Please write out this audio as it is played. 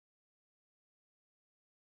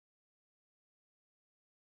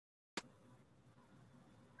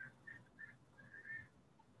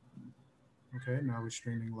Okay, now we're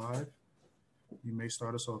streaming live. You may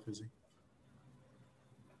start us off, Izzy.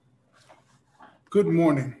 Good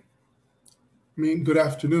morning, good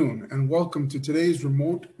afternoon, and welcome to today's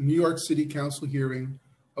remote New York City Council hearing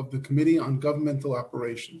of the Committee on Governmental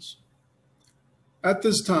Operations. At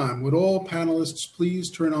this time, would all panelists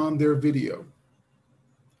please turn on their video?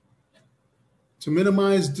 To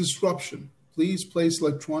minimize disruption, please place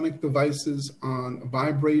electronic devices on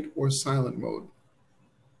vibrate or silent mode.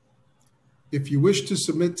 If you wish to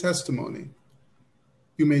submit testimony,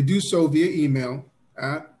 you may do so via email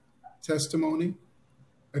at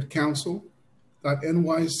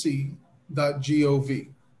testimony@council.nyc.gov.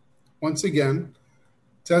 Once again,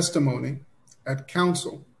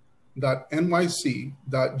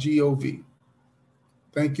 testimony@council.nyc.gov.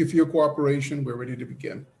 Thank you for your cooperation. We're ready to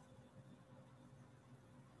begin.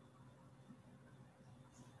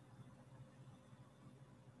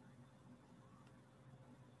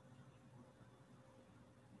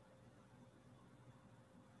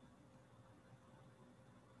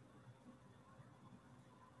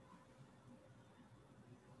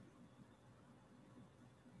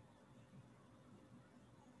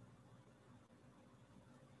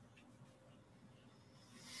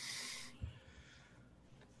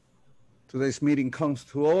 Today's meeting comes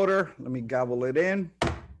to order. Let me gavel it in.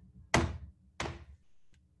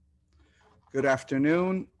 Good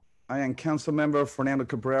afternoon. I am Council Member Fernando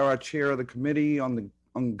Cabrera, Chair of the Committee on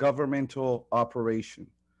Governmental Operation.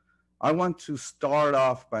 I want to start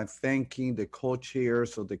off by thanking the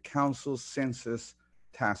co-chairs of the Council Census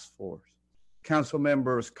Task Force, Council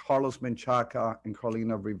Members Carlos Menchaca and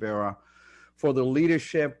Carlina Rivera, for the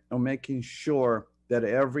leadership of making sure that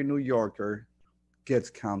every New Yorker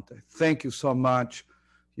gets counted. Thank you so much.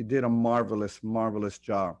 You did a marvelous, marvelous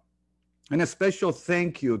job. And a special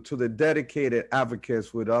thank you to the dedicated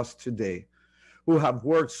advocates with us today who have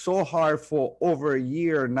worked so hard for over a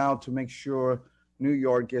year now to make sure New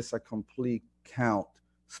York gets a complete count,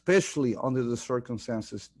 especially under the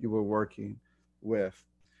circumstances you were working with.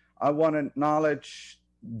 I want to acknowledge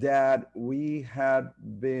that we had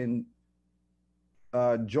been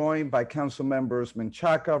joined by Council Members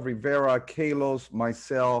Menchaca, Rivera, Kalos,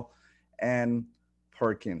 myself, and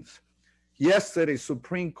Perkins. Yesterday's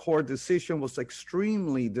Supreme Court decision was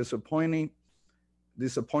extremely disappointing.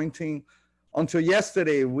 Until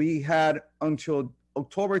yesterday, we had until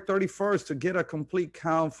October 31st to get a complete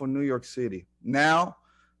count for New York City. Now,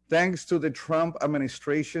 thanks to the Trump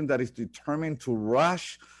administration that is determined to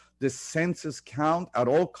rush the census count at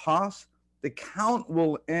all costs, the count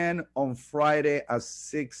will end on Friday at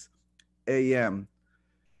 6 a.m.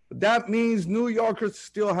 That means New Yorkers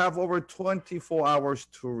still have over 24 hours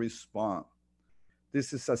to respond.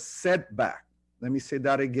 This is a setback. Let me say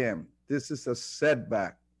that again. This is a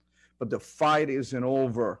setback, but the fight isn't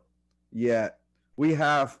over yet. We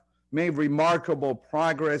have made remarkable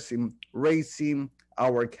progress in raising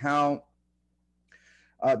our count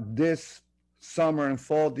this summer and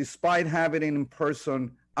fall, despite having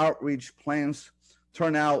in-person outreach plans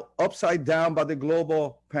turn out upside down by the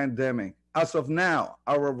global pandemic. As of now,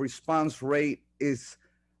 our response rate is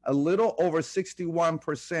a little over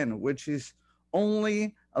 61%, which is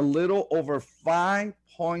only a little over 5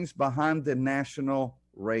 points behind the national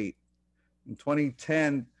rate. In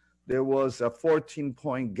 2010, there was a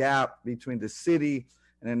 14-point gap between the city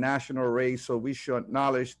and the national rate, so we should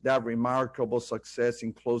acknowledge that remarkable success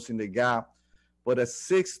in closing the gap. But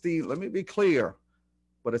let me be clear,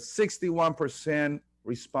 but a 61%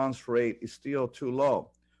 response rate is still too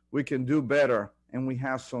low. We can do better, and we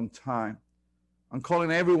have some time. I'm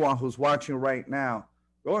calling everyone who's watching right now,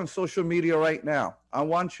 go on social media right now. I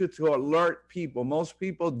want you to alert people. Most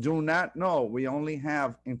people do not know we only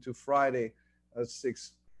have into Friday at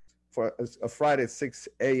 6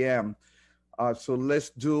 a.m. So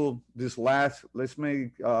let's do this let's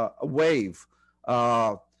make a wave,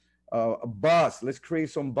 a buzz. Let's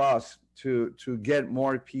create some buzz to get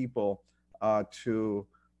more people to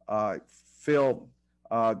fill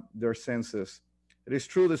their census. It is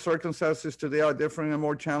true the circumstances today are different and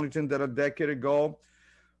more challenging than a decade ago.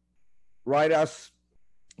 Right as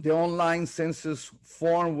the online census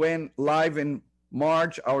form went live in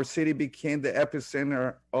March, our city became the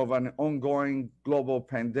epicenter of an ongoing global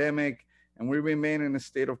pandemic, and we remain in a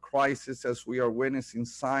state of crisis as we are witnessing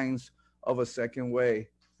signs of a second wave.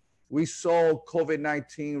 We saw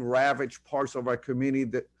COVID-19 ravage parts of our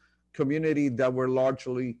community that were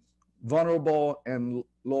largely vulnerable and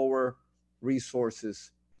lower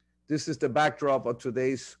resources. This is the backdrop of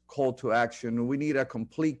today's call to action. We need a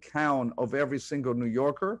complete count of every single New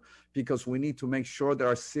Yorker because we need to make sure that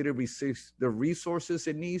our city receives the resources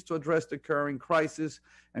it needs to address the current crisis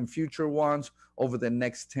and future ones over the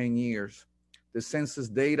next 10 years. The census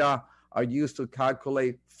data are used to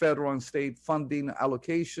calculate federal and state funding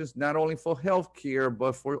allocations, not only for healthcare,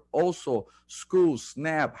 but for also schools,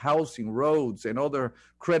 SNAP, housing, roads, and other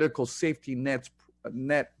critical safety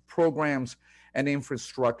net programs and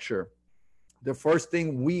infrastructure. The first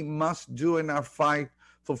thing we must do in our fight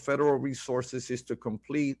for federal resources is to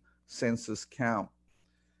complete census count,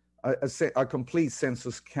 a complete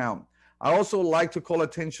census count. I also like to call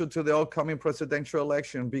attention to the upcoming presidential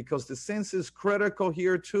election because the census is critical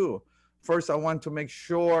here too. First, I want to make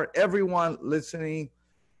sure everyone listening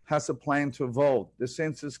has a plan to vote. The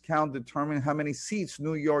census count determines how many seats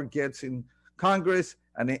New York gets in Congress,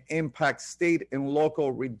 and it impacts state and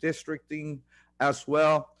local redistricting as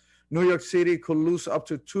well. New York City could lose up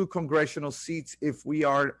to 2 congressional seats if we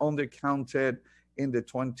are undercounted in the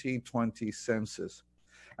 2020 census.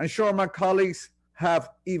 I'm sure my colleagues have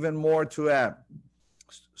even more to add.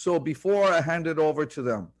 So before I hand it over to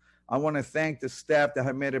them, I want to thank the staff that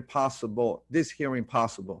have made it possible, this hearing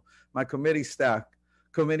possible. My committee staff,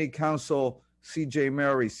 Committee Counsel CJ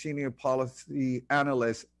Murray, Senior Policy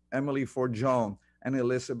Analyst Emily Forjon and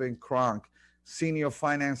Elizabeth Cronk, Senior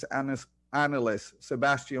Finance Analyst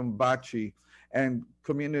Sebastian Bacci, and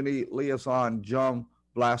Community Liaison John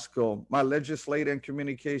Blasco, my Legislative and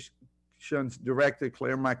Communications Director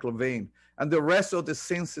Claire McLevain, and the rest of the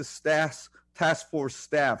Census Task Force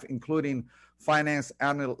staff, including Finance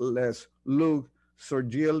Analyst Luke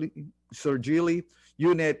Sergili,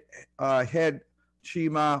 Unit Head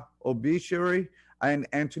Chima Obituary, and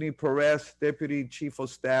Anthony Perez, Deputy Chief of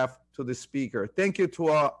Staff to the Speaker. Thank you to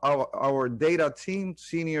our data team,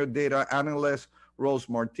 Senior Data Analyst Rose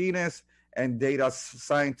Martinez, and Data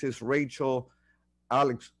Scientist Rachel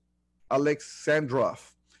Alexandrov.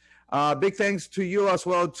 Big thanks to you as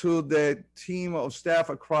well, to the team of staff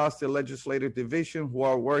across the Legislative Division who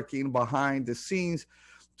are working behind the scenes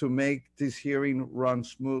to make this hearing run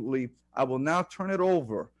smoothly. I will now turn it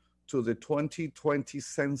over to the 2020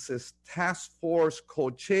 Census Task Force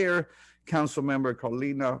Co-Chair, Councilmember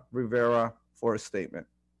Carlina Rivera, for a statement.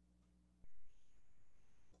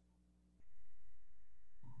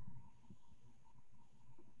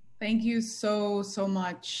 Thank you so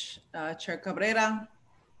much, Chair Cabrera.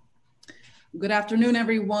 Good afternoon,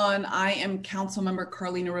 everyone. I am Councilmember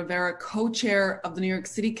Carlina Rivera, co-chair of the New York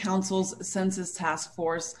City Council's Census Task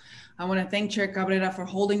Force. I want to thank Chair Cabrera for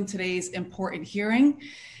holding today's important hearing.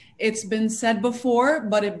 It's been said before,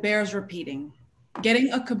 but it bears repeating.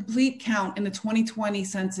 Getting a complete count in the 2020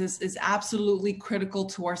 census is absolutely critical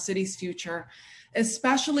to our city's future,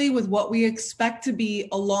 especially with what we expect to be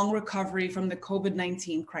a long recovery from the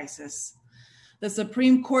COVID-19 crisis. The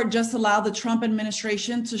Supreme Court just allowed the Trump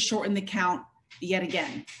administration to shorten the count yet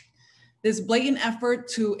again. This blatant effort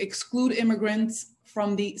to exclude immigrants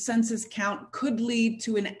from the census count could lead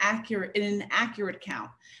to an inaccurate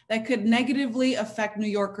count that could negatively affect New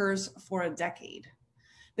Yorkers for a decade.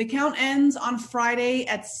 The count ends on Friday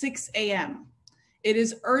at 6 a.m. It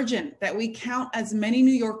is urgent that we count as many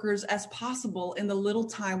New Yorkers as possible in the little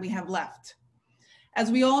time we have left. As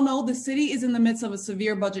we all know, the city is in the midst of a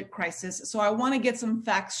severe budget crisis, so I want to get some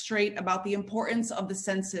facts straight about the importance of the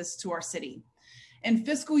census to our city. In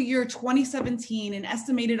fiscal year 2017, an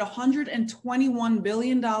estimated $121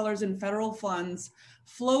 billion in federal funds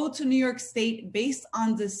flowed to New York State based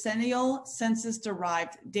on decennial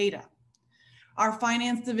census-derived data. Our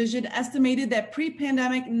finance division estimated that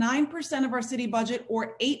pre-pandemic, 9% of our city budget,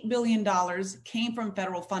 or $8 billion, came from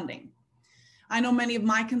federal funding. I know many of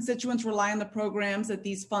my constituents rely on the programs that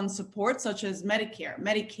these funds support, such as Medicare,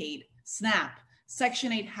 Medicaid, SNAP,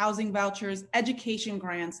 Section 8 housing vouchers, education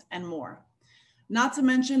grants, and more. Not to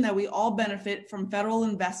mention that we all benefit from federal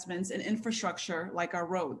investments in infrastructure like our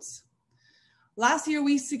roads. Last year,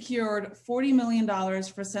 we secured $40 million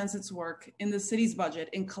for census work in the city's budget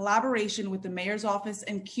in collaboration with the mayor's office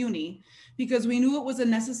and CUNY because we knew it was a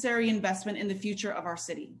necessary investment in the future of our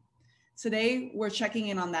city. Today, we're checking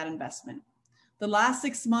in on that investment. The last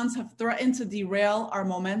 6 months have threatened to derail our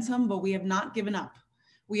momentum, but we have not given up.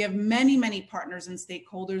 We have many partners and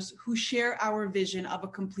stakeholders who share our vision of a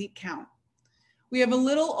complete count. We have a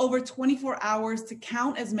little over 24 hours to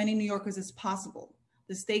count as many New Yorkers as possible.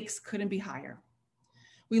 The stakes couldn't be higher.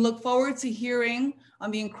 We look forward to hearing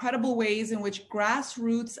on the incredible ways in which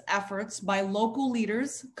grassroots efforts by local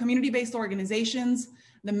leaders, community-based organizations,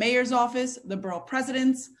 the mayor's office, the borough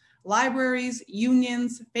presidents, libraries,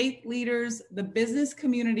 unions, faith leaders, the business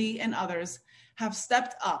community, and others have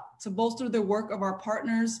stepped up to bolster the work of our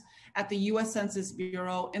partners at the U.S. Census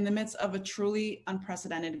Bureau in the midst of a truly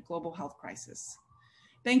unprecedented global health crisis.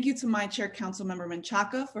 Thank you to my chair, Councilmember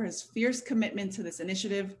Menchaca, for his fierce commitment to this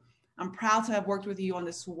initiative. I'm proud to have worked with you on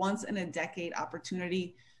this once-in-a-decade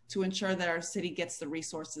opportunity to ensure that our city gets the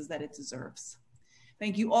resources that it deserves.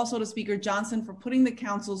 Thank you also to Speaker Johnson for putting the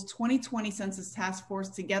Council's 2020 Census Task Force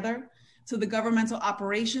together, to the Governmental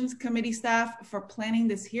Operations Committee staff for planning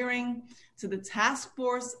this hearing, to the task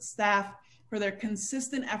force staff for their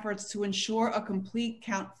consistent efforts to ensure a complete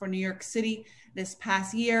count for New York City this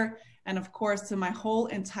past year, and of course to my whole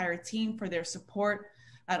entire team for their support.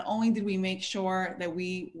 Not only did we make sure that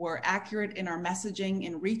we were accurate in our messaging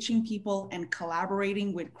and reaching people and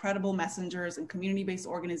collaborating with credible messengers and community-based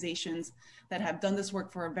organizations that have done this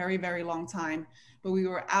work for a very, very long time, but we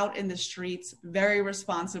were out in the streets very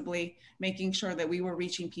responsibly, making sure that we were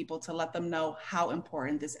reaching people to let them know how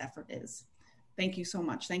important this effort is. Thank you so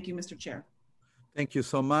much. Thank you, Mr. Chair. Thank you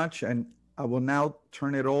so much. And I will now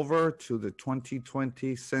turn it over to the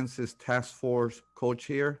 2020 Census Task Force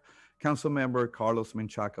co-chair, Councilmember Carlos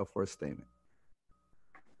Menchaca, for a statement.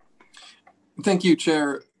 Thank you,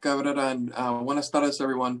 Chair Cabrera, and buenas tardes,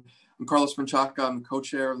 everyone. I'm Carlos Menchaca. I'm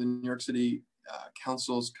co-chair of the New York City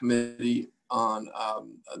Council's Committee on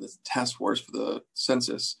the Task Force for the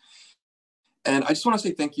Census. And I just want to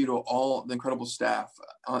say thank you to all the incredible staff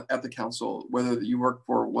at the Council, whether you work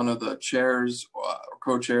for one of the chairs or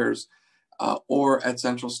co-chairs or at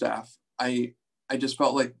central staff. I just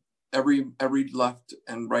felt like every left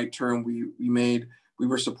and right turn we made, we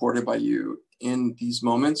were supported by you in these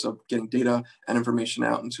moments of getting data and information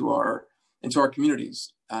out into our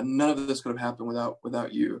communities. None of this could have happened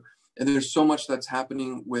without you. And there's so much that's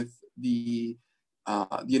happening with the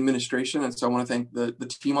administration, and so I want to thank the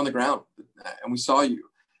team on the ground. And we saw you,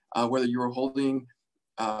 whether you were holding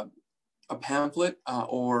a pamphlet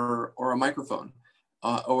or a microphone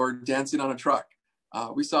or dancing on a truck.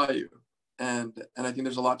 We saw you. And I think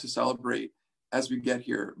there's a lot to celebrate as we get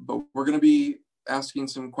here. But we're going to be asking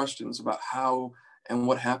some questions about how and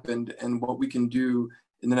what happened and what we can do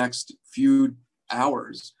in the next few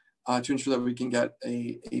hours to ensure that we can get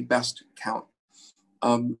a best count.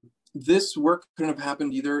 This work couldn't have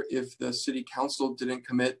happened either if the City Council didn't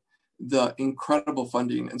commit the incredible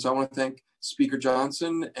funding. And so I want to thank Speaker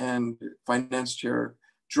Johnson and Finance Chair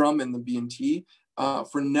Drum and the B&T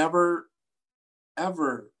for never,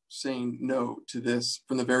 ever saying no to this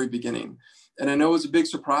from the very beginning. And I know it was a big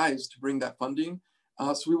surprise to bring that funding.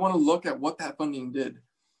 So we want to look at what that funding did.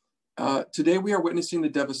 Today, we are witnessing the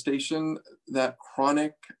devastation that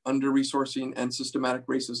chronic under-resourcing and systematic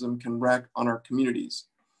racism can wreak on our communities.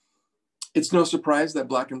 It's no surprise that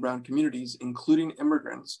Black and Brown communities, including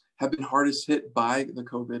immigrants, have been hardest hit by the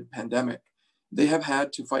COVID pandemic. They have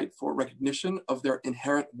had to fight for recognition of their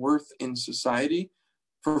inherent worth in society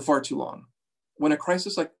for far too long. When a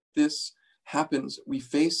crisis like this happens, we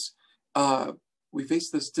face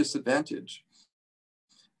this disadvantage.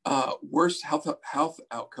 Worse health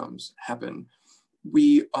outcomes happen.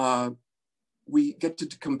 We get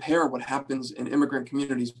to compare what happens in immigrant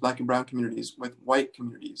communities, Black and Brown communities, with white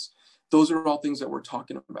communities. Those are all things that we're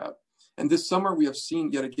talking about. And this summer, we have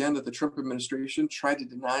seen yet again that the Trump administration tried to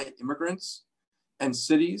deny immigrants and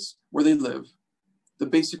cities where they live the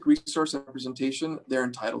basic resource and representation they're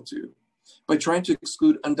entitled to. By trying to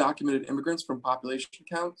exclude undocumented immigrants from population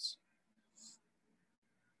counts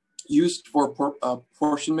used for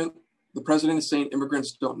apportionment, the president is saying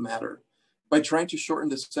immigrants don't matter. By trying to shorten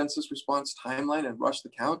the census response timeline and rush the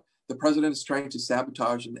count, the president is trying to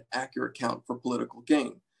sabotage an accurate count for political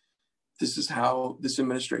gain. This is how this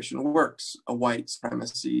administration works, a white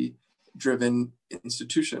supremacy-driven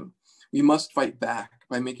institution. We must fight back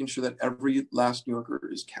by making sure that every last New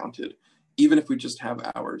Yorker is counted, even if we just have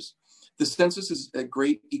ours. The census is a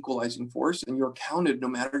great equalizing force, and you're counted no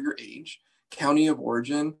matter your age, county of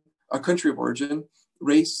origin, a country of origin,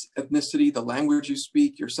 race, ethnicity, the language you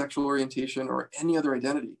speak, your sexual orientation, or any other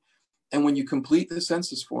identity. And when you complete the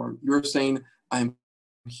census form, you're saying, I'm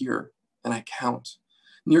here and I count.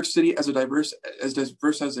 New York City, as diverse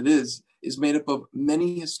as it is made up of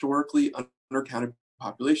many historically undercounted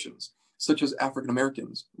populations, such as African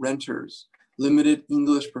Americans, renters, limited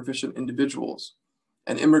English proficient individuals,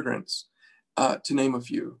 and immigrants, to name a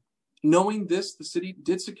few. Knowing this, the city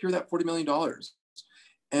did secure that $40 million,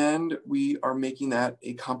 and we are making that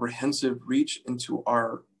a comprehensive reach into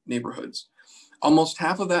our neighborhoods. Almost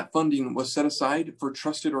half of that funding was set aside for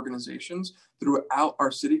trusted organizations throughout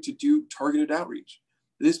our city to do targeted outreach.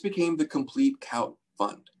 This became the Complete Count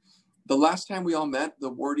Fund. The last time we all met,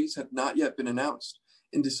 the awardees had not yet been announced.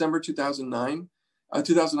 In December 2009,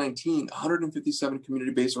 2019, 157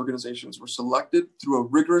 community-based organizations were selected through a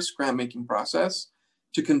rigorous grant-making process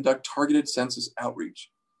to conduct targeted census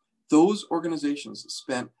outreach. Those organizations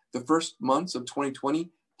spent the first months of 2020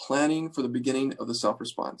 planning for the beginning of the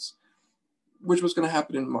self-response, which was going to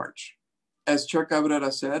happen in March. As Chair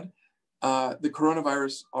Cabrera said, the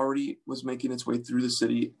coronavirus already was making its way through the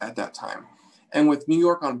city at that time. And with New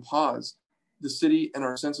York on pause, the city and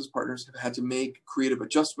our census partners have had to make creative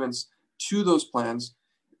adjustments to those plans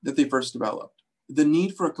that they first developed. The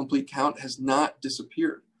need for a complete count has not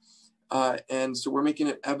disappeared. And so we're making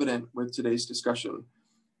it evident with today's discussion.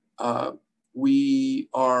 We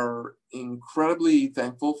are incredibly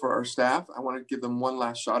thankful for our staff. I want to give them one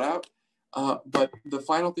last shout out. But the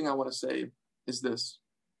final thing I want to say is this.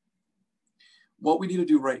 What we need to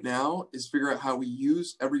do right now is figure out how we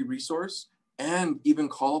use every resource and even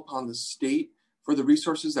call upon the state for the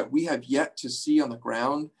resources that we have yet to see on the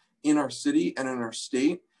ground in our city and in our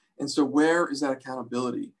state. And so where is that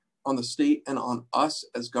accountability on the state and on us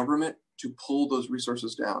as government to pull those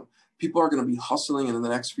resources down? People are going to be hustling in the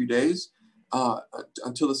next few days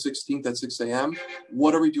until the 16th at 6 a.m.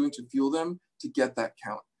 What are we doing to fuel them to get that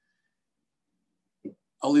count?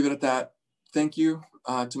 I'll leave it at that. Thank you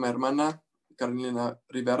to my hermana, Carolina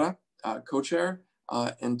Rivera, co-chair,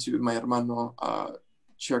 and to my hermano,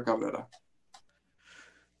 Chair Cabrera.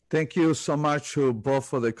 Thank you so much to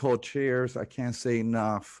both of the co-chairs. I can't say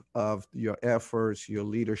enough of your efforts, your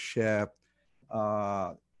leadership,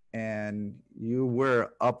 and you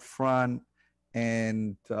were upfront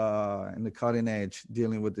and in the cutting edge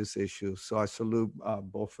dealing with this issue. So I salute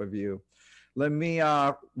both of you. Let me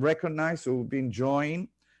recognize we've been joined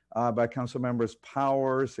by Council Members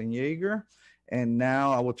Powers and Yeager. And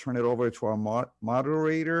now I will turn it over to our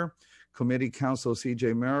moderator, Committee Counsel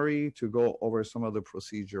CJ Murray, to go over some of the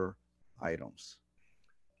procedure items.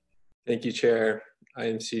 Thank you, Chair. I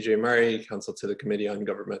am CJ Murray, Counsel to the Committee on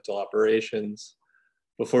Governmental Operations.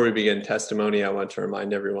 Before we begin testimony, I want to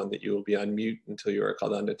remind everyone that you will be on mute until you are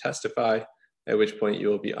called on to testify, at which point you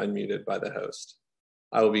will be unmuted by the host.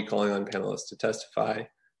 I will be calling on panelists to testify.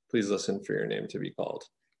 Please listen for your name to be called.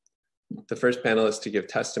 The first panelist to give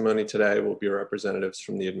testimony today will be representatives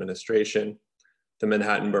from the administration, the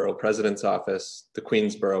Manhattan Borough President's Office, the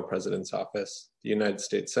Queensborough President's Office, the United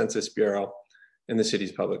States Census Bureau, and the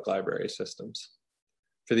city's public library systems.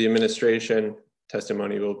 For the administration,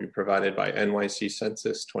 testimony will be provided by NYCC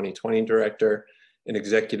Census 2020 Director and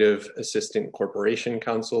Executive Assistant Corporation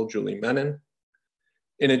Counsel, Julie Menon.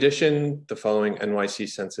 In addition, the following NYCC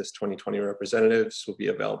Census 2020 representatives will be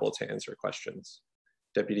available to answer questions: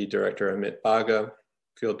 Deputy Director Amit Baga,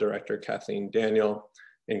 Field Director Kathleen Daniel,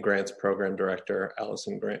 and Grants Program Director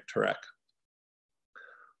Allison Grant-Turek.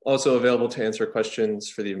 Also available to answer questions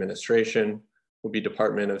for the administration will be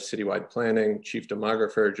Department of Citywide Planning Chief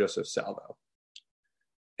Demographer Joseph Salvo.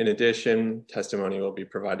 In addition, testimony will be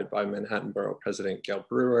provided by Manhattan Borough President Gail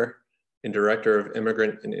Brewer and Director of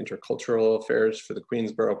Immigrant and Intercultural Affairs for the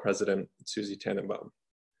Queensborough President Susie Tannenbaum.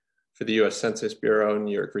 For the U.S. Census Bureau,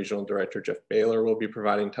 New York Regional Director Jeff Baylor will be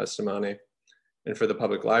providing testimony. And for the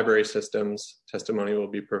public library systems, testimony will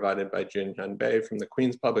be provided by Jin Hyun Bae from the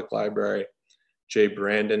Queens Public Library, Jay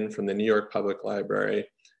Brandon from the New York Public Library,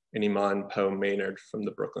 and Iman Poe Maynard from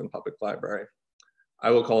the Brooklyn Public Library. I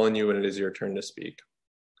will call on you when it is your turn to speak.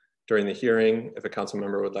 During the hearing, if a council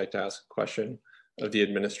member would like to ask a question of the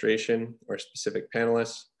administration or specific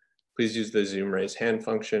panelists, please use the Zoom raise hand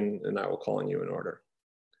function and I will call on you in order.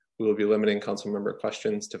 We will be limiting council member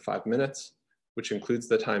questions to 5 minutes, which includes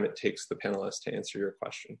the time it takes the panelists to answer your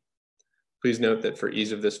question. Please note that for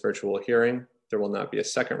ease of this virtual hearing, there will not be a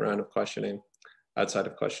second round of questioning outside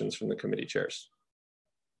of questions from the committee chairs.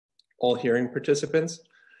 All hearing participants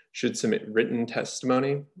should submit written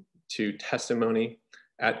testimony to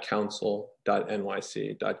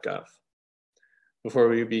testimony@council.nyc.gov. Before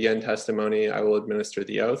we begin testimony, I will administer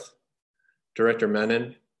the oath. Director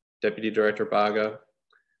Menon, Deputy Director Baga,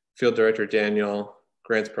 Field Director Daniel,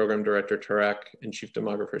 Grants Program Director Turek, and Chief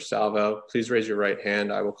Demographer Salvo, please raise your right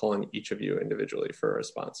hand. I will call on each of you individually for a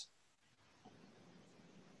response.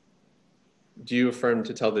 Do you affirm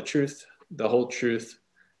to tell the truth, the whole truth,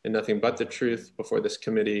 and nothing but the truth before this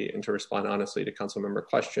committee and to respond honestly to council member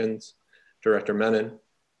questions? Director Menon?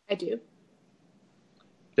 I do.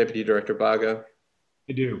 Deputy Director Baga?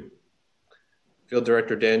 I do. Field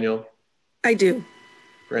Director Daniel? I do.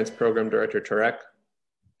 Grants Program Director Turek?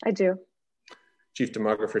 I do. Chief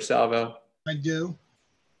Demographer Salvo? I do.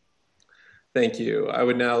 Thank you. I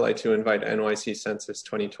would now like to invite NYCC Census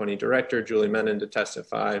 2020 Director Julie Menon to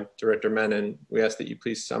testify. Director Menon, we ask that you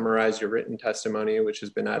please summarize your written testimony, which has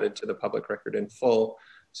been added to the public record in full,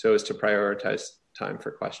 so as to prioritize time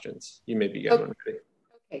for questions. You may begin when ready.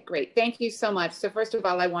 Okay, great. Thank you so much. So first of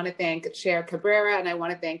all, I want to thank Chair Cabrera, and I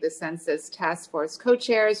want to thank the Census Task Force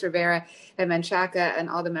co-chairs, Rivera and Menchaca, and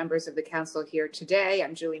all the members of the council here today.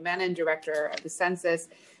 I'm Julie Menon, Director of the Census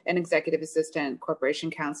and Executive Assistant, Corporation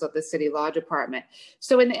Counsel at the City Law Department.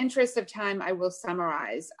 So in the interest of time, I will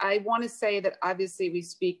summarize. I want to say that obviously we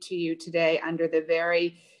speak to you today under the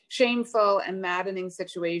very shameful and maddening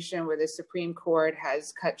situation where the Supreme Court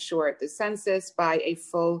has cut short the census by a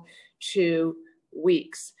full 2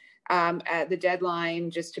 weeks. The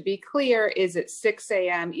deadline, just to be clear, is at 6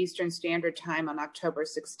 a.m. Eastern Standard Time on October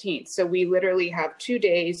 16th. So we literally have 2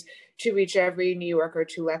 days to reach every New Yorker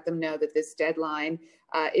to let them know that this deadline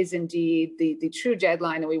is indeed the true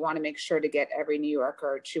deadline, and we want to make sure to get every New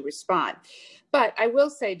Yorker to respond. But I will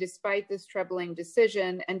say, despite this troubling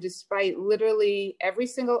decision, and despite literally every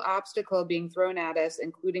single obstacle being thrown at us,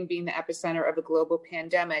 including being the epicenter of a global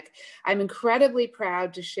pandemic, I'm incredibly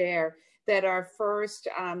proud to share that our first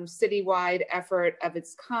citywide effort of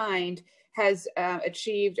its kind has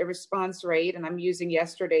achieved a response rate, and I'm using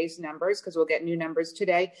yesterday's numbers because we'll get new numbers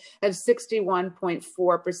today, of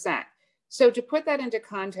 61.4%. So to put that into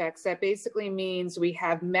context, that basically means we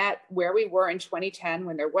have met where we were in 2010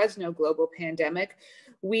 when there was no global pandemic.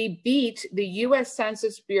 We beat the US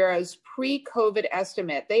Census Bureau's pre-COVID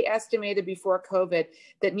estimate. They estimated before COVID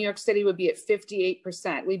that New York City would be at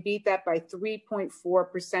 58%. We beat that by 3.4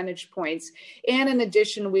 percentage points. And in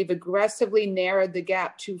addition, we've aggressively narrowed the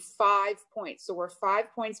gap to 5 points. So we're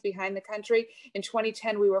 5 points behind the country. In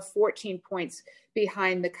 2010, we were 14 points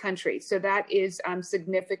behind the country. So that is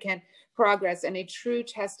significant progress and a true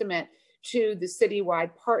testament to the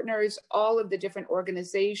citywide partners, all of the different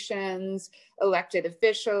organizations, elected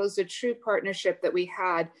officials, a true partnership that we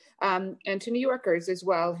had, and to New Yorkers as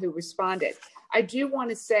well who responded. I do want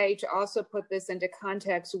to say, to also put this into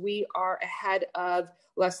context, we are ahead of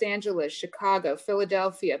Los Angeles, Chicago,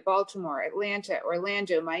 Philadelphia, Baltimore, Atlanta,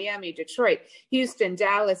 Orlando, Miami, Detroit, Houston,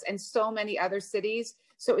 Dallas, and so many other cities.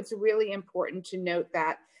 So it's really important to note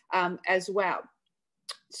that as well.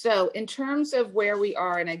 So in terms of where we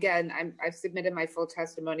are, and again, I've submitted my full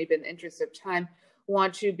testimony, but in the interest of time,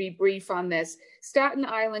 want to be brief on this. Staten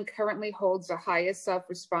Island currently holds the highest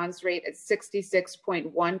self-response rate at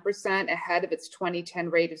 66.1%, ahead of its 2010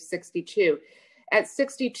 rate of 62. At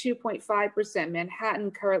 62.5%,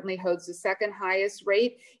 Manhattan currently holds the second highest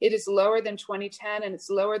rate. It is lower than 2010, and it's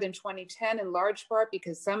lower than 2010 in large part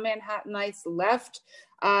because some Manhattanites left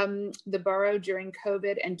the borough during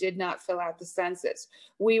COVID and did not fill out the census.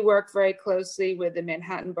 We work very closely with the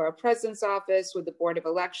Manhattan Borough President's Office, with the Board of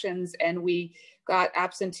Elections, and we got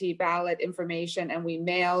absentee ballot information and we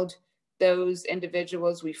mailed those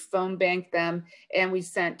individuals, we phone banked them, and we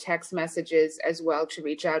sent text messages as well to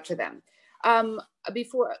reach out to them.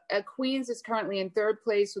 Queens is currently in third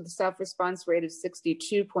place with a self-response rate of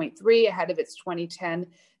 62.3, ahead of its 2010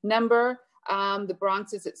 number. The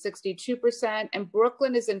Bronx is at 62%, and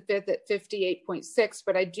Brooklyn is in fifth at 58.6.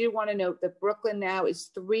 But I do want to note that Brooklyn now is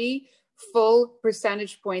 3 full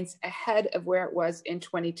percentage points ahead of where it was in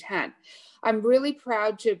 2010. I'm really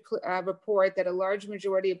proud to report that a large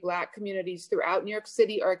majority of Black communities throughout New York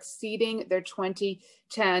City are exceeding their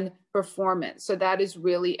 2010 performance. So that is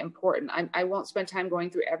really important. I won't spend time going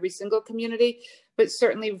through every single community, but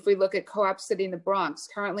certainly if we look at Co-op City in the Bronx,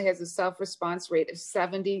 currently has a self-response rate of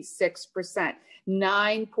 76%,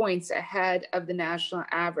 9 points ahead of the national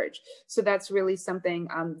average. So that's really something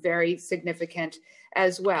very significant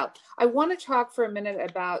as well. I want to talk for a minute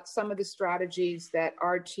about some of the strategies that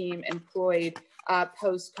our team employed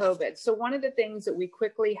post-COVID. So one of the things that we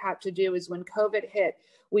quickly had to do is when COVID hit,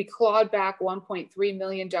 we clawed back $1.3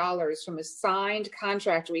 million from a signed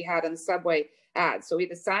contract we had on subway ads. So we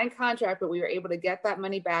had a signed contract, but we were able to get that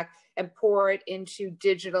money back and pour it into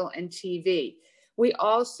digital and TV. We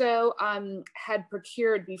also had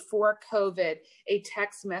procured before COVID a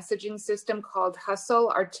text messaging system called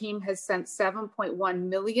Hustle. Our team has sent 7.1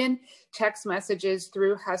 million text messages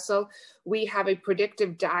through Hustle. We have a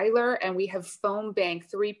predictive dialer, and we have phone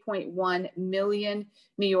banked 3.1 million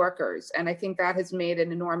New Yorkers. And I think that has made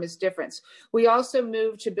an enormous difference. We also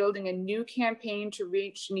moved to building a new campaign to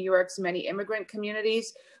reach New York's many immigrant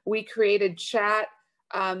communities. We created chat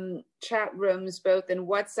rooms both in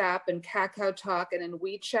WhatsApp and Kakao Talk and in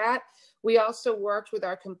WeChat. We also worked with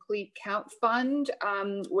our Complete Count Fund,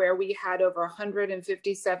 where we had over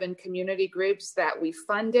 157 community groups that we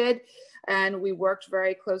funded. And we worked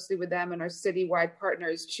very closely with them and our citywide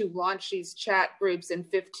partners to launch these chat groups in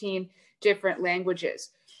 15 different languages.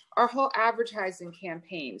 Our whole advertising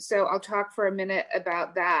campaign, so I'll talk for a minute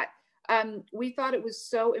about that. We thought it was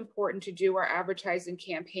so important to do our advertising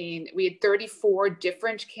campaign. We had 34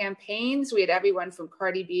 different campaigns. We had everyone from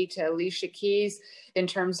Cardi B to Alicia Keys in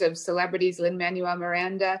terms of celebrities, Lin-Manuel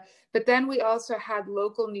Miranda. But then we also had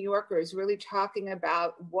local New Yorkers really talking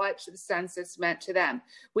about what the census meant to them.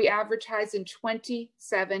 We advertised in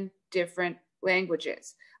 27 different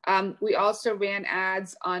languages. We also ran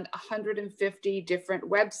ads on 150 different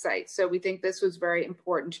websites. So we think this was very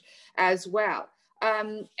important as well.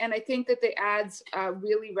 And I think that the ads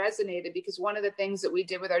really resonated, because one of the things that we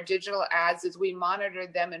did with our digital ads is we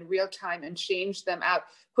monitored them in real time and changed them out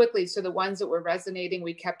quickly. So the ones that were resonating,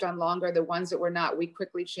 we kept on longer. The ones that were not, we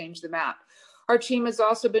quickly changed them out. Our team has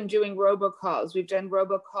also been doing robocalls. We've done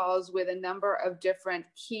robocalls with a number of different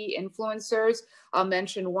key influencers. I'll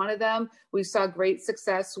mention one of them. We saw great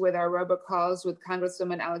success with our robocalls with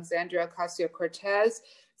Congresswoman Alexandria Ocasio-Cortez.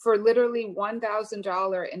 For literally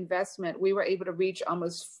 $1,000 investment, we were able to reach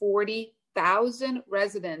almost 40,000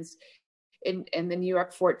 residents in the New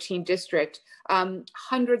York 14 district,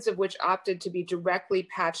 hundreds of which opted to be directly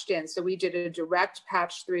patched in. So we did a direct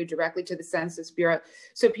patch through directly to the Census Bureau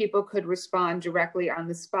so people could respond directly on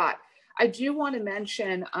the spot. I do want to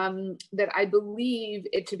mention that I believe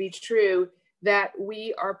it to be true that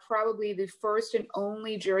we are probably the first and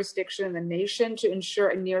only jurisdiction in the nation to ensure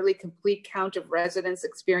a nearly complete count of residents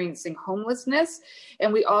experiencing homelessness.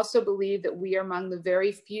 And we also believe that we are among the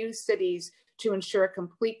very few cities to ensure a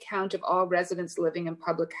complete count of all residents living in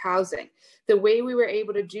public housing. The way we were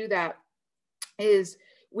able to do that is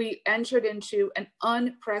we entered into an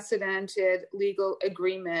unprecedented legal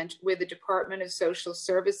agreement with the Department of Social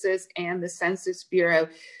Services and the Census Bureau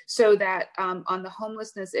so that on the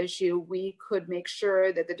homelessness issue, we could make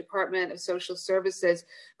sure that the Department of Social Services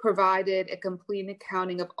provided a complete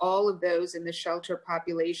accounting of all of those in the shelter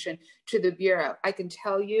population to the Bureau. I can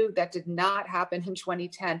tell you that did not happen in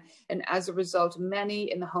 2010. And as a result,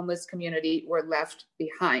 many in the homeless community were left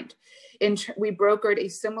behind. We brokered a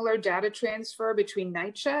similar data transfer between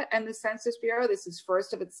NYCHA and the Census Bureau. This is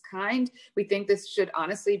first of its kind. We think this should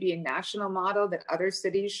honestly be a national model that other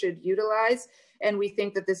cities should utilize. And we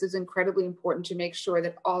think that this is incredibly important to make sure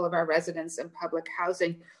that all of our residents in public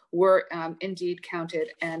housing were indeed counted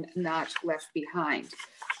and not left behind.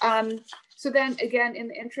 So then again, in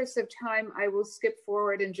the interest of time, I will skip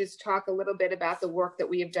forward and just talk a little bit about the work that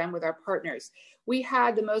we have done with our partners. We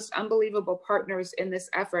had the most unbelievable partners in this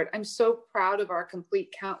effort. I'm so proud of our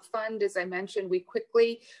Complete Count Fund. As I mentioned, we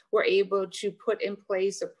quickly were able to put in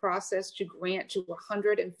place a process to grant to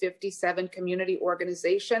 157 community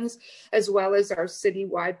organizations, as well as our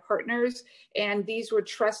citywide partners. And these were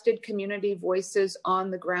trusted community voices on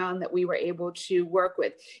the ground that we were able to work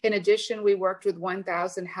with. In addition, we worked with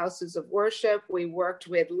 1,000 houses of worship. We worked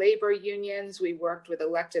with labor unions. We worked with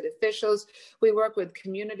elected officials. We worked with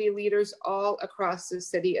community leaders all across the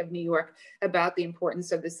city of New York about the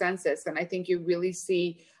importance of the census. And I think you really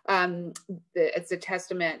see it's a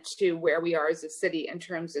testament to where we are as a city in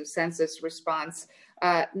terms of census response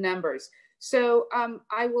numbers. So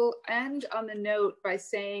I will end on the note by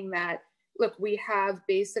saying that, look, we have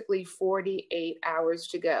basically 48 hours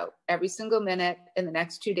to go. Every single minute in the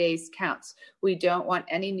next 2 days counts. We don't want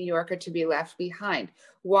any New Yorker to be left behind.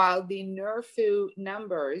 While the NRFU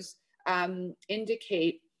numbers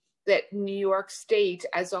indicate that New York State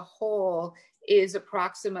as a whole is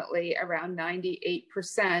approximately around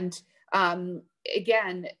 98%.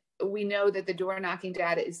 Again, we know that the door knocking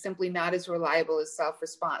data is simply not as reliable as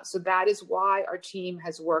self-response. So that is why our team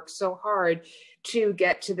has worked so hard to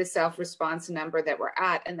get to the self-response number that we're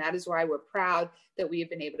at. And that is why we're proud that we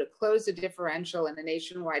have been able to close the differential in the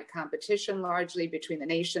nationwide competition, largely between the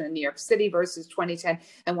nation and New York City versus 2010,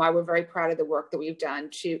 and why we're very proud of the work that we've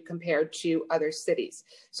done compared to other cities.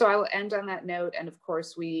 So I will end on that note. And of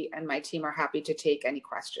course, we and my team are happy to take any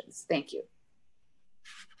questions. Thank you.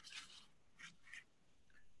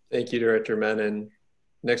 Thank you, Director Menon.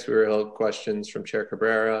 Next, we will have questions from Chair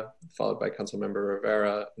Cabrera, followed by Councilmember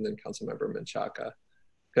Rivera, and then Councilmember Menchaca.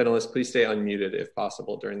 Panelists, please stay unmuted if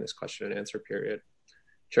possible during this question and answer period.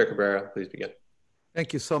 Chair Cabrera, please begin.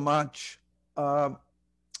 Thank you so much. I'm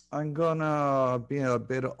gonna be a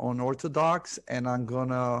bit unorthodox, and I'm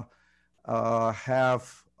gonna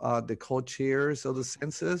have the co-chairs of the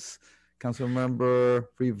census, Councilmember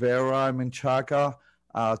Rivera and Menchaca,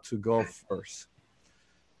 to go first.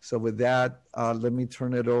 So with that, let me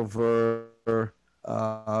turn it over to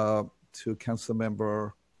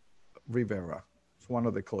Councilmember Rivera, one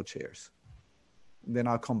of the co-chairs. Then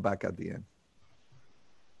I'll come back at the end.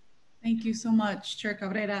 Thank you so much, Chair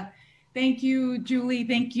Cabrera. Thank you, Julie.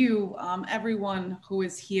 Thank you, everyone who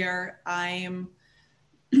is here. I am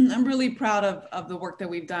I'm really proud of the work that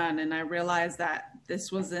we've done, and I realize that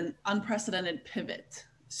this was an unprecedented pivot.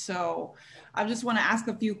 So I just want to ask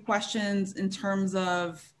a few questions in terms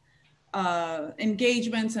of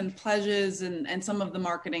engagements and pledges and some of the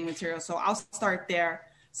marketing material. So I'll start there.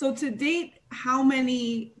 So to date, how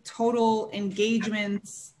many total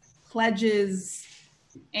engagements, pledges,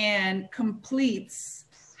 and completes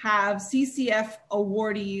have CCF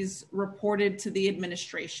awardees reported to the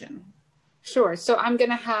administration? Sure. So I'm going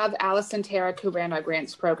to have Allison Terra, who ran our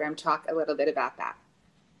grants program, talk a little bit about that.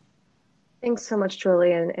 Thanks so much,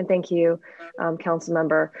 Julie, and thank you, Council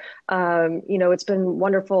Member. It's been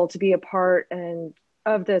wonderful to be a part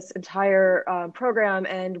of this entire program,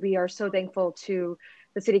 and we are so thankful to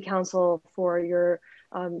the City Council for your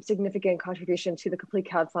significant contribution to the Complete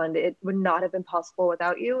Count Fund. It would not have been possible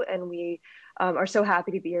without you, and we are so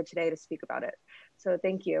happy to be here today to speak about it. So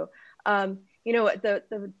thank you.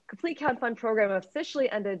 The Complete Count Fund program officially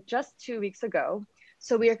ended just 2 weeks ago.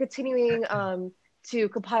 So we are continuing to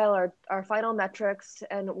compile our final metrics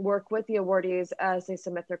and work with the awardees as they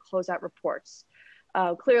submit their closeout reports.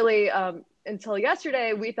 Clearly, until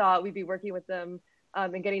yesterday, we thought we'd be working with them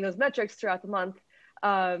and getting those metrics throughout the month.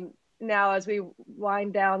 Now, as we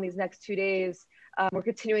wind down these next 2 days, we're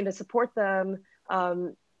continuing to support them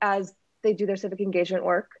as they do their civic engagement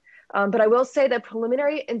work. But I will say that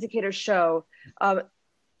preliminary indicators show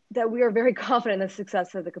that we are very confident in the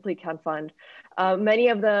success of the Complete Count Fund. Many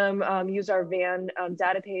of them use our VAN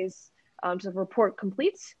database to report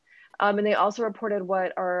completes. And they also reported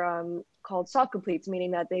what are called soft completes,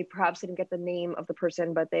 meaning that they perhaps didn't get the name of the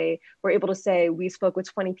person, but they were able to say, we spoke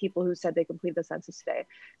with 20 people who said they completed the census today.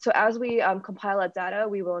 So as we compile that data,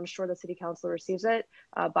 we will ensure the City Council receives it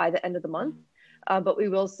by the end of the month. But we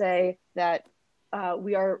will say that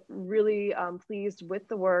we are really pleased with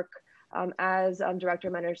the work. As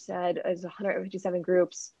Director Menner said, as 157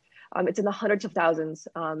 groups, it's in the hundreds of thousands.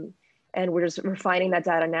 And we're just refining that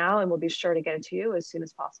data now, and we'll be sure to get it to you as soon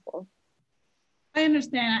as possible. I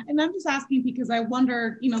understand. And I'm just asking because I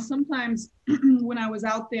wonder, sometimes when I was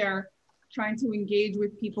out there trying to engage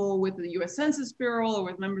with people with the US Census Bureau or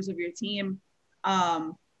with members of your team,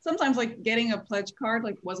 sometimes like getting a pledge card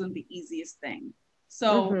wasn't the easiest thing.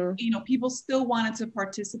 So, people still wanted to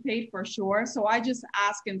participate for sure. So I just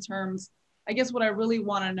ask in terms, I guess what I really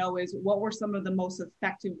want to know is what were some of the most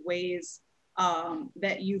effective ways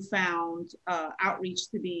that you found outreach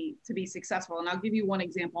to be successful? And I'll give you one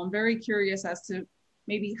example. I'm very curious as to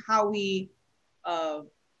maybe how we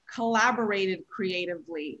collaborated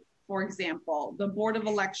creatively. For example, the Board of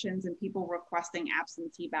Elections and people requesting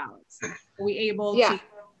absentee ballots. Were we able to work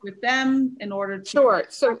with them in order to? Sure.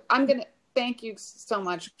 So I'm going to thank you so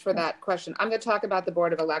much for that question. I'm going to talk about the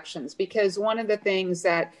Board of Elections because one of the things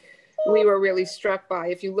that we were really struck by,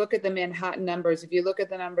 if you look at the Manhattan numbers, if you look at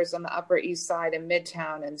the numbers on the Upper East Side and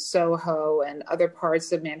Midtown and Soho and other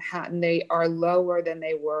parts of Manhattan, they are lower than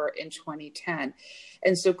they were in 2010.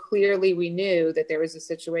 And so clearly we knew that there was a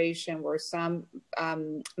situation where some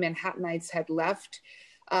Manhattanites had left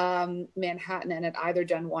Manhattan and had either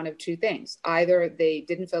done one of two things. Either they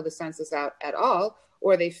didn't fill the census out at all,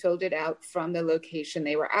 or they filled it out from the location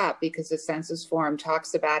they were at, because the census form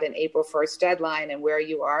talks about an April 1st deadline and where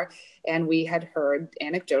you are. And we had heard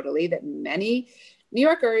anecdotally that many New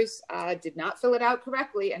Yorkers did not fill it out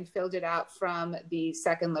correctly and filled it out from the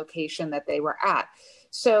second location that they were at.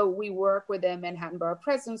 So we work with the Manhattan Borough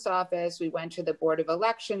President's Office. We went to the Board of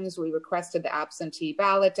Elections. We requested the absentee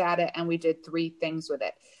ballot data, and we did three things with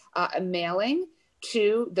it. A mailing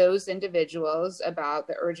to those individuals about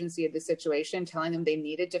the urgency of the situation, telling them they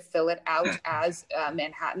needed to fill it out as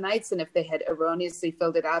Manhattanites. And if they had erroneously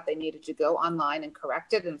filled it out, they needed to go online and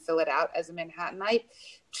correct it and fill it out as a Manhattanite.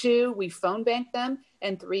 2, we phone banked them.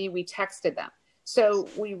 And 3, we texted them. So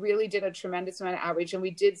we really did a tremendous amount of outreach, and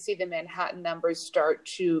we did see the Manhattan numbers start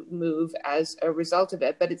to move as a result of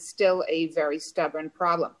it, but it's still a very stubborn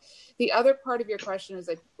problem. The other part of your question is,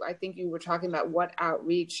 I think you were talking about what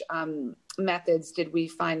outreach methods did we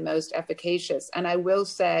find most efficacious? And I will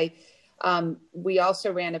say, we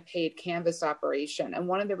also ran a paid canvas operation. And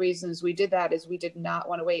one of the reasons we did that is we did not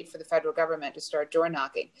want to wait for the federal government to start door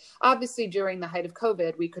knocking. Obviously, during the height of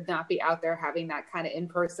COVID, we could not be out there having that kind of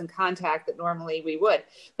in-person contact that normally we would.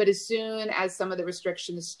 But as soon as some of the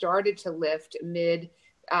restrictions started to lift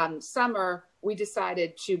mid-summer, we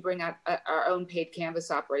decided to bring out our own paid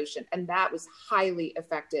canvas operation. And that was highly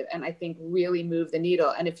effective and I think really moved the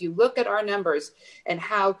needle. And if you look at our numbers and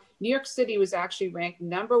how New York City was actually ranked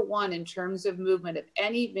 #1 in terms of movement of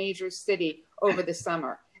any major city over the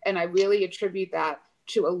summer. And I really attribute that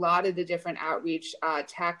to a lot of the different outreach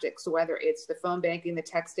tactics, whether it's the phone banking, the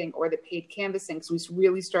texting, or the paid canvassing. So we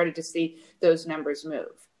really started to see those numbers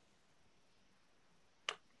move.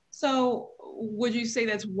 So would you say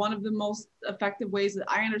that's one of the most effective ways? That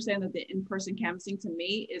I understand that the in-person canvassing to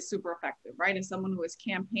me is super effective, right? As someone who has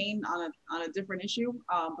campaigned on a different issue,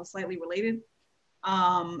 but slightly related,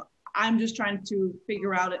 I'm just trying to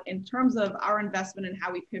figure out in terms of our investment and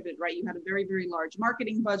how we pivot, right? You had a very, very large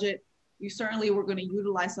marketing budget. You certainly were going to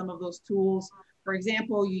utilize some of those tools. For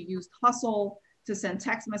example, you used Hustle to send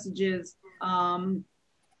text messages.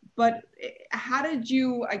 But how did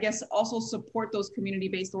you, I guess, also support those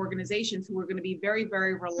community-based organizations who were going to be very,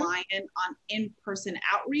 very reliant on in-person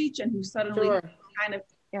outreach and who suddenly kind of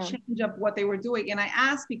change up what they were doing? And I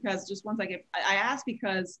ask because, just one second, I ask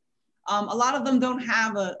because a lot of them don't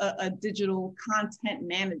have a digital content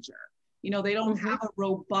manager. You know, they don't have a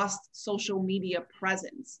robust social media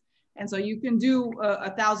presence. And so you can do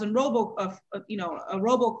a robocall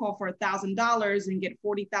for $1,000 and get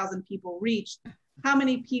 40,000 people reached. How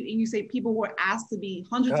many people, you say people were asked to be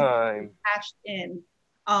hundreds of people patched in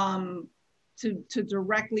to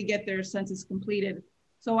directly get their census completed.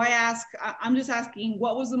 So I'm just asking,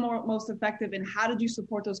 what was the most effective and how did you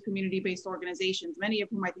support those community-based organizations, many of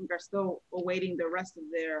whom I think are still awaiting the rest of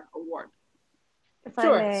their award?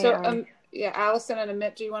 Sure. So yeah, Allison and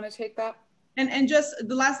Amit, do you want to take that? And just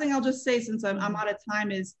the last thing I'll just say, since I'm out of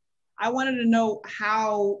time, is I wanted to know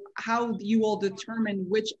how you all determine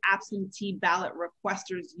which absentee ballot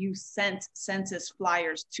requesters you sent census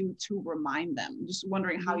flyers to remind them. I'm just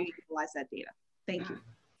wondering how you utilize that data. Thank you.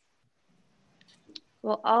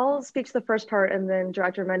 Well, I'll speak to the first part, and then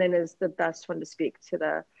Director Menon is the best one to speak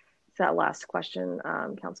to that last question,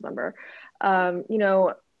 Council Member. You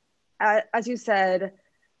know, as you said,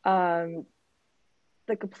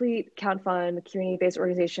 the Complete Count Fund, the community-based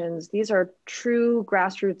organizations, these are true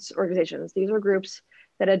grassroots organizations. These were groups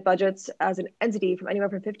that had budgets as an entity from anywhere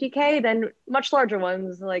from 50K, then much larger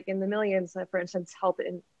ones like in the millions, for instance, health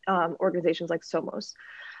in organizations like Somos.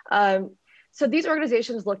 So these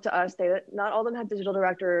organizations look to us. Not all of them had digital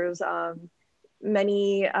directors.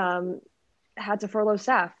 Many had to furlough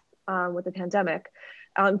staff with the pandemic.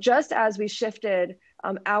 Just as we shifted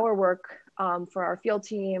our work for our field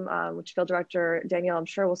team, which Field Director Danielle, I'm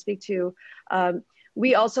sure will speak to,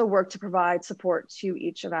 we also work to provide support to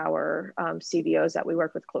each of our CBOs that we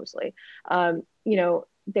work with closely. You know,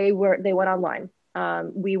 they went online.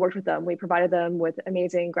 We worked with them. We provided them with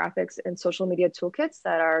amazing graphics and social media toolkits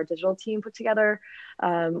that our digital team put together.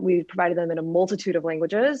 We provided them in a multitude of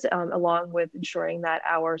languages, along with ensuring that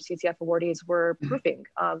our CCF awardees were proofing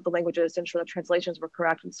the languages to ensure that translations were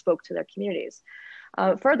correct and spoke to their communities.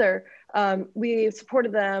 Further, we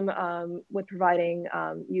supported them with providing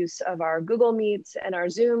use of our Google Meets and our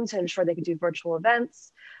Zoom to ensure they could do virtual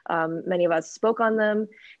events. Many of us spoke on them.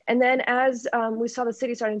 And then as we saw the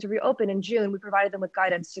city starting to reopen in June, we provided them with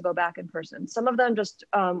guidance to go back in person. Some of them just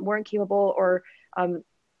weren't capable or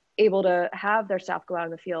able to have their staff go out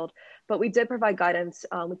in the field, but we did provide guidance.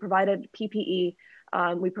 We provided PPE.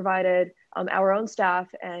 We provided our own staff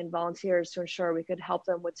and volunteers to ensure we could help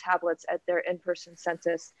them with tablets at their in-person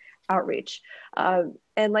census outreach.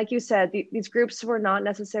 And like you said, these groups were not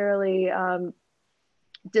necessarily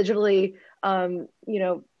digitally, you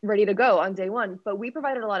know, ready to go on day one, but we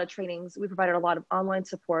provided a lot of trainings. We provided a lot of online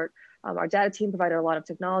support. Our data team provided a lot of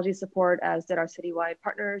technology support, as did our citywide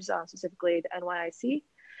partners, specifically the NYCC.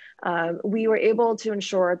 We were able to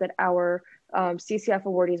ensure that our CCF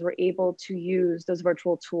awardees were able to use those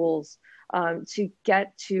virtual tools to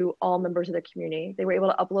get to all members of the community. They were able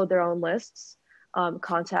to upload their own lists,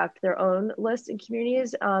 contact their own lists and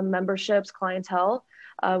communities, memberships, clientele.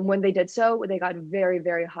 When they did so, they got very,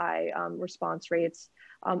 very high response rates.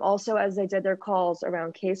 Also, as they did their calls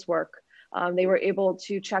around casework, they were able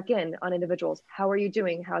to check in on individuals. How are you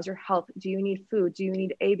doing? How's your health? Do you need food? Do you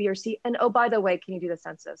need A, B, or C? And oh, by the way, can you do the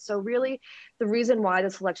census? So really, the reason why the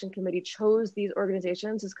selection committee chose these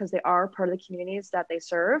organizations is because they are part of the communities that they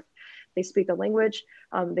serve. They speak the language,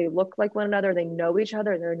 they look like one another, they know each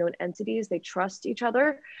other, they're known entities, they trust each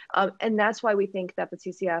other. And that's why we think that the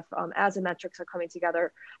CCF, as the metrics are coming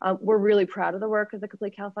together, we're really proud of the work that the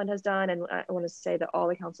Complete Count Fund has done. And I want to say that all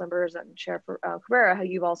the council members and Chair Cabrera, how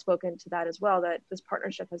you've all spoken to that as well, that this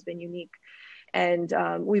partnership has been unique. And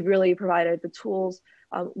we've really provided the tools,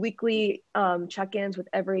 weekly check-ins with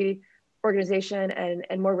every organization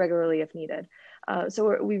and more regularly if needed.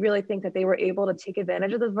 So we really think that they were able to take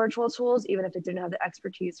advantage of the virtual tools, even if they didn't have the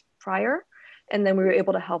expertise prior. And then we were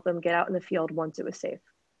able to help them get out in the field once it was safe.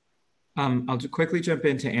 I'll just quickly jump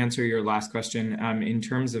in to answer your last question. In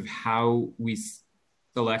terms of how we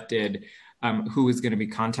selected who is going to be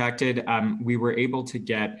contacted. We were able to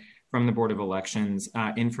get from the Board of Elections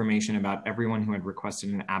information about everyone who had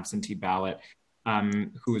requested an absentee ballot,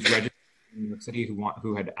 who was registered in New York City,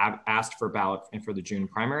 who had asked for a ballot for the June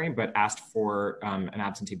primary, but asked for an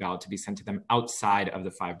absentee ballot to be sent to them outside of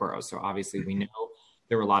the 5 boroughs. So obviously we know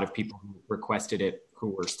there were a lot of people who requested it who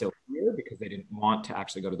were still here because they didn't want to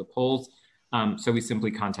actually go to the polls. So we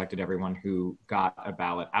simply contacted everyone who got a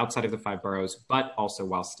ballot outside of the 5 boroughs, but also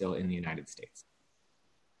while still in the United States.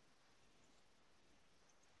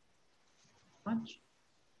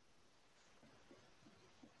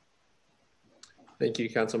 Thank you,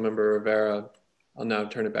 Councilmember Rivera. I'll now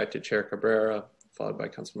turn it back to Chair Cabrera, followed by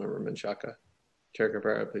Councilmember Menchaca. Chair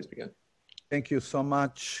Cabrera, please begin. Thank you so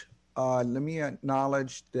much. Let me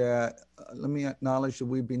acknowledge that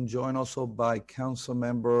we've been joined also by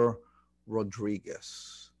Councilmember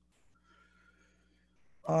Rodriguez.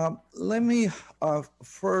 Let me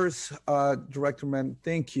first, Director Mann,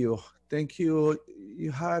 thank you. Thank you.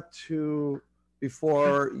 You had to,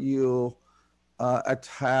 before you a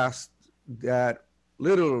task that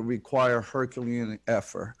literally require Herculean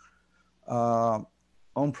effort,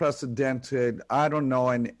 unprecedented. I don't know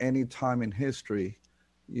in any time in history,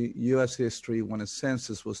 U.S. history, when a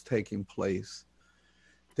census was taking place,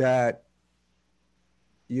 that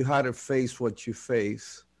you had to face what you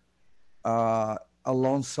face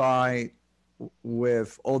alongside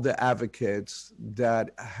with all the advocates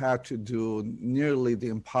that had to do nearly the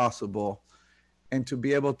impossible, and to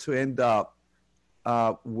be able to end up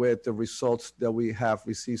with the results that we have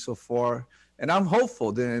received so far. And I'm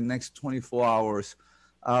hopeful that in the next 24 hours,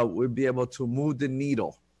 we'll be able to move the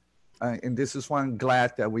needle. And this is why I'm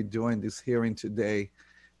glad that we're doing this hearing today.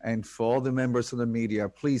 And for all the members of the media,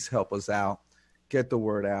 please help us out, get the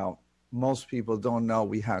word out. Most people don't know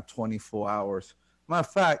we have 24 hours. Matter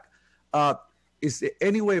of fact, is there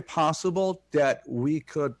any way possible that we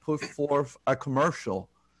could put forth a commercial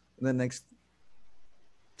in the next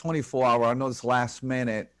 24 hours? I know it's last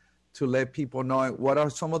minute, to let people know what are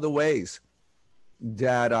some of the ways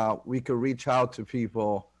that we could reach out to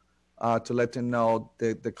people to let them know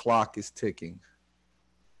that the clock is ticking.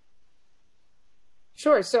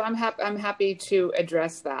 Sure. So I'm happy to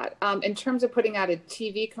address that. In terms of putting out a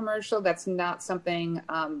TV commercial, that's not something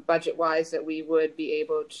budget-wise that we would be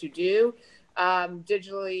able to do.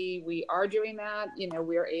 Digitally, we are doing that. You know,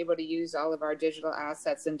 we are able to use all of our digital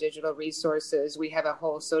assets and digital resources. We have a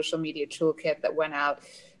whole social media toolkit that went out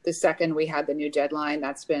the second we had the new deadline.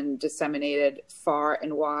 That's been disseminated far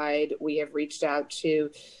and wide. We have reached out to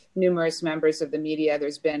numerous members of the media.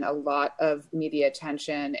 There's been a lot of media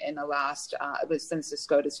attention in the last, since the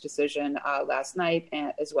SCOTUS decision last night,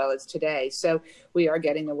 and as well as today. So we are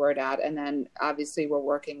getting the word out. And then obviously we're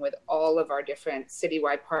working with all of our different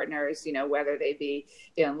citywide partners, you know, whether they be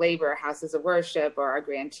labor, houses of worship, or our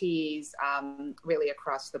grantees, really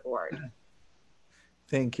across the board.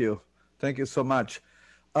 Thank you. Thank you so much.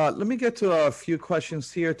 Let me get to a few questions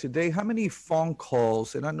here today. How many phone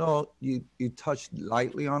calls, and I know you touched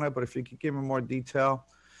lightly on it, but if you could give me more detail.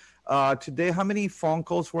 Today, how many phone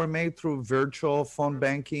calls were made through virtual phone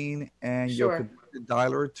banking and your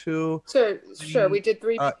dialer too? Sure, we did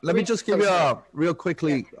three. Let me just give you real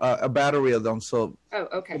quickly a battery of them, so a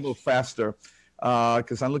little faster,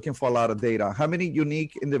 because I'm looking for a lot of data. How many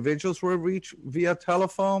unique individuals were reached via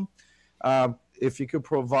telephone? If you could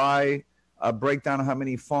provide a breakdown of how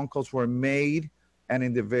many phone calls were made and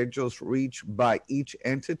individuals reached by each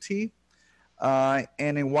entity, and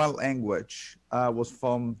in what language was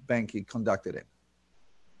phone banking conducted in?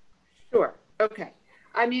 Sure. Okay.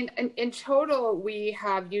 I mean, in total, we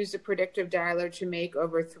have used a predictive dialer to make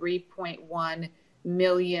over 3.1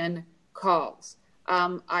 million calls.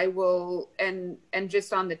 I will, and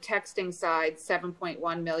just on the texting side,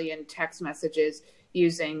 7.1 million text messages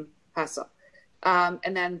using Hustle.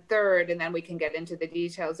 And then third, and then we can get into the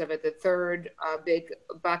details of it, the third big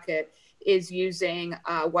bucket is using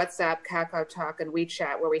WhatsApp, Kakao Talk, and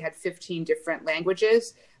WeChat, where we had 15 different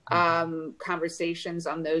languages, conversations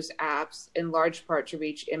on those apps, in large part to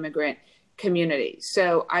reach immigrant communities.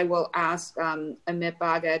 So I will ask Amit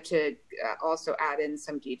Baga to also add in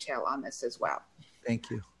some detail on this as well. Thank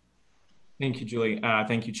you. Thank you, Julie.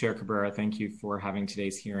 Thank you, Chair Cabrera. Thank you for having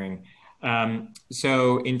today's hearing.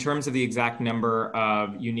 So in terms of the exact number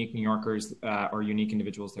of unique New Yorkers or unique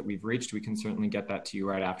individuals that we've reached, we can certainly get that to you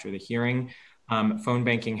right after the hearing. Phone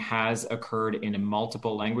banking has occurred in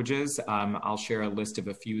multiple languages. I'll share a list of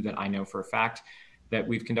a few that I know for a fact that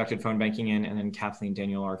we've conducted phone banking in, and then Kathleen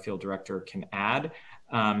Daniel, our field director, can add.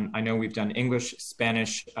 I know we've done English,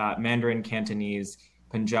 Spanish, Mandarin, Cantonese,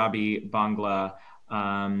 Punjabi, Bangla,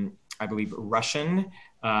 I believe Russian,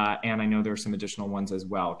 And I know there are some additional ones as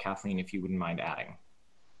well. Kathleen, if you wouldn't mind adding.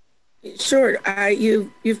 Sure,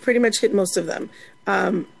 you've pretty much hit most of them.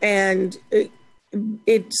 And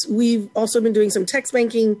we've also been doing some text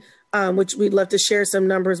banking, which we'd love to share some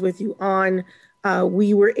numbers with you on.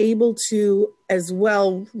 We were able to as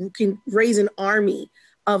well raise an army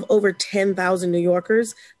of over 10,000 New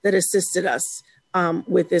Yorkers that assisted us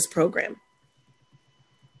with this program.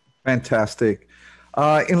 Fantastic.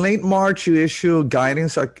 In late March, you issued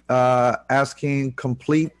guidance asking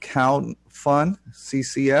Complete Count Fund,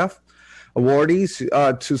 CCF,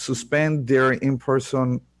 awardees to suspend their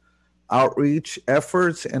in-person outreach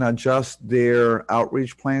efforts and adjust their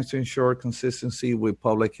outreach plans to ensure consistency with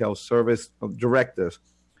public health service directives.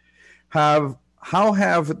 How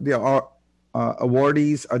have the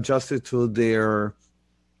awardees adjusted to their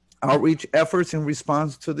outreach efforts in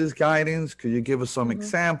response to this guidance? Could you give us some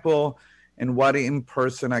example, and what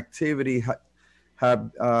in-person activity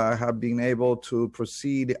have been able to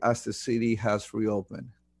proceed as the city has reopened?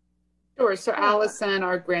 Sure. So Allison,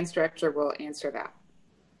 our grants director, will answer that.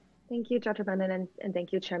 Thank you, Dr. Brennan, and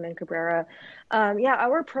thank you, Chairman Cabrera. Yeah,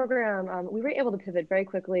 our program, we were able to pivot very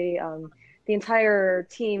quickly. The entire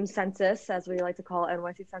team census, as we like to call it,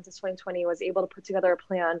 NYC Census 2020, was able to put together a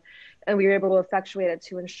plan, and we were able to effectuate it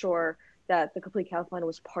to ensure that the Complete Count Fund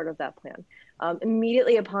was part of that plan.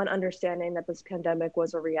 Immediately upon understanding that this pandemic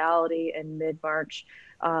was a reality in mid-March,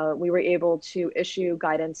 we were able to issue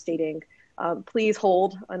guidance stating, please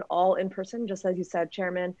hold an all in person, just as you said,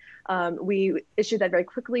 Chairman. We issued that very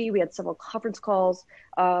quickly. We had several conference calls.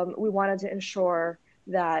 We wanted to ensure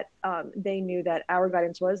that they knew that our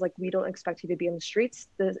guidance was like, we don't expect you to be in the streets.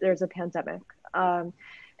 There's a pandemic.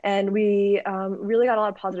 And we really got a lot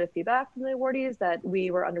of positive feedback from the awardees that we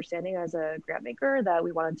were understanding as a grant maker that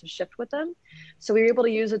we wanted to shift with them. So we were able to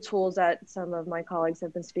use the tools that some of my colleagues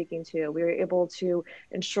have been speaking to. We were able to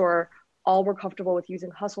ensure all were comfortable with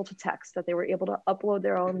using Hustle to Text, that they were able to upload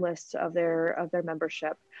their own lists of their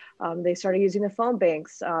membership. They started using the phone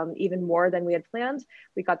banks even more than we had planned.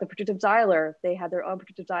 We got the predictive dialer. They had their own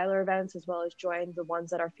predictive dialer events, as well as joined the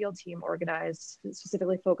ones that our field team organized,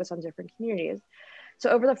 specifically focused on different communities.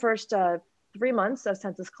 So over the first 3 months of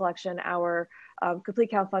census collection, our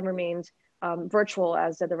Complete Count Fund remained virtual,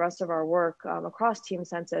 as did the rest of our work across Team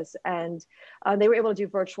Census. And they were able to do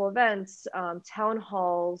virtual events, town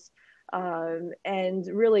halls, and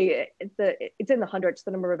really it's in the hundreds,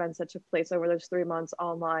 the number of events that took place over those 3 months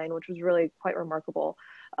online, which was really quite remarkable.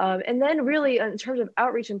 And then really in terms of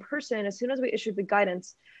outreach in person, as soon as we issued the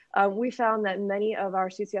guidance, we found that many of our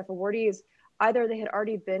CCF awardees, either they had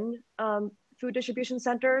already been food distribution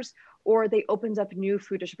centers, or they opened up new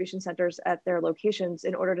food distribution centers at their locations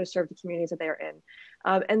in order to serve the communities that they are in.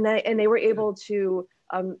 And they were able to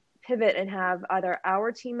pivot and have either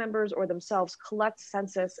our team members or themselves collect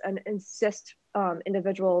census and assist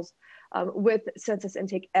individuals with census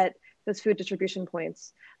intake at those food distribution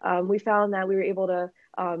points. We found that we were able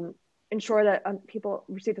to ensure that people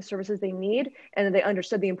receive the services they need, and that they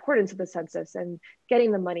understood the importance of the census and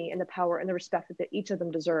getting the money and the power and the respect that each of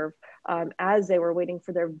them deserve as they were waiting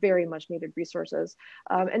for their very much needed resources.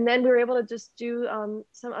 And then we were able to just do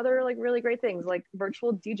some other like really great things, like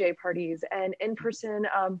virtual DJ parties and in-person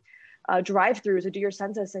drive-throughs to do your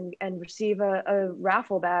census and receive a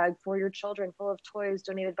raffle bag for your children full of toys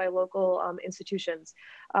donated by local institutions.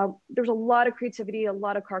 There's a lot of creativity, a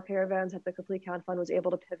lot of car care events that the Complete Count Fund was able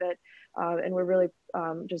to pivot, and we're really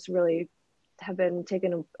just really have been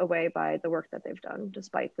taken away by the work that they've done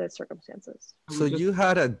despite the circumstances. So you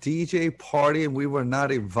had a DJ party and we were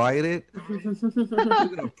not invited? We're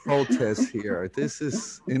going to protest here. This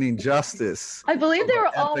is an injustice. I believe they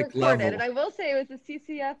were all recorded, level. and I will say it was the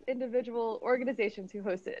CCF individual organizations who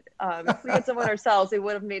hosted. If we had someone ourselves, we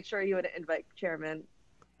would have made sure you would invite Chairman.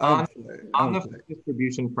 On the food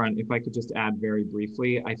distribution front, if I could just add very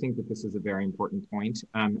briefly, I think that this is a very important point.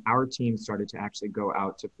 Our team started to actually go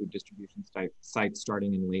out to food distribution sites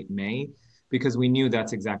starting in late May, because we knew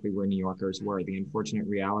that's exactly where New Yorkers were. The unfortunate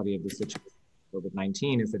reality of the situation with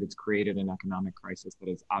COVID-19 is that it's created an economic crisis that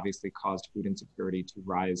has obviously caused food insecurity to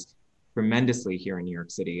rise tremendously here in New York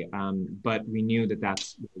City. But we knew that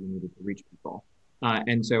that's what we needed to reach people.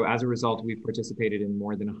 And so as a result, we've participated in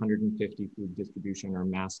more than 150 food distribution or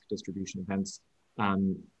mass distribution events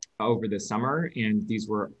over the summer. And these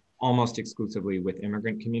were almost exclusively with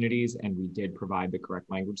immigrant communities, and we did provide the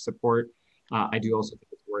correct language support. I do also think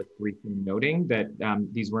it's worth briefly noting that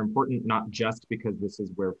these were important, not just because this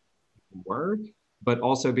is where people were, but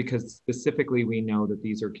also because specifically we know that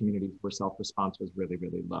these are communities where self-response was really,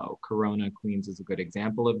 really low. Corona, Queens is a good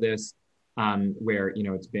example of this. Where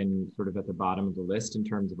it's been sort of at the bottom of the list in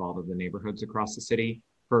terms of all of the neighborhoods across the city.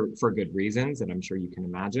 for good reasons, and I'm sure you can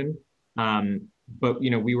imagine. But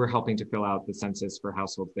we were helping to fill out the census for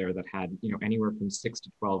households there that had anywhere from 6 to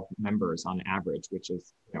 12 members on average, which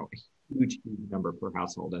is a huge number per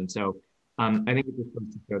household. And so I think it just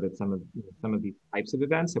goes to show that some of these types of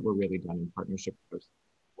events that were really done in partnership with those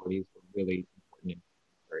parties were really important and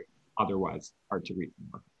very otherwise hard to reach.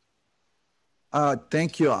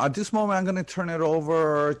 Thank you. At this moment, I'm going to turn it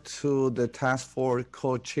over to the task force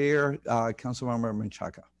co-chair, Councilmember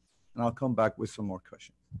Menchaca, and I'll come back with some more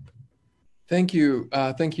questions. Thank you.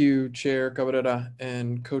 Thank you, Chair Cabrera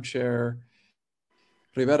and Co-Chair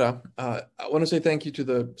Rivera. I want to say thank you to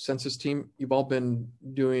the census team. You've all been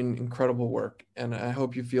doing incredible work, and I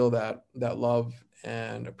hope you feel that love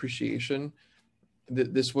and appreciation.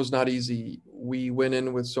 This was not easy. We went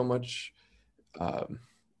in with so much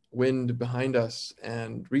wind behind us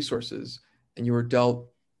and resources, and you were dealt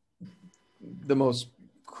the most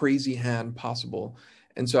crazy hand possible.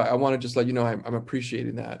 And so I want to just let you know I'm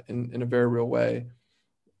appreciating that in a very real way.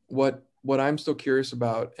 What I'm still curious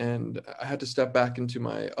about, and I had to step back into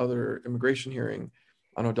my other immigration hearing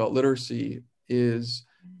on adult literacy, is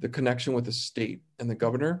the connection with the state and the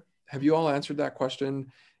governor. Have you all answered that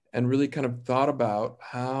question and really kind of thought about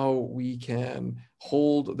how we can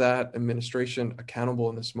hold that administration accountable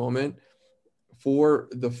in this moment for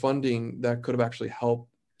the funding that could have actually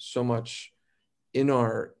helped so much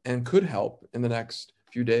and could help in the next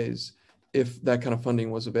few days if that kind of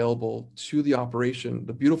funding was available to the operation,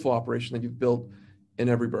 the beautiful operation that you've built in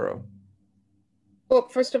every borough? Well,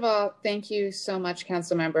 first of all, thank you so much,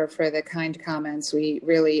 Council Member, for the kind comments. We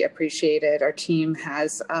really appreciate it. Our team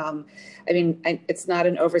has, it's not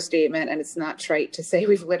an overstatement and it's not trite to say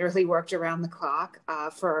we've literally worked around the clock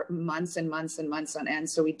for months and months and months on end.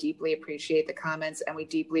 So we deeply appreciate the comments, and we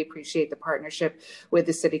deeply appreciate the partnership with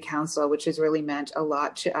the City Council, which has really meant a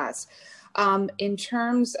lot to us. In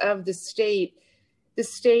terms of the state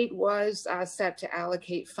was set to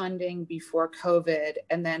allocate funding before COVID,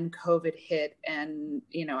 and then COVID hit. And,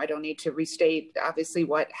 I don't need to restate obviously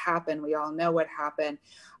what happened. We all know what happened.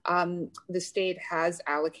 The state has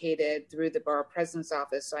allocated through the Borough President's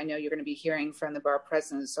Office. So I know you're going to be hearing from the Borough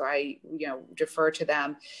President. So I, defer to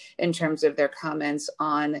them in terms of their comments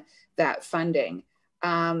on that funding.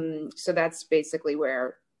 So that's basically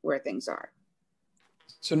where things are.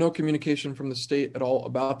 So no communication from the state at all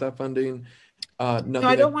about that funding? No,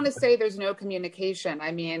 I don't want to say there's no communication.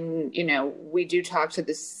 I mean, we do talk to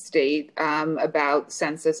the state about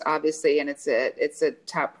census, obviously, and it's a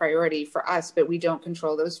top priority for us, but we don't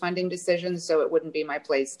control those funding decisions, so it wouldn't be my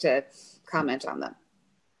place to comment on them.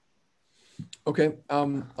 Okay,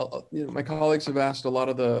 my colleagues have asked a lot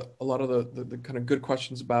of the kind of good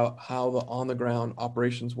questions about how the on the ground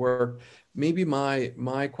operations work. Maybe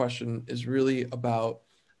my question is really about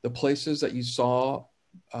the places that you saw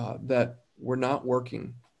that were not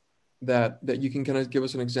working, that you can kind of give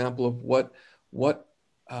us an example of what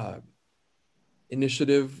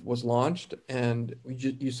initiative was launched and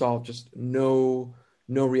you saw just no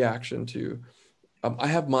reaction to. I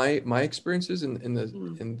have my experiences in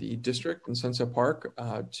the district in Sunset Park.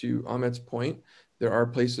 To Ahmed's point, there are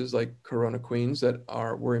places like Corona, Queens that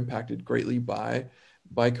were impacted greatly by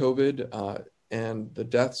COVID, and the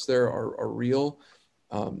deaths there are real.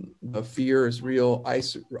 The fear is real.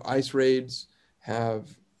 ICE raids have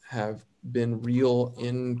been real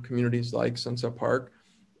in communities like Sunset Park,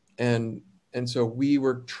 and so we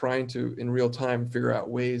were trying to in real time figure out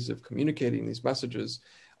ways of communicating these messages.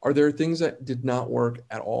 Are there things that did not work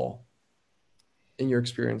at all in your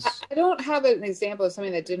experience? I don't have an example of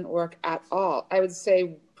something that didn't work at all. I would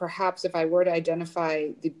say perhaps if I were to identify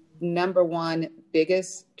the number one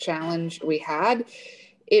biggest challenge we had,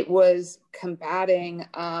 it was combating,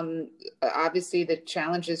 obviously, the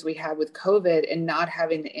challenges we had with COVID and not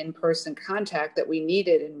having the in-person contact that we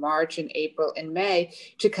needed in March and April and May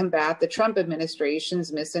to combat the Trump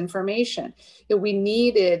administration's misinformation. We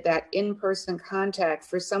needed that in-person contact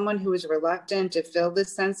for someone who is reluctant to fill the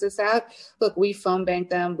census out. Look, we phone bank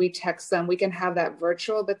them, we text them, we can have that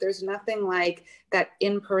virtual, but there's nothing like that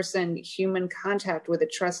in-person human contact with a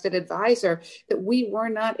trusted advisor that we were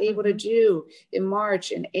not able to do in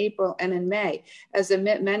March and April and in May. As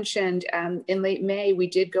Amit mentioned, in late May, we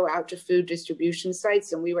did go out to food distribution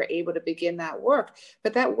sites and we were able to begin that work.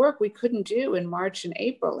 But that work we couldn't do in March and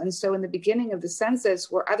April. And so in the beginning of the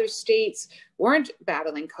census, where other states weren't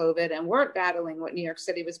battling COVID and weren't battling what New York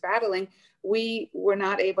City was battling, we were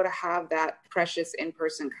not able to have that precious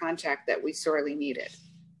in-person contact that we sorely needed.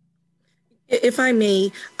 If I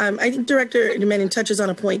may, I think Director Menon touches on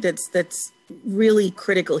a point that's really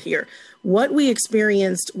critical here. What we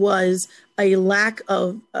experienced was a lack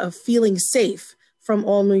of feeling safe from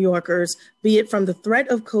all New Yorkers, be it from the threat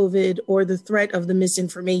of COVID or the threat of the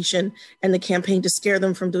misinformation and the campaign to scare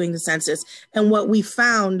them from doing the census. And what we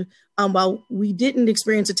found, while we didn't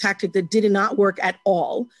experience a tactic that did not work at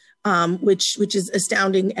all, which is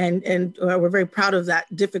astounding, and we're very proud of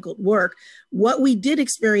that difficult work. What we did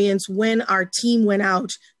experience when our team went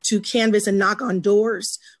out to canvass and knock on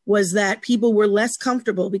doors was that people were less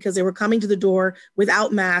comfortable because they were coming to the door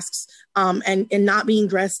without masks and not being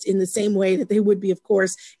dressed in the same way that they would be, of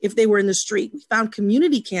course, if they were in the street. We found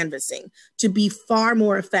community canvassing to be far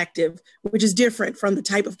more effective, which is different from the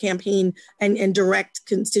type of campaign and direct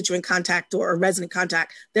constituent contact or resident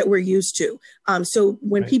contact that we're used to. So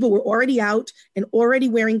when people were already out and already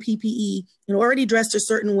wearing PPE and already dressed a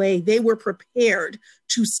certain way, they were prepared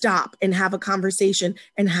to stop and have a conversation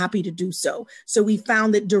and happy to do so. So we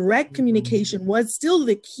found that direct communication was still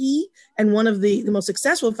the key and one of the most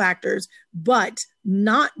successful factors, but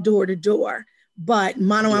not door to door, but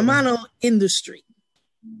mano a mano in the street.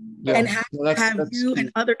 Yeah. And have you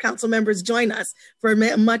and other council members join us for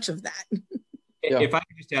much of that. If I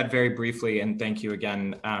could just add very briefly, and thank you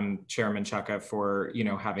again, Chairman Chaka, for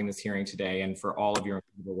having this hearing today and for all of your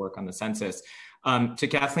work on the census. To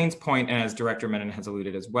Kathleen's point, and as Director Menon has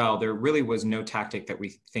alluded as well, there really was no tactic that we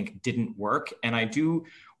think didn't work. And I do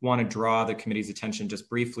want to draw the committee's attention just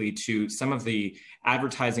briefly to some of the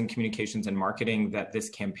advertising, communications, and marketing that this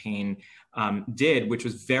campaign did, which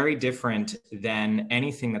was very different than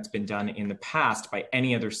anything that's been done in the past by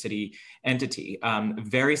any other city entity.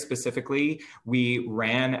 Very specifically, we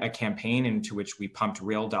ran a campaign into which we pumped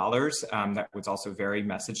real dollars that was also very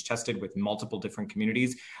message tested with multiple different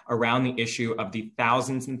communities around the issue of the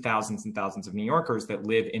thousands and thousands and thousands of New Yorkers that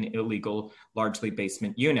live in illegal, largely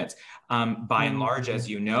basement units. By and large, as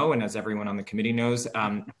you know, and as everyone on the committee knows,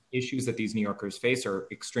 issues that these New Yorkers face are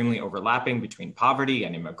extremely overlapping between poverty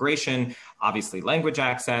and immigration, obviously language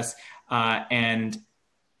access, and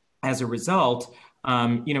as a result,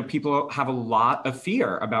 people have a lot of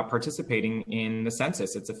fear about participating in the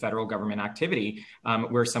census. It's a federal government activity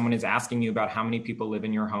where someone is asking you about how many people live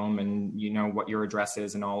in your home and what your address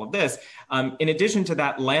is and all of this. In addition to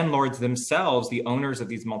that, landlords themselves, the owners of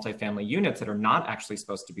these multifamily units that are not actually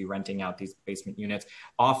supposed to be renting out these basement units,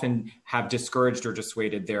 often have discouraged or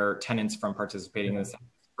dissuaded their tenants from participating in the census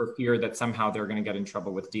for fear that somehow they're going to get in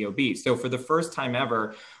trouble with DOB. So for the first time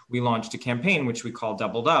ever, we launched a campaign, which we call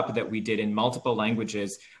Doubled Up, that we did in multiple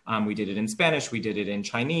languages. We did it in Spanish, we did it in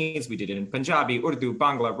Chinese, we did it in Punjabi, Urdu,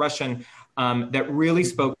 Bangla, Russian, that really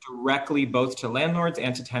spoke directly both to landlords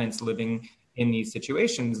and to tenants living in these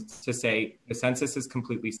situations to say the census is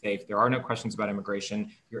completely safe. There are no questions about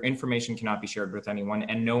immigration. Your information cannot be shared with anyone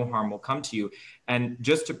and no harm will come to you. And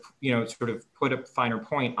just to, sort of put a finer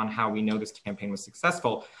point on how we know this campaign was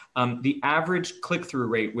successful, the average click-through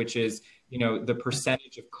rate, which is, the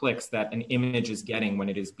percentage of clicks that an image is getting when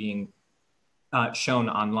it is being shown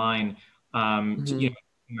online to,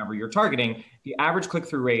 whomever you're targeting, the average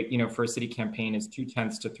click-through rate, for a city campaign is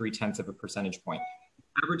 0.2 to 0.3 of a percentage point.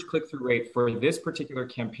 Average click-through rate for this particular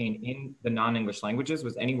campaign in the non-English languages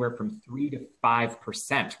was anywhere from 3 to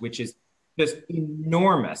 5%, which is just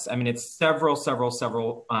enormous. I mean, it's several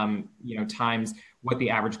times what the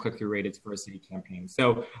average click-through rate is for a city campaign.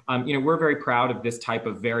 So, we're very proud of this type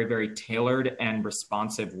of very, very tailored and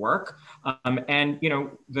responsive work. And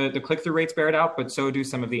the click-through rates bear it out, but so do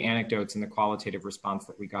some of the anecdotes and the qualitative response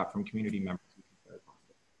that we got from community members.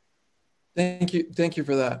 Thank you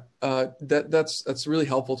for that. That's really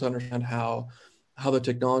helpful to understand how the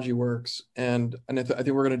technology works, and I think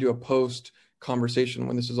we're going to do a post conversation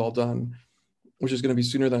when this is all done, which is going to be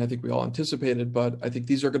sooner than I think we all anticipated. But I think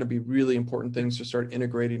these are going to be really important things to start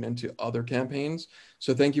integrating into other campaigns.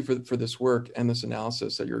 So thank you for this work and this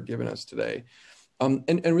analysis that you're giving us today,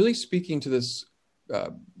 and really speaking to this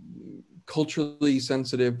culturally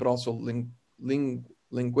sensitive but also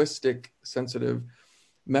linguistic sensitive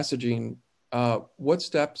messaging. What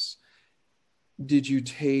steps did you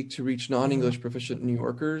take to reach non-English proficient New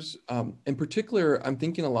Yorkers? In particular, I'm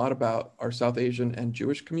thinking a lot about our South Asian and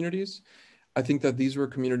Jewish communities. I think that these were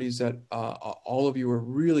communities that all of you were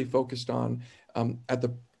really focused on at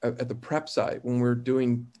the prep side when we're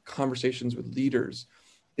doing conversations with leaders.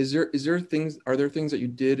 Are there things that you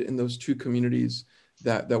did in those two communities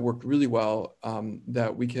that worked really well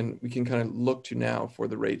that we can kind of look to now for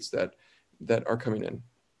the rates that are coming in?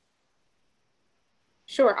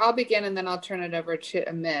 Sure, I'll begin and then I'll turn it over to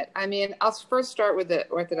Amit. I mean, I'll first start with the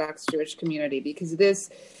Orthodox Jewish community, because this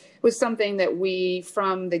was something that we,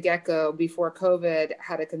 from the get-go before COVID,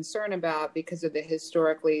 had a concern about because of the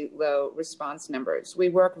historically low response numbers. We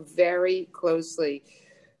work very closely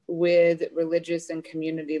with religious and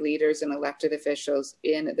community leaders and elected officials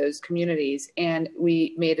in those communities. And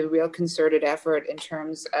we made a real concerted effort in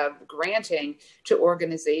terms of granting to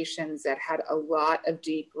organizations that had a lot of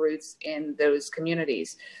deep roots in those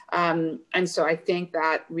communities. And so I think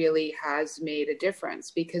that really has made a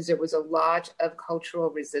difference, because there was a lot of cultural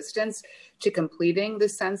resistance to completing the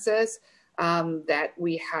census that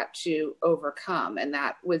we had to overcome. And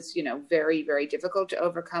that was, very, very difficult to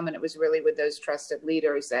overcome. And it was really with those trusted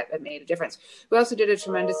leaders that it made a difference. We also did a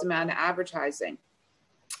tremendous amount of advertising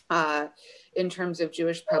in terms of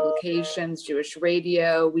Jewish publications, Jewish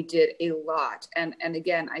radio. We did a lot. And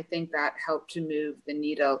again, I think that helped to move the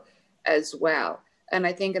needle as well. And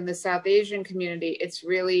I think in the South Asian community, it's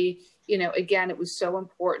really, again, it was so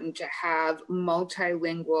important to have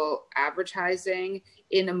multilingual advertising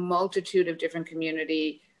in a multitude of different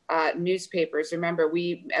community newspapers. Remember, of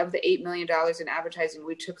the $8 million in advertising,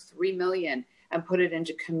 we took $3 million and put it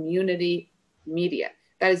into community media.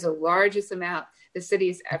 That is the largest amount the city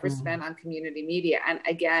has ever spent on community media. And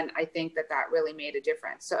again, I think that really made a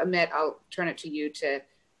difference. So Amit, I'll turn it to you to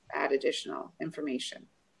add additional information.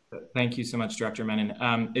 Thank you so much, Director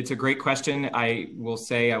Menon. It's a great question. I will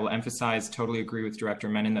emphasize, totally agree with Director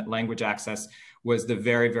Menon that language access was the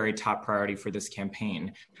very, very top priority for this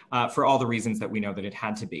campaign for all the reasons that we know that it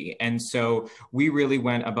had to be. And so we really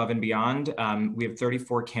went above and beyond. We have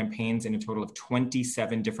 34 campaigns in a total of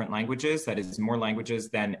 27 different languages. That is more languages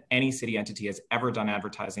than any city entity has ever done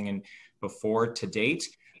advertising in before to date.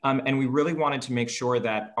 And we really wanted to make sure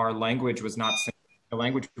that our language was not the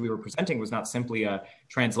language we were presenting was not simply a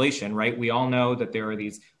translation, right? We all know that there are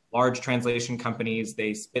these large translation companies,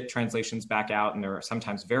 they spit translations back out, and they're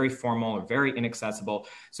sometimes very formal or very inaccessible.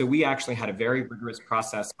 So we actually had a very rigorous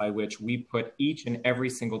process by which we put each and every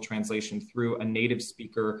single translation through a native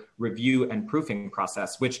speaker review and proofing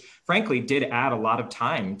process, which frankly did add a lot of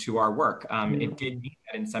time to our work. It did mean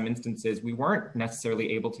that in some instances, we weren't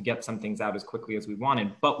necessarily able to get some things out as quickly as we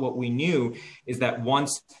wanted. But what we knew is that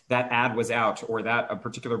once that ad was out or that a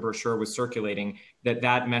particular brochure was circulating, that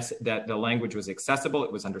the language was accessible,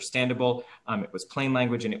 it was understandable, it was plain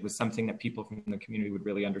language, and it was something that people from the community would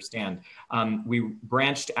really understand. We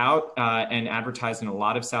branched out and advertised in a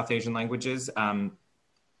lot of South Asian languages.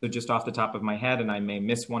 So just off the top of my head, and I may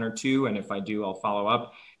miss one or two, and if I do, I'll follow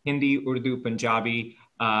up. Hindi, Urdu, Punjabi,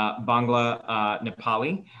 Bangla,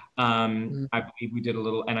 Nepali. I believe we did a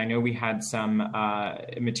little, and I know we had some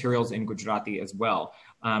materials in Gujarati as well.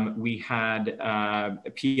 We had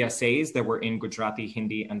PSAs that were in Gujarati,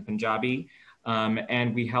 Hindi, and Punjabi.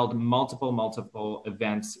 And we held multiple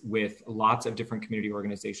events with lots of different community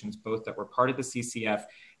organizations, both that were part of the CCF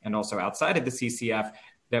and also outside of the CCF.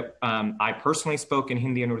 That I personally spoke in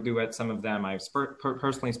Hindi and Urdu at some of them. I've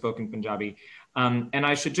personally spoken Punjabi. And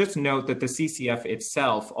I should just note that the CCF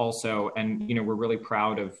itself also, and we're really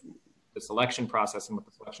proud of the selection process and what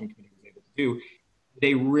the selection committee was able to do.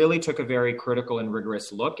 They really took a very critical and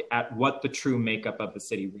rigorous look at what the true makeup of the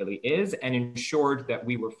city really is and ensured that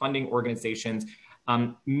we were funding organizations,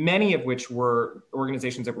 many of which were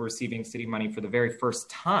organizations that were receiving city money for the very first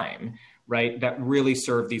time, right, that really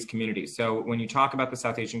serve these communities. So when you talk about the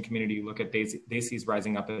South Asian community, you look at Desis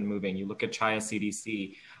Rising Up and Moving, you look at Chaya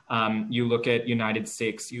CDC, you look at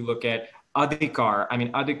NYCC, you look at Adhikar. I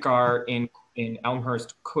mean, Adhikar in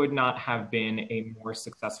Elmhurst could not have been a more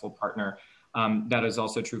successful partner. That is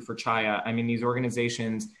also true for Chaya. I mean, these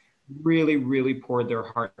organizations really poured their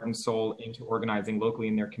heart and soul into organizing locally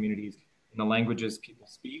in their communities in the languages people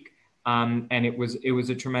speak. And it was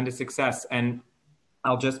a tremendous success. And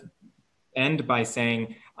I'll just end by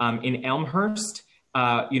saying in Elmhurst,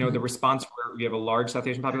 the response, we have a large South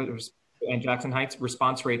Asian population, and Jackson Heights,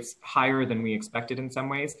 response rates higher than we expected in some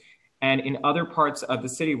ways. And in other parts of the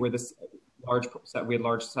city where we had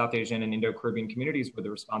large South Asian and Indo-Caribbean communities where the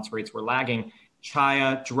response rates were lagging,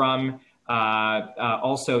 Chaya, Drum,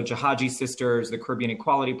 also Jahaji Sisters, the Caribbean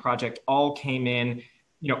Equality Project, all came in,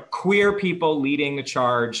 queer people leading the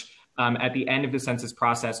charge at the end of the census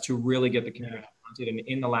process to really get the community counted. And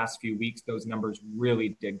in the last few weeks, those numbers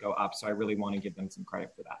really did go up. So I really want to give them some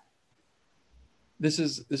credit for that. This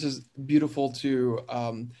is beautiful to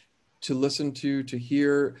listen to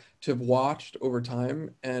hear, to have watched over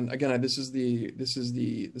time. And again, this is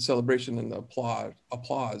the celebration and the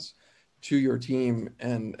applause to your team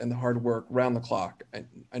and the hard work round the clock.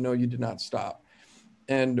 I know you did not stop.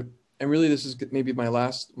 And really, this is maybe my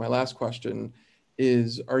last question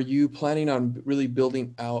is, are you planning on really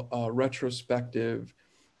building out a retrospective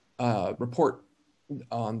report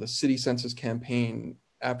on the city census campaign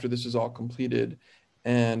after this is all completed?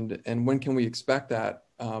 And when can we expect that?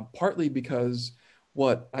 Partly because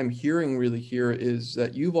what I'm hearing really here is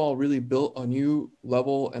that you've all really built a new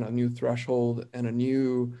level and a new threshold and a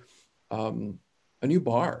new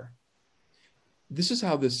bar. This is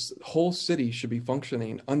how this whole city should be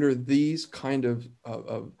functioning under these kind of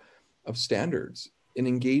standards in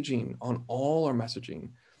engaging on all our messaging.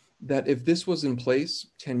 That if this was in place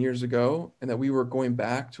 10 years ago and that we were going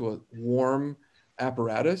back to a warm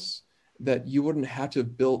apparatus, that you wouldn't have to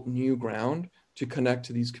have built new ground to connect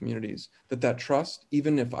to these communities, that trust,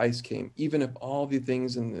 even if ICE came, even if all the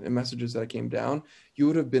things and the messages that came down, you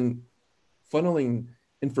would have been funneling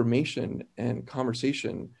information and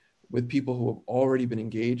conversation with people who have already been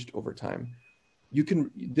engaged over time.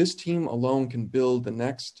 This team alone can build the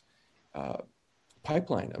next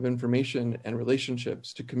pipeline of information and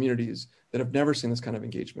relationships to communities that have never seen this kind of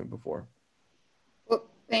engagement before. Well,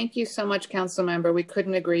 thank you so much, Council Member. We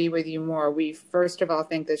couldn't agree with you more. We first of all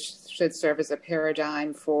think this should serve as a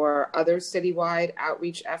paradigm for other citywide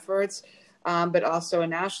outreach efforts, but also a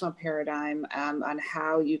national paradigm on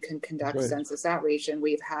how you can conduct census outreach. And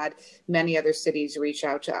we've had many other cities reach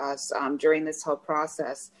out to us during this whole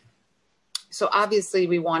process. So obviously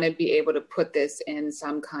we want to be able to put this in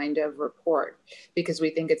some kind of report because we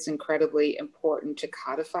think it's incredibly important to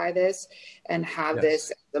codify this and have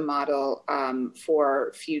this as the model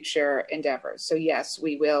for future endeavors. So yes,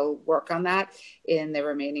 we will work on that in the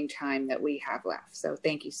remaining time that we have left. So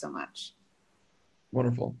thank you so much.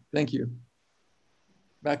 Wonderful. Thank you.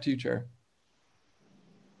 Back to you, Chair.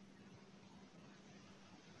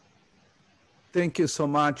 Thank you so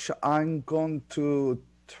much. I'm going to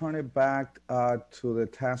turn it back to the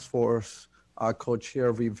task force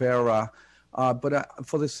co-chair Rivera. But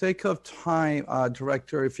for the sake of time,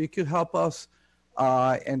 Director, if you could help us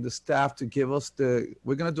and the staff to give us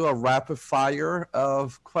we're going to do a rapid fire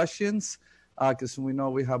of questions because we know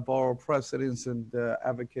we have borough presidents and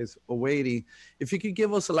advocates waiting. If you could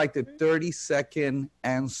give us like the 30-second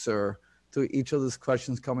answer to each of these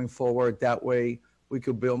questions coming forward, that way we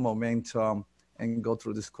could build momentum and go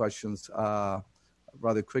through these questions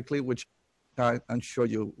rather quickly, which I'm sure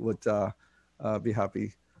you would be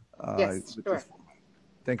happy. Yes, sure.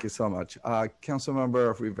 Thank you so much.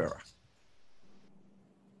 Councilmember Rivera.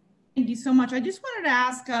 Thank you so much. I just wanted to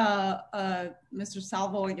ask Mr.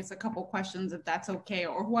 Salvo, I guess, a couple questions, if that's okay,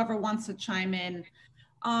 or whoever wants to chime in.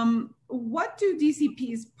 What do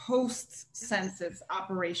DCP's post-census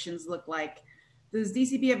operations look like? Does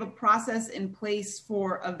DCP have a process in place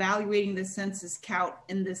for evaluating the census count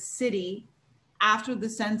in the city after the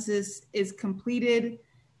census is completed?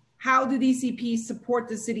 How do DCP support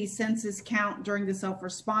the city's census count during the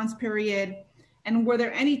self-response period? And were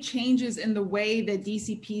there any changes in the way that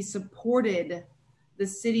DCP supported the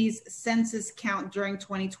city's census count during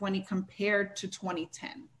 2020 compared to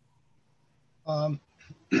 2010?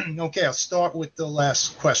 Okay, I'll start with the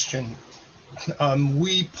last question.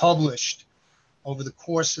 We published over the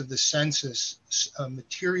course of the census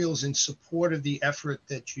materials in support of the effort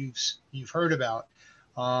that you've heard about.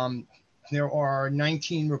 There are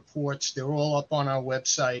 19 reports. They're all up on our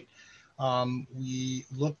website. We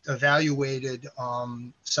evaluated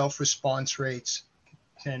self-response rates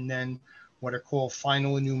and then what are called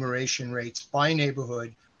final enumeration rates by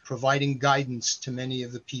neighborhood, providing guidance to many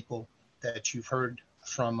of the people that you've heard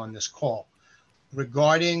from on this call.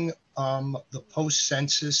 Regarding the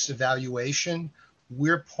post-census evaluation,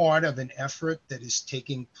 we're part of an effort that is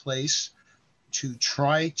taking place to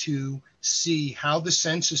try to see how the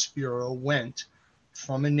Census Bureau went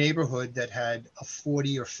from a neighborhood that had a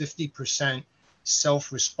 40 or 50%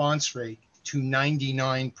 self-response rate to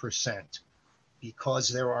 99%, because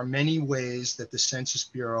there are many ways that the Census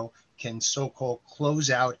Bureau can so-called close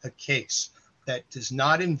out a case that does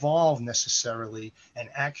not involve necessarily an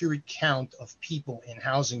accurate count of people in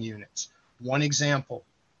housing units. One example,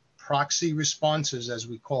 proxy responses, as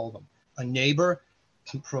we call them. A neighbor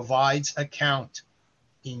provides a count.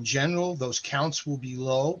 In general, those counts will be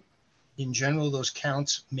low. In general, those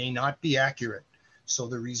counts may not be accurate. So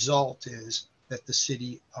the result is that the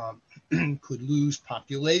city could lose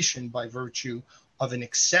population by virtue of an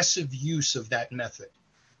excessive use of that method.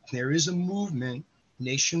 There is a movement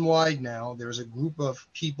nationwide now. There's a group of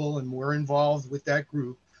people, and we're involved with that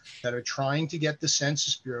group, that are trying to get the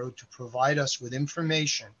Census Bureau to provide us with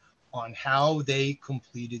information on how they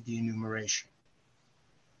completed the enumeration.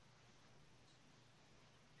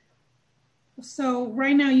 So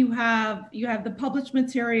right now you have the published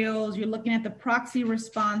materials, you're looking at the proxy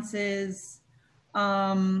responses.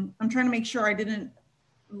 I'm trying to make sure I didn't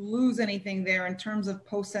lose anything there in terms of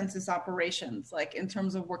post-census operations, like in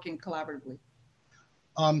terms of working collaboratively.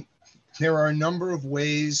 There are a number of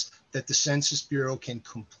ways that the Census Bureau can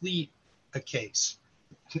complete a case.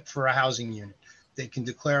 for a housing unit. They can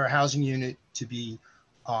declare a housing unit to be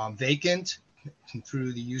vacant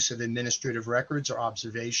through the use of administrative records or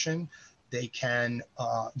observation. They can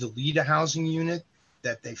delete a housing unit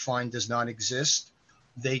that they find does not exist.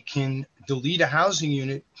 They can delete a housing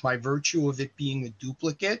unit by virtue of it being a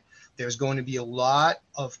duplicate. There's going to be a lot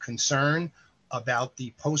of concern about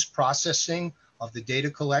the post-processing of the data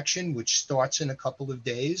collection, which starts in a couple of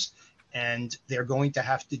days, and they're going to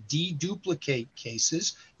have to deduplicate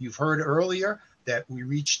cases. You've heard earlier that we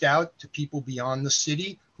reached out to people beyond the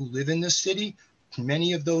city who live in the city.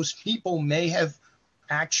 Many of those people may have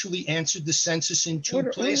actually answered the census in two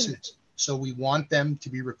places. So we want them to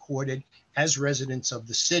be recorded as residents of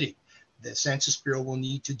the city. The Census Bureau will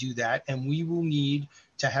need to do that, and we will need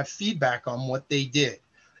to have feedback on what they did.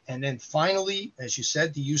 And then finally, as you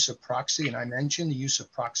said, the use of proxy, and I mentioned the use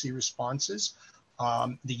of proxy responses,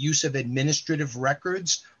 the use of administrative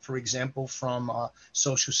records, for example, from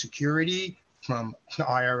Social Security, from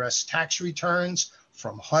IRS tax returns,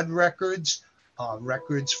 from HUD records,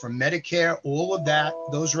 records from Medicare, all of that,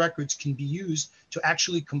 those records can be used to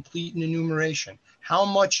actually complete an enumeration. How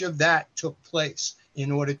much of that took place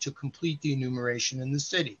in order to complete the enumeration in the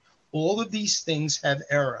city? All of these things have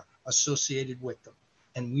error associated with them,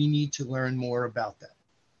 and we need to learn more about that.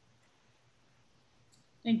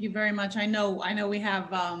 Thank you very much. I know we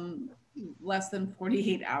have less than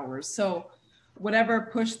 48 hours. So whatever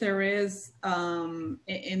push there is in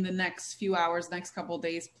the next few hours, next couple of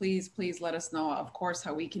days, please let us know, of course,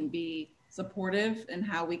 how we can be supportive and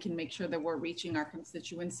how we can make sure that we're reaching our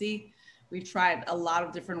constituency. We've tried a lot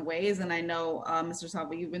of different ways. And I know, Mr.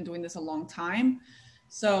 Salva, you've been doing this a long time.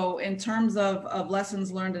 So in terms of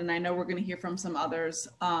lessons learned, and I know we're going to hear from some others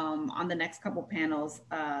on the next couple panels,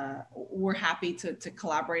 we're happy to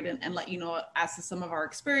collaborate and let you know as to some of our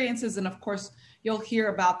experiences. And of course, you'll hear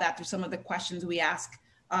about that through some of the questions we ask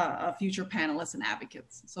future panelists and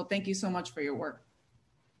advocates. So thank you so much for your work.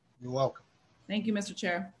 You're welcome. Thank you, Mr.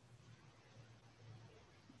 Chair.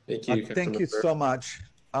 Thank you. Thank you so much.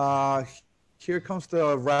 Here comes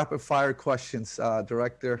the rapid fire questions,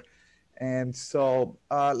 Director. And so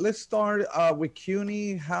let's start with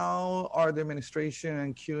CUNY. How are the administration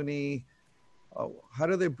and CUNY, how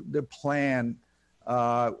do they plan?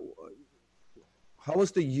 How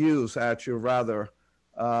was the use, actually, rather,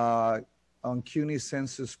 on CUNY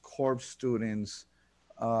Census Corp students?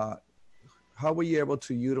 How were you able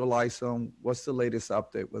to utilize them? What's the latest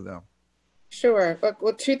update with them? Sure.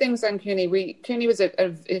 Well, two things on CUNY. CUNY was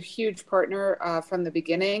a huge partner from the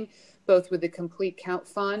beginning, both with the Complete Count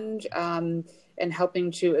Fund and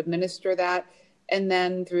helping to administer that, and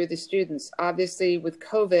then through the students. Obviously, with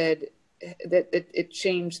COVID, it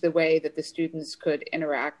changed the way that the students could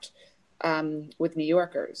interact with New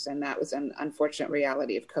Yorkers, and that was an unfortunate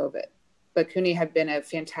reality of COVID. But CUNY have been a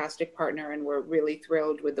fantastic partner, and we're really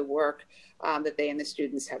thrilled with the work that they and the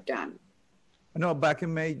students have done. I know back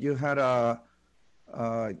in May you had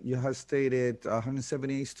you had stated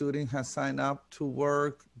 178 students had signed up to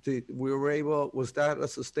work. Was that a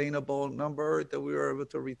sustainable number that we were able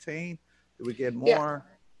to retain? Did we get more? Yeah.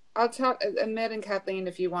 I'll talk, Ahmed and Kathleen,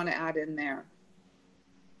 if you want to add in there.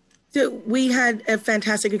 So we had a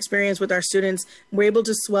fantastic experience with our students. We're able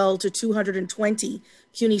to swell to 220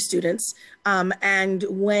 CUNY students. And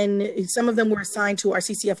when some of them were assigned to our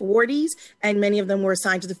CCF awardees, and many of them were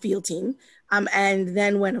assigned to the field team. And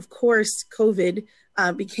then when, of course, COVID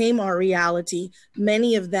became our reality,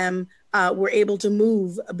 many of them were able to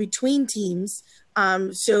move between teams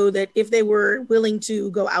so that if they were willing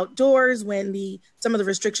to go outdoors when some of the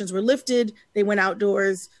restrictions were lifted, they went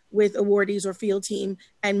outdoors with awardees or field team.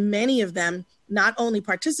 And many of them not only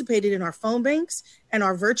participated in our phone banks and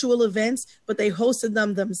our virtual events, but they hosted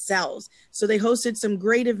them themselves. So they hosted some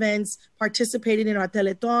great events, participated in our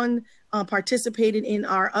Teleton, participated in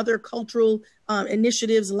our other cultural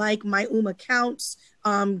initiatives like My Counts,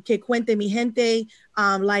 Que Cuente Mi Gente,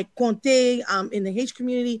 like Conte in the Haitian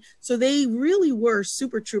community. So they really were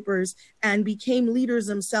super troopers and became leaders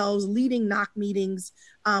themselves, leading NOC meetings,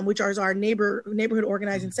 which are our neighborhood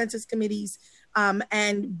organizing census committees,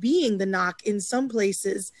 and being the NOC in some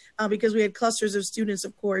places, because we had clusters of students,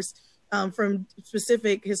 of course, from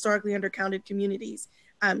specific historically undercounted communities.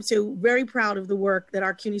 So very proud of the work that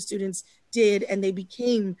our CUNY students did, and they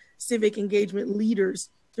became civic engagement leaders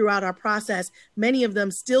throughout our process, many of them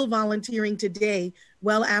still volunteering today,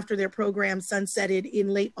 well after their program sunsetted in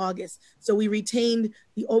late August. So we retained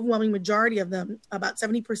the overwhelming majority of them, about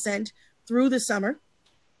 70% through the summer.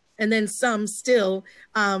 And then some still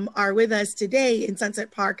are with us today in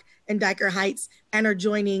Sunset Park and Dyker Heights and are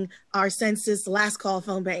joining our census last call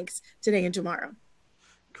phone banks today and tomorrow.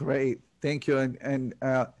 Great. Thank you. And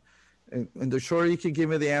the shorter you can give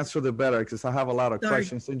me the answer, the better, because I have a lot of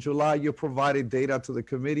questions. In July, you provided data to the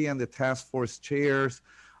committee and the task force chairs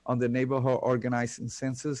on the Neighborhood Organizing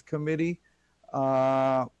Census Committee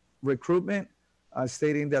recruitment,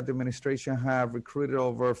 stating that the administration have recruited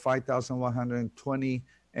over 5,120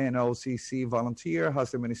 NYCC volunteers.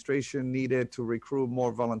 Has the administration needed to recruit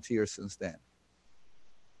more volunteers since then?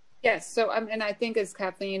 Yes, so and I think as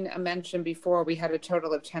Kathleen mentioned before, we had a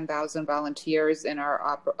total of 10,000 volunteers in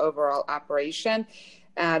our overall operation.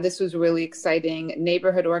 This was really exciting.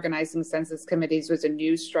 Neighborhood Organizing Census Committees was a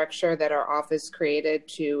new structure that our office created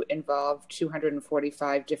to involve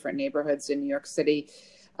 245 different neighborhoods in New York City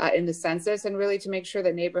in the census, and really to make sure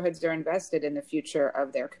that neighborhoods are invested in the future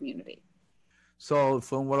of their community. So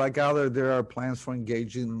from what I gather, there are plans for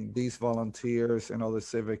engaging these volunteers and other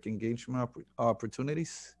civic engagement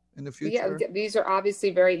opportunities in the future? Yeah, these are obviously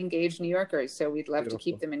very engaged New Yorkers, so we'd love Beautiful. to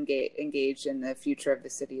keep them engaged in the future of the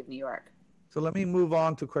city of New York. So let me move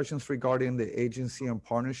on to questions regarding the agency and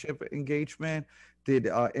partnership engagement. Did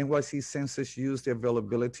NYC Census use the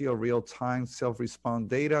availability of real-time self-response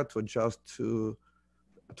data to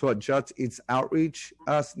adjust its outreach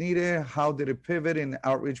as needed? How did it pivot in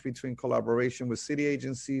outreach between collaboration with city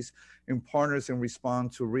agencies and partners in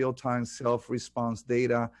response to real-time self-response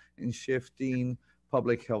data and shifting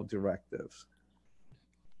public health directives?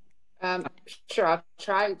 Sure, I'll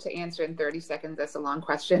try to answer in 30 seconds. That's a long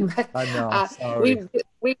question. But, I know, sorry.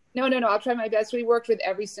 No, I'll try my best. We worked with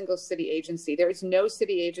every single city agency. There is no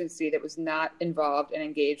city agency that was not involved and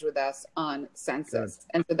engaged with us on census. Good.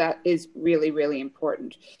 And so that is really, really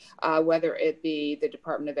important. Whether it be the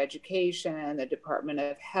Department of Education, the Department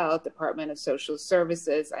of Health, Department of Social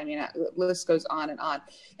Services, I mean, the list goes on.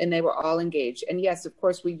 And they were all engaged. And yes, of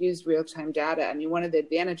course, we used real-time data. I mean, one of the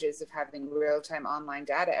advantages of having real-time online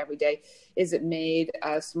data every day is it made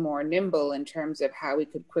us more nimble in terms of how we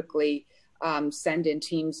could quickly send in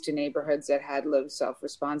teams to neighborhoods that had low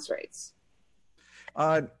self-response rates.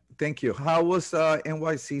 Thank you. How was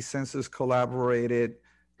NYC Census collaborated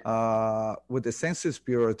with the Census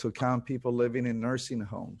Bureau to count people living in nursing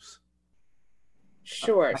homes?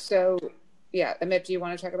 Sure. So, yeah, Amit, do you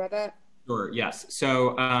want to talk about that? Sure, yes.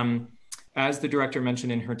 So as the director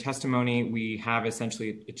mentioned in her testimony, we have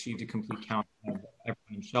essentially achieved a complete count of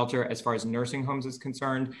everyone in shelter. As far as nursing homes is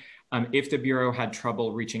concerned, if the Bureau had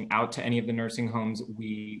trouble reaching out to any of the nursing homes,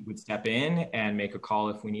 we would step in and make a call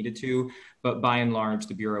if we needed to. But by and large,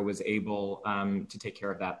 the Bureau was able to take care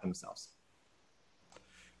of that themselves.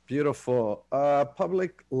 Beautiful.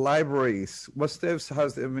 Public libraries. What steps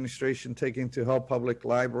has the administration taken to help public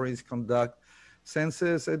libraries conduct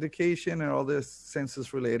census education and all this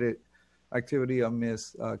census-related activity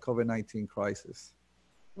amidst COVID-19 crisis?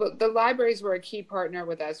 Well, the libraries were a key partner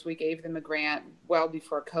with us. We gave them a grant well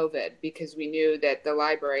before COVID because we knew that the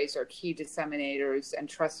libraries are key disseminators and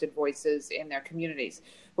trusted voices in their communities.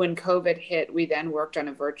 When COVID hit, we then worked on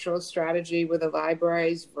a virtual strategy with the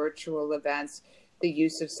libraries, virtual events, the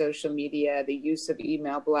use of social media, the use of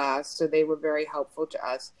email blasts. So they were very helpful to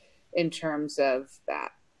us in terms of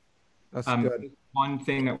that. That's good. One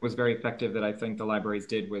thing that was very effective that I think the libraries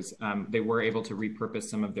did was they were able to repurpose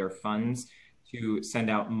some of their funds to send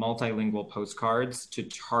out multilingual postcards to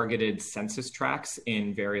targeted census tracts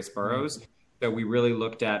in various boroughs. So we really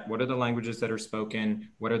looked at what are the languages that are spoken,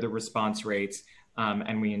 what are the response rates,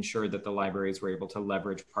 and we ensured that the libraries were able to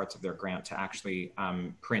leverage parts of their grant to actually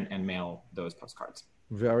print and mail those postcards.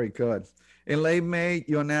 Very good. In late May,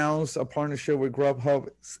 you announced a partnership with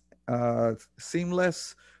GOVOPS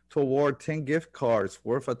Seamless to award 10 gift cards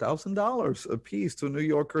worth $1,000 apiece to New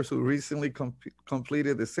Yorkers who recently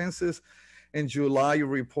completed the census. In July, you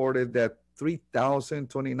reported that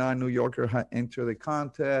 3,029 New Yorkers had entered the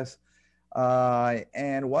contest,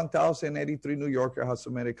 and 1,083 New Yorkers have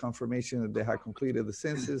submitted confirmation that they had completed the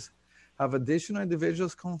census. Have additional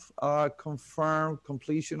individuals confirmed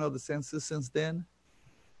completion of the census since then?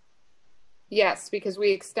 Yes, because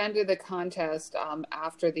we extended the contest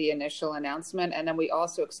after the initial announcement, and then we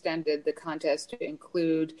also extended the contest to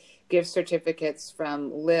include gift certificates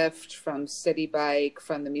from Lyft, from City Bike,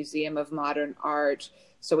 from the Museum of Modern Art.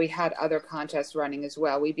 So we had other contests running as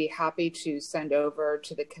well. We'd be happy to send over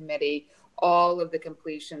to the committee all of the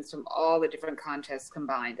completions from all the different contests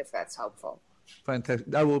combined, if that's helpful. Fantastic.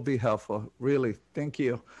 That will be helpful. Really. Thank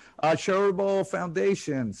you. Charitable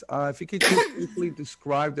foundations. If you could just briefly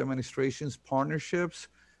describe the administration's partnerships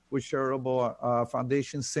with charitable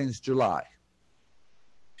foundations since July.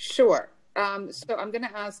 Sure. So I'm going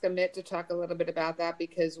to ask Amit to talk a little bit about that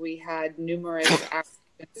because we had numerous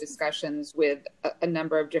discussions with a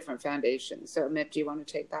number of different foundations. So Amit, do you want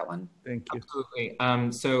to take that one? Thank you. Absolutely.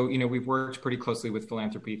 So, we've worked pretty closely with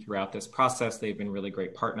philanthropy throughout this process. They've been really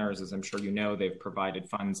great partners. As I'm sure you know, they've provided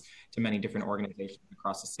funds to many different organizations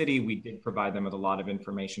across the city. We did provide them with a lot of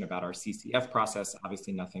information about our CCF process,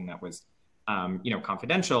 obviously nothing that was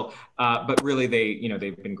confidential, but really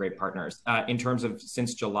they've been great partners. In terms of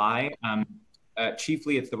since July,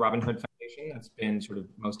 chiefly it's the Robin Hood Foundation that's been sort of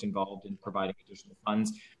most involved in providing additional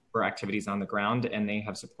funds for activities on the ground, and they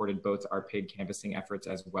have supported both our paid canvassing efforts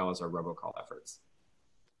as well as our robocall efforts.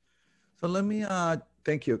 So let me,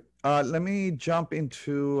 thank you. Let me jump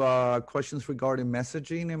into questions regarding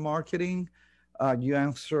messaging and marketing. You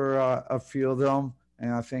answer a few of them,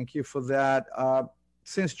 and I thank you for that.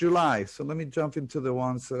 Since July, so let me jump into the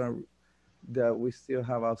ones that we still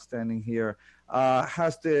have outstanding here.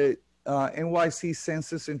 Has the NYC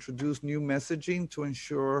census introduced new messaging to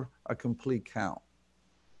ensure a complete count?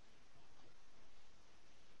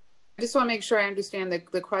 I just want to make sure I understand the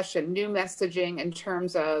question. New messaging in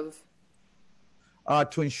terms of?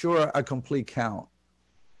 To ensure a complete count.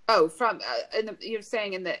 Oh, from you're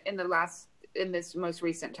saying in this most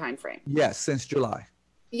recent time frame? Yes, since July.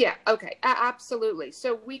 Yeah, okay, absolutely.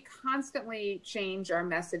 So we constantly change our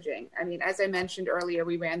messaging. I mean, as I mentioned earlier,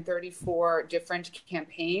 we ran 34 different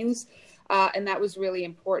campaigns, and that was really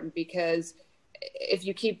important because if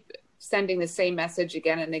you keep sending the same message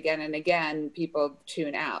again and again and again, people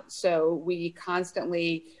tune out. So we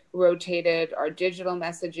constantly rotated our digital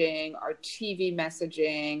messaging, our TV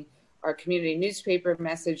messaging, our community newspaper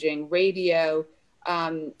messaging, radio,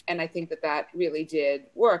 and I think that really did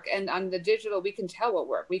work. And on the digital, we can tell what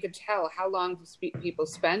worked. We could tell how long people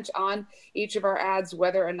spent on each of our ads,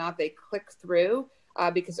 whether or not they click through,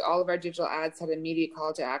 because all of our digital ads had immediate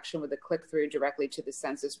call to action with a click through directly to the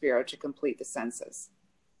Census Bureau to complete the census.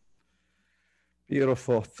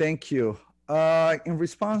 Beautiful, thank you. In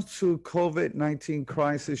response to COVID-19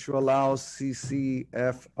 crisis, you allow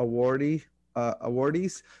CCF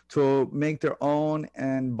awardees to make their own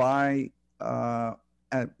and buy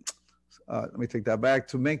let me take that back,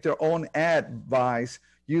 to make their own ad buys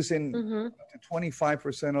using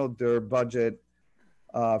 25% of their budget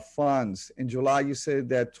funds. In July, you said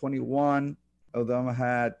that 21 of them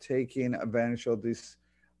had taken advantage of this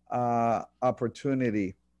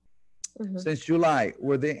opportunity. Since July,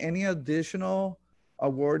 were there any additional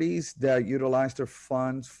awardees that utilized their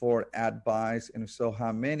funds for ad buys? And if so,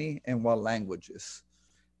 how many and what languages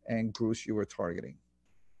and groups you were targeting?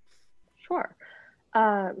 Sure.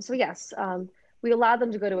 So yes, we allowed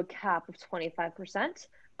them to go to a cap of 25%.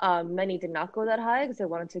 Many did not go that high because they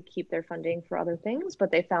wanted to keep their funding for other things,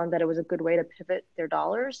 but they found that it was a good way to pivot their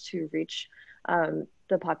dollars to reach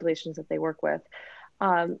the populations that they work with.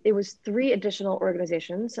 It was 3 additional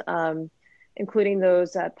organizations, including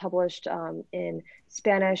those that published in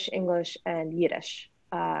Spanish, English, and Yiddish.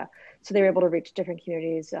 So they were able to reach different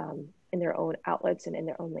communities in their own outlets and in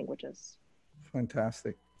their own languages.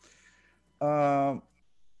 Fantastic. Let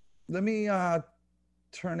me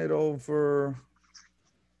turn it over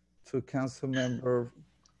to Councilmember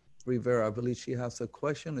Rivera. I believe she has a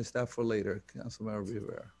question. Is that for later, Councilmember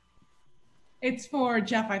Rivera? It's for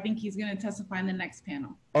Jeff. I think he's going to testify in the next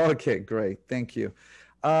panel. Okay, great. Thank you.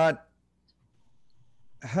 Have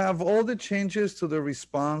all the changes to the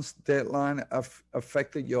response deadline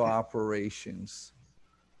affected your operations?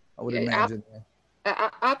 I would imagine.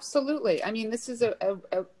 Absolutely. I mean, this is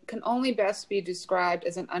can only best be described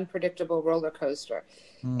as an unpredictable roller coaster.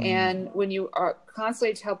 And when you are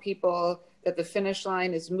constantly tell people that the finish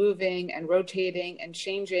line is moving and rotating and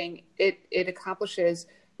changing, it accomplishes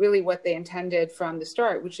really what they intended from the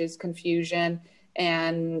start, which is confusion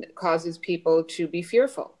and causes people to be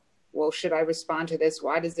fearful. Well, should I respond to this?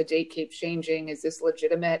 Why does the date keep changing? Is this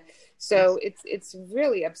legitimate? So it's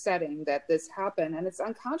really upsetting that this happened, and it's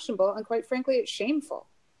unconscionable, and quite frankly, it's shameful.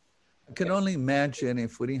 I can only imagine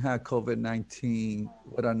if we didn't have COVID-19,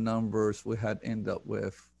 what our numbers we had end up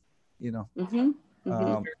with, you know. Could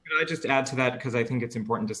I just add to that, because I think it's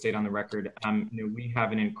important to state on the record, we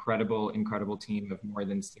have an incredible team of more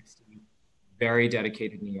than 60 very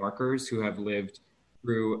dedicated New Yorkers who have lived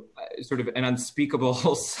through sort of an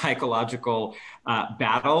unspeakable psychological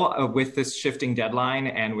battle with this shifting deadline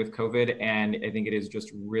and with COVID. And I think it is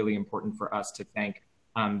just really important for us to thank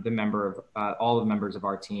all the members of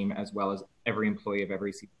our team, as well as every employee of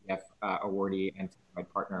every CCF awardee and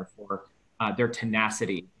partner for their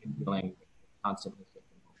tenacity in dealing with constantly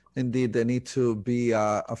shifting. Indeed, they need to be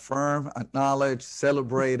affirmed, acknowledged,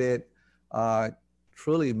 celebrated.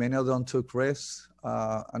 Truly, many of them took risks.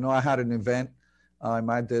 I know I had an event in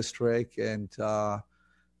my district, and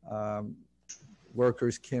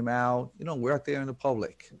workers came out, we're out there in the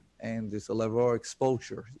public, and there's a level of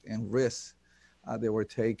exposure and risk they were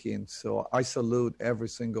taking. So I salute every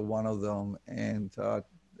single one of them, and a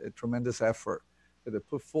tremendous effort that they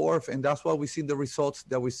put forth. And that's why we see the results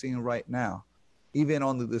that we're seeing right now, even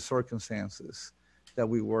under the circumstances that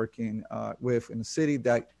we're working with in a city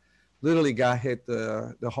that literally got hit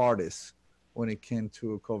the hardest when it came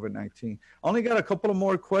to COVID-19. Only got a couple of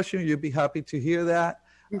more questions. You'd be happy to hear that.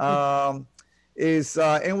 Is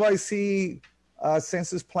NYC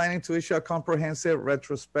Census planning to issue a comprehensive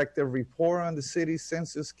retrospective report on the city's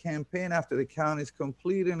census campaign after the count is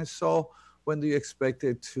complete? And if so, when do you expect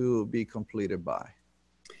it to be completed by?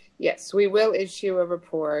 Yes, we will issue a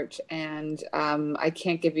report, and I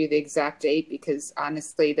can't give you the exact date because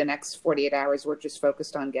honestly, the next 48 hours, we're just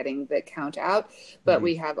focused on getting the count out, but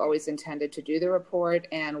we have always intended to do the report,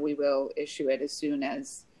 and we will issue it as soon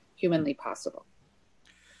as humanly possible.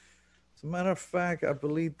 As a matter of fact, I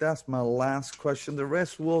believe that's my last question. The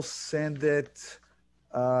rest we'll send it.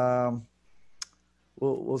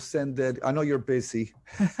 We'll send it. I know you're busy,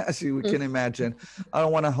 as you can imagine. I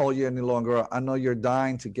don't want to hold you any longer. I know you're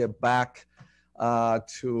dying to get back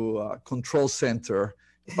to control center,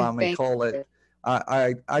 if I may call it.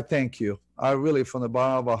 I thank you. I really, from the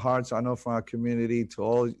bottom of our hearts, I know from our community to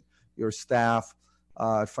all your staff,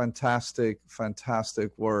 fantastic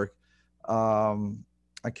work.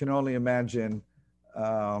 I can only imagine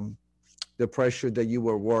the pressure that you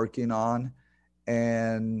were working on,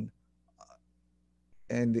 and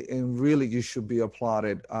really you should be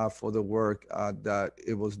applauded for the work that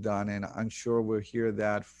it was done. And I'm sure we'll hear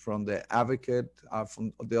that from the advocate,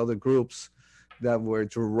 from the other groups that were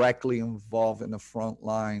directly involved in the front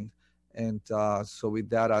line. And so with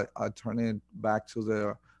that, I turn it back to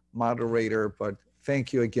the moderator, but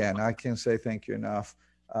thank you again. I can't say thank you enough.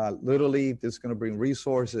 Literally, this is going to bring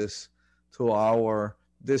resources to our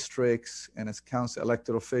districts, and as council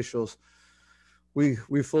elected officials, we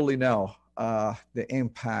fully know the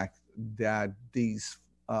impact that these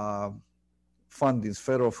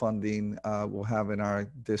federal funding will have in our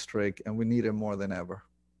district, and we need it more than ever.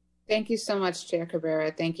 Thank you so much, Chair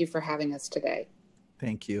Cabrera. Thank you for having us today.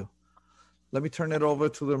 Thank you. Let me turn it over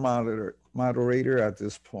to the moderator at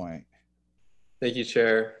this point. Thank you,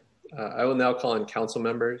 Chair. I will now call on council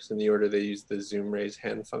members in the order they use the Zoom raise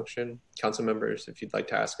hand function. Council members, if you'd like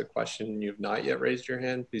to ask a question and you have not yet raised your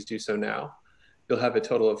hand, please do so now. You'll have a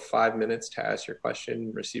total of 5 minutes to ask your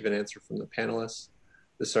question, receive an answer from the panelists.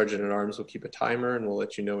 The Sergeant at Arms will keep a timer and will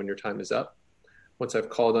let you know when your time is up. Once I've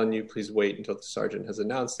called on you, please wait until the Sergeant has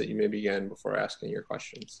announced that you may begin before asking your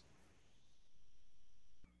questions.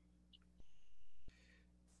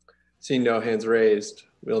 Seeing no hands raised,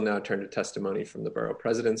 we'll now turn to testimony from the Borough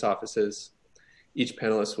President's offices. Each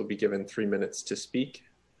panelist will be given 3 minutes to speak.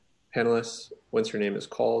 Panelists, once your name is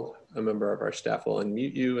called, a member of our staff will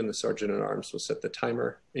unmute you and the Sergeant at Arms will set the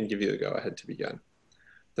timer and give you the go-ahead to begin.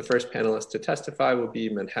 The first panelist to testify will be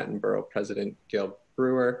Manhattan Borough President Gail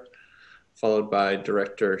Brewer, followed by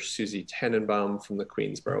Director Susie Tannenbaum from the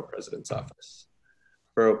Queensborough President's office.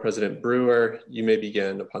 Borough President Brewer, you may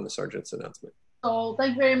begin upon the Sergeant's announcement. So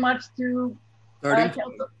thank you very much to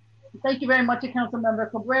Councilmember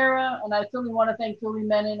Cabrera, and I certainly want to thank Julie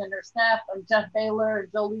Menon and her staff, and Jeff Baylor,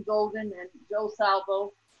 and Jolie Golden, and Joe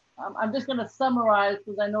Salvo. I'm just going to summarize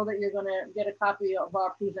because I know that you're going to get a copy of our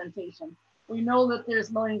presentation. We know that there's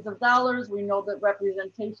millions of dollars. We know that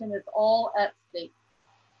representation is all at stake.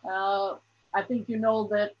 I think you know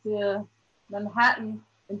that Manhattan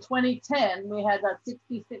in 2010, we had that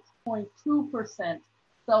 66.2%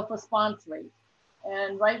 self-response rate.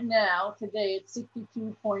 And right now, today, it's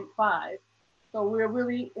 62.5. So we're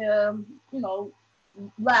really,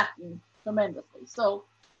 lacking tremendously. So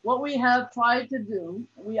what we have tried to do,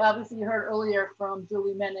 we obviously heard earlier from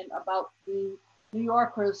Julie Menon about the New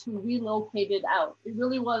Yorkers who relocated out. It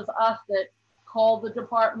really was us that called the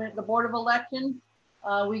department, the Board of Elections.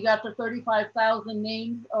 We got the 35,000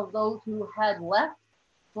 names of those who had left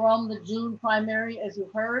from the June primary, as you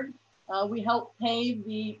heard. We helped pay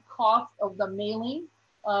the cost of the mailing.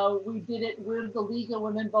 We did it with the League of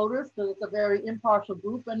Women Voters because it's a very impartial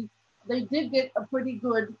group, and they did get a pretty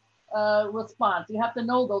good response. You have to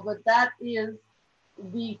know though that that is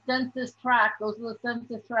the census tract. Those are the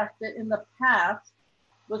census tracts that in the past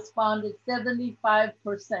responded 75%,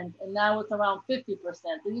 and now it's around 50%.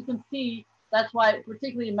 And you can see that's why,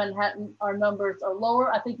 particularly in Manhattan, our numbers are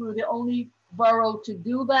lower. I think we were the only borough to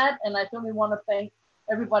do that, and I certainly want to thank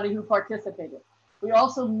everybody who participated. We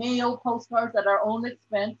also mail postcards at our own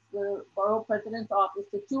expense, the Borough President's office,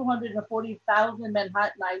 to 240,000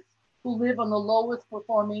 Manhattanites who live on the lowest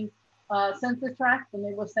performing census tracts, and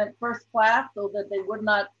they were sent first class so that they would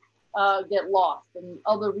not get lost, and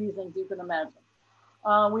other reasons you can imagine.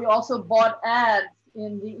 We also bought ads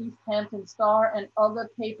in the East Hampton Star and other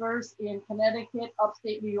papers in Connecticut,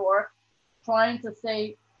 upstate New York, trying to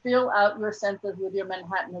say, fill out your census with your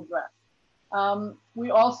Manhattan address. We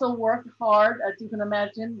also worked hard, as you can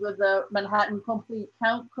imagine, with the Manhattan Complete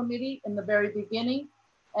Count Committee in the very beginning.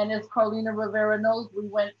 And as Carlina Rivera knows, we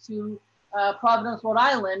went to Providence, Rhode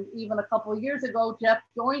Island, even a couple of years ago. Jeff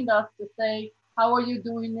joined us to say, how are you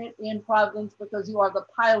doing it in Providence? Because you are the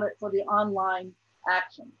pilot for the online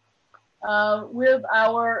action. With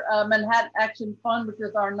our Manhattan Action Fund, which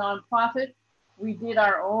is our nonprofit, we did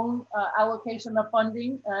our own allocation of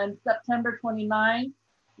funding. And September 29,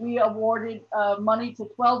 we awarded money to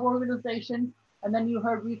 12 organizations. And then you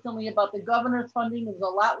heard recently about the governor's funding. It was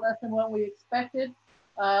a lot less than what we expected.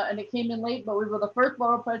 And it came in late, but we were the first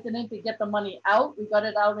borough president to get the money out. We got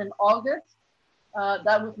it out in August.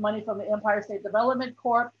 That was money from the Empire State Development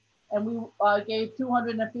Corp. And we gave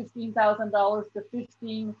 $215,000 to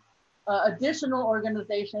 15 additional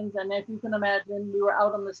organizations. And if you can imagine, we were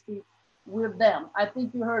out on the street with them. I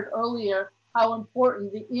think you heard earlier how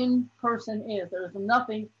important the in-person is. There's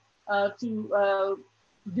nothing to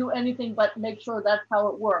do anything but make sure that's how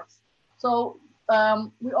it works. So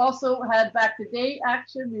we also had back to day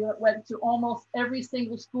action. We went to almost every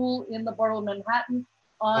single school in the borough of Manhattan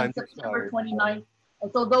on September 29th.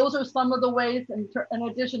 And so those are some of the ways, in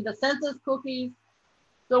addition to census cookies.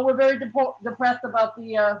 So we're very depressed about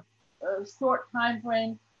the short time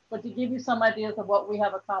frame, but to give you some ideas of what we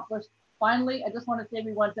have accomplished. Finally, I just want to say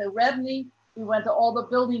we went to REBNY, we went to all the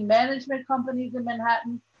building management companies in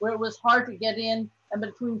Manhattan where it was hard to get in, and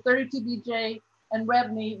between 32BJ and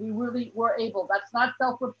REBNY, we really were able. That's not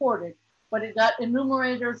self-reported, but it got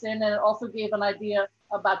enumerators in, and it also gave an idea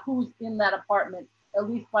about who's in that apartment, at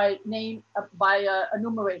least by name, by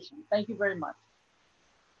enumeration. Thank you very much.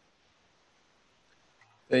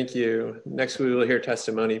 Thank you. Next, we will hear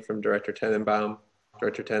testimony from Director Tenenbaum.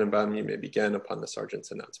 Director Tenenbaum, you may begin upon the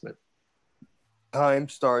sergeant's announcement. Time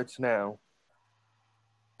starts now.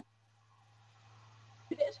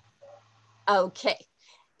 Okay,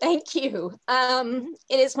 thank you.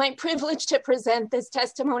 It is my privilege to present this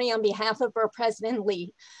testimony on behalf of Borough President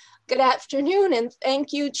Lee. Good afternoon, and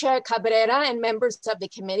thank you, Chair Cabrera and members of the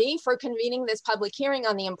committee for convening this public hearing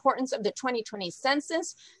on the importance of the 2020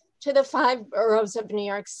 census to the 5 boroughs of New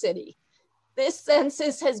York City. This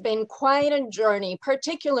census has been quite a journey,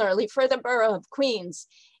 particularly for the borough of Queens.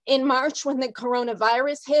 In March, when the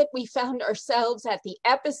coronavirus hit, we found ourselves at the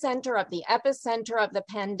epicenter of the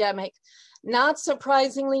pandemic. Not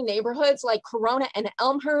surprisingly, neighborhoods like Corona and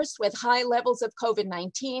Elmhurst with high levels of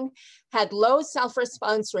COVID-19 had low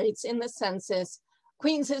self-response rates in the census.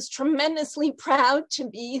 Queens is tremendously proud to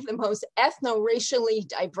be the most ethno-racially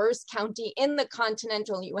diverse county in the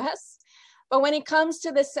continental US. But when it comes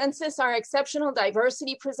to the census, our exceptional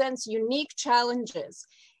diversity presents unique challenges.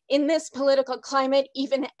 In this political climate,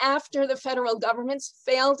 even after the federal government's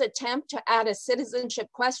failed attempt to add a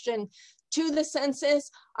citizenship question to the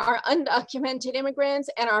census, our undocumented immigrants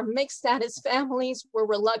and our mixed status families were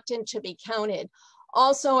reluctant to be counted.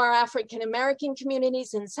 Also, our African-American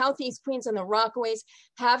communities in Southeast Queens and the Rockaways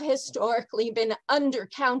have historically been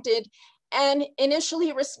undercounted, and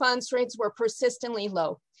initially response rates were persistently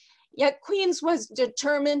low. Yet Queens was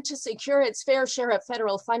determined to secure its fair share of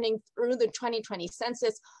federal funding through the 2020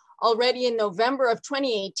 census. Already in November of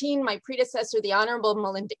 2018, my predecessor, the Honorable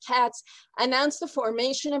Melinda Katz, announced the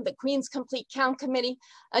formation of the Queens Complete Count Committee,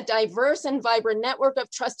 a diverse and vibrant network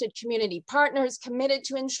of trusted community partners committed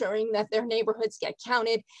to ensuring that their neighborhoods get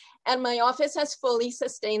counted, and my office has fully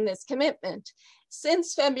sustained this commitment.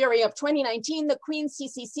 Since February of 2019, the Queens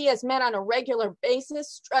CCC has met on a regular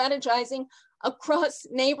basis, strategizing across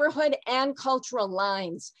neighborhood and cultural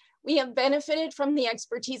lines. We have benefited from the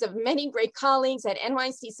expertise of many great colleagues at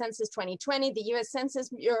NYCC Census 2020, the US Census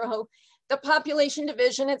Bureau, the Population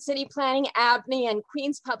Division at City Planning, ABNY, and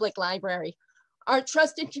Queens Public Library. Our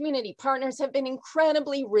trusted community partners have been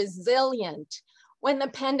incredibly resilient. When the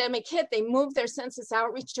pandemic hit, they moved their census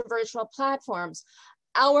outreach to virtual platforms.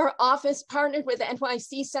 Our office partnered with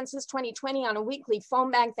NYCC Census 2020 on a weekly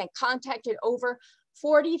phone bank that contacted over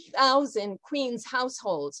 40,000 Queens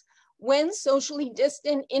households. When socially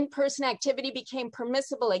distant in-person activity became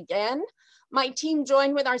permissible again, my team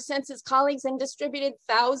joined with our census colleagues and distributed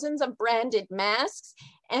thousands of branded masks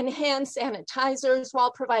and hand sanitizers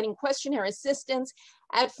while providing questionnaire assistance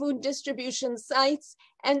at food distribution sites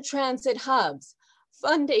and transit hubs.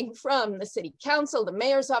 Funding from the City Council, the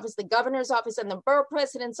Mayor's Office, the Governor's Office, and the Borough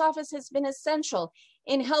President's Office has been essential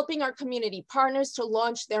in helping our community partners to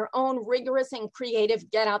launch their own rigorous and creative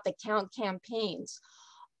Get Out the Count campaigns.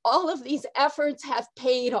 All of these efforts have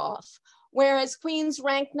paid off, whereas Queens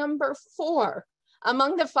ranked number 4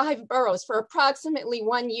 among the 5 boroughs for approximately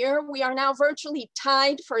 1 year. We are now virtually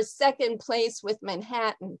tied for 2nd place with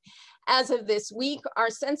Manhattan. As of this week, our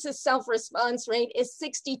census self-response rate is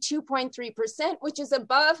 62.3%, which is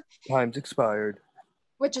above Time's expired.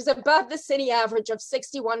 Which is above the city average of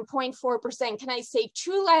 61.4%. Can I say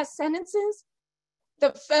 2 last sentences?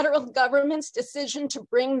 The federal government's decision to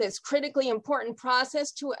bring this critically important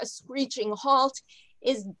process to a screeching halt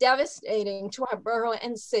is devastating to our borough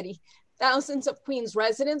and city. Thousands of Queens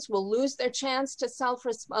residents will lose their chance to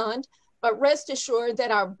self-respond, but rest assured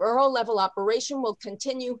that our borough-level operation will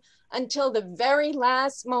continue until the very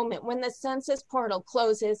last moment when the census portal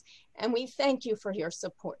closes, and we thank you for your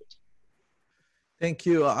support. Thank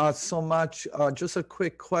you so much. Just a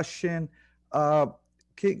quick question. I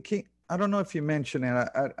don't know if you mentioned it,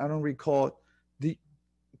 I don't recall. Do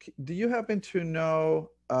you happen to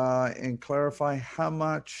know and clarify how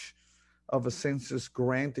much of a census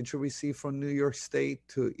grant did you receive from New York State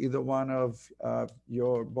to either one of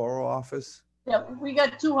your borough office? Yeah, we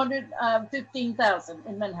got 215,000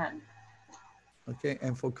 in Manhattan. Okay,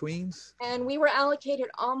 and for Queens? And we were allocated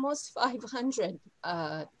almost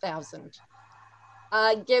 500,000,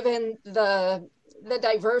 given the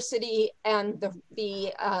diversity and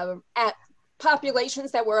the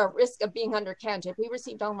populations that were at risk of being undercounted. We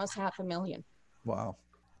received almost 500,000. Wow.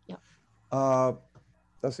 Yeah.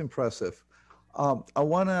 That's impressive. I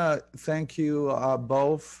want to thank you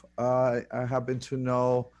both. I happen to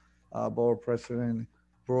know Borough President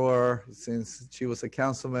Brewer since she was a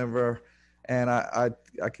council member, and I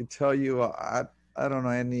could tell you I don't know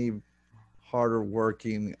any harder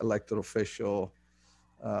working elected official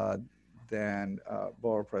than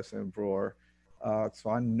Borough President Brewer.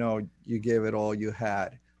 So I know you gave it all you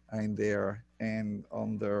had in there and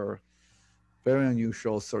under very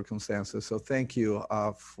unusual circumstances. So thank you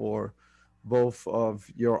for both of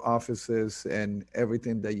your offices and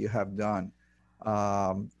everything that you have done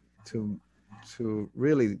to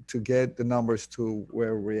really to get the numbers to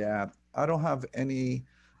where we're at. I don't have any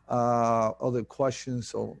other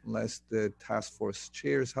questions unless the task force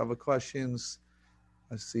chairs have a questions.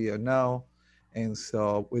 I see a no. And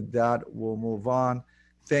so with that, we'll move on.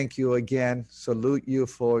 Thank you again. Salute you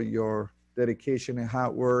for your dedication and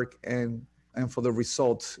hard work and for the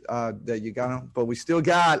results that you got. But we still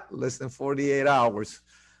got less than 48 hours.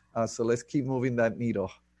 So let's keep moving that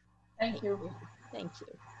needle. Thank you. Thank you.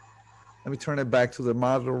 Let me turn it back to the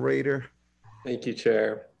moderator. Thank you,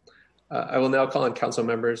 Chair. I will now call on council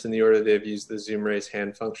members in the order they have used the Zoom raise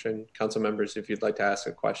hand function. Council members, if you'd like to ask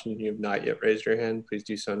a question and you have not yet raised your hand, please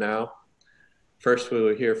do so now. First, we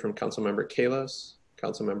will hear from Councilmember Kalos.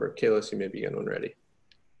 Councilmember Kalos, you may begin when ready.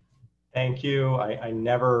 Thank you. I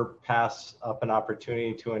never pass up an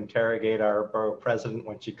opportunity to interrogate our borough president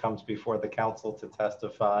when she comes before the council to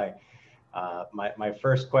testify. My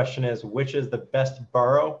first question is, which is the best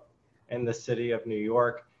borough in the city of New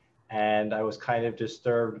York? And I was kind of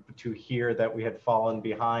disturbed to hear that we had fallen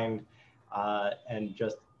behind and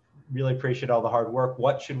just really appreciate all the hard work.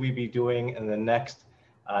 What should we be doing in the next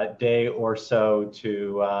day or so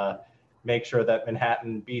to make sure that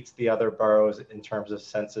Manhattan beats the other boroughs in terms of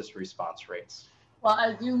census response rates? Well,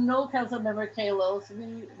 as you know, Councilmember Kalos,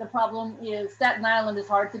 the problem is Staten Island is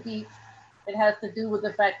hard to beat. It has to do with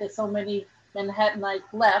the fact that so many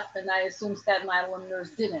Manhattanites left, and I assume Staten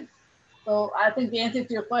Islanders didn't. So I think the answer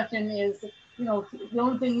to your question is, you know, the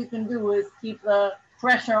only thing you can do is keep the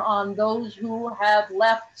pressure on those who have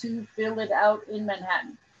left to fill it out in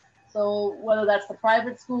Manhattan. So whether that's the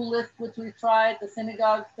private school list, which we've tried, the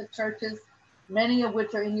synagogues, the churches, many of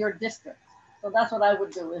which are in your district. So that's what I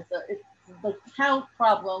would do. Is the count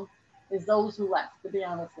problem is those who left, to be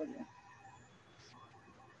honest with you.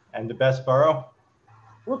 And the best borough?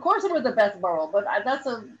 Well, of course it was the best borough, but that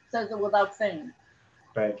says it without saying.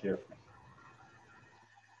 Thank you.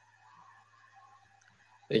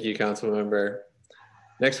 Thank you, Councilmember.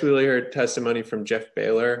 Next, we will hear testimony from Jeff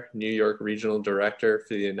Baylor, New York Regional Director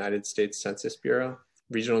for the United States Census Bureau.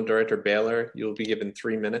 Regional Director Baylor, you will be given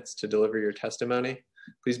 3 minutes to deliver your testimony.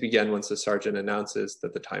 Please begin once the sergeant announces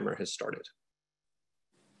that the timer has started.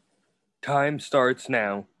 Time starts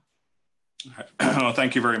now. Well,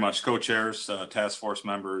 thank you very much, co-chairs, task force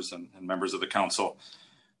members, and members of the council.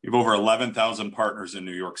 We have over 11,000 partners in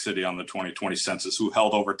New York City on the 2020 census who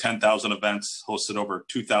held over 10,000 events, hosted over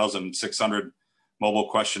 2,600 mobile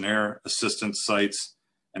questionnaire assistance sites,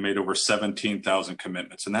 and made over 17,000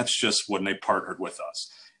 commitments. And that's just when they partnered with us.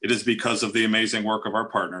 It is because of the amazing work of our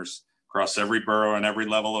partners across every borough and every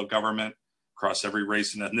level of government, across every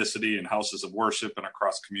race and ethnicity and houses of worship, and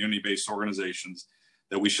across community-based organizations,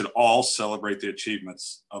 that we should all celebrate the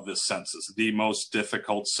achievements of this census, the most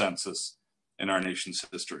difficult census in our nation's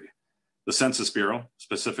history. The Census Bureau,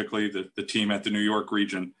 specifically the team at the New York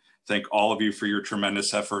region, thank all of you for your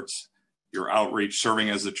tremendous efforts, your outreach, serving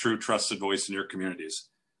as the true trusted voice in your communities.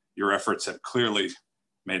 Your efforts have clearly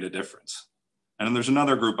made a difference. And then there's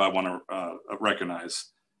another group I want to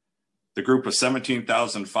recognize, the group of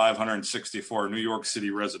 17,564 New York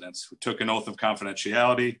City residents who took an oath of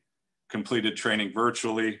confidentiality, completed training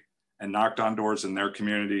virtually, and knocked on doors in their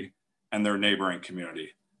community and their neighboring community,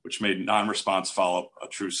 which made non-response follow-up a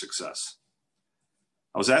true success.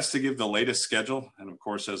 I was asked to give the latest schedule, and of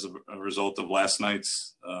course, as a result of last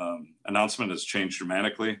night's announcement, has changed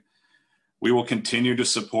dramatically. We will continue to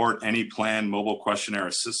support any planned mobile questionnaire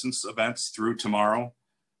assistance events through tomorrow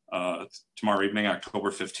evening,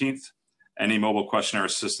 October 15th. Any mobile questionnaire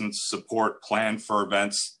assistance support planned for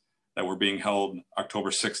events that were being held October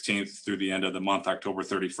 16th through the end of the month, October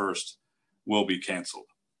 31st, will be canceled.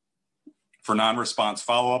 For non-response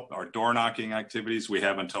follow-up, our door knocking activities, we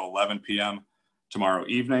have until 11 p.m. tomorrow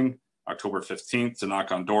evening, October 15th, to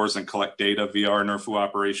knock on doors and collect data via our NRFU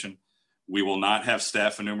operation. We will not have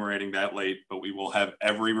staff enumerating that late, but we will have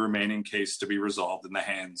every remaining case to be resolved in the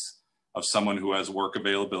hands of someone who has work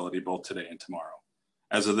availability both today and tomorrow.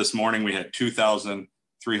 As of this morning, we had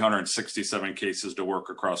 2,367 cases to work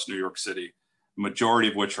across New York City, the majority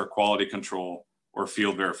of which are quality control or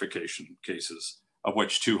field verification cases, of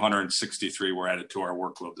which 263 were added to our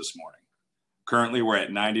workload this morning. Currently, we're at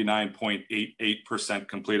 99.88%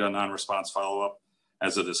 complete on non-response follow-up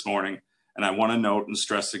as of this morning. And I want to note and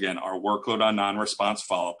stress again, our workload on non-response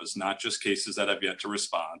follow-up is not just cases that have yet to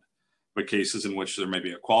respond, but cases in which there may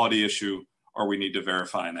be a quality issue or we need to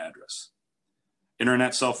verify an address.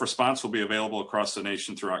 Internet self-response will be available across the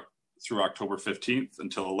nation through October 15th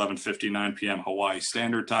until 11:59 p.m. Hawaii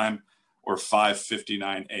Standard Time or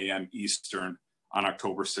 5:59 a.m. Eastern on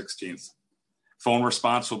October 16th. Phone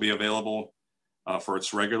response will be available for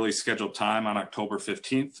its regularly scheduled time on October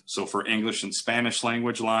 15th. So for English and Spanish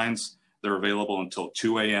language lines, they're available until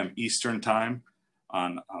 2 a.m. Eastern Time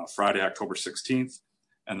on Friday, October 16th.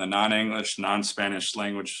 And the non-English, non-Spanish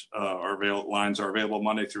language lines are available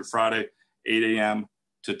Monday through Friday, 8 a.m.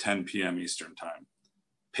 to 10 p.m. Eastern Time.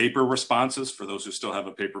 Paper responses, for those who still have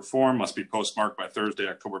a paper form, must be postmarked by Thursday,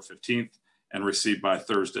 October 15th and received by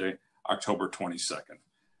Thursday, October 22nd.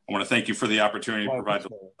 I want to thank you for the opportunity to provide the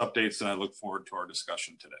updates, and I look forward to our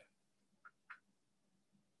discussion today.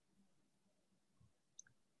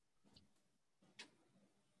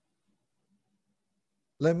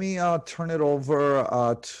 Let me turn it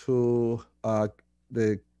over to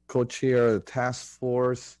the co-chair of the task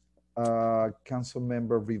force, Council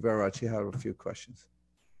Member Rivera. She had a few questions.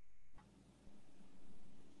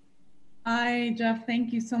 Hi, Jeff.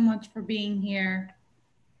 Thank you so much for being here.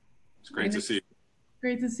 It's great to see you.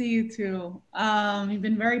 Great to see you too. You've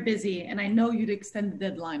been very busy, and I know you'd extend the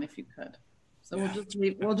deadline if you could. So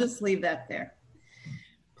we'll just leave that there.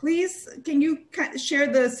 Please, can you share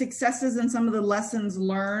the successes and some of the lessons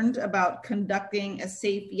learned about conducting a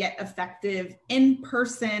safe yet effective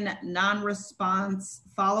in-person non-response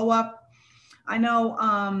follow-up? I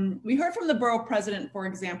know we heard from the borough president, for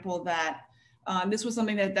example, that this was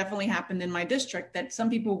something that definitely happened in my district, that some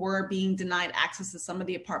people were being denied access to some of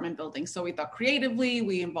the apartment buildings. So we thought creatively,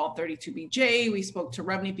 we involved 32BJ, we spoke to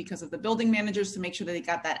Revenue because of the building managers to make sure that they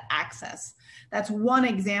got that access. That's one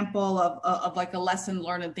example of like a lesson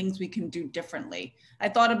learned and things we can do differently. I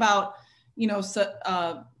thought about,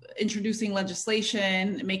 introducing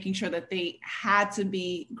legislation, making sure that they had to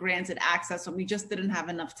be granted access, so we just didn't have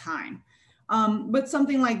enough time. But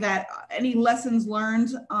something like that, any lessons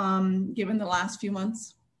learned given the last few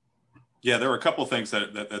months? Yeah, there are a couple of things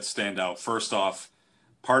that stand out. First off,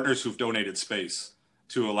 partners who've donated space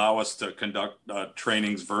to allow us to conduct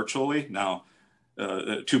trainings virtually. Now,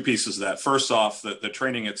 two pieces of that. First off, the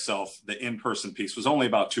training itself, the in-person piece, was only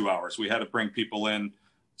about 2 hours. We had to bring people in,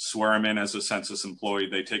 swear them in as a census employee.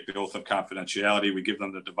 They take the oath of confidentiality. We give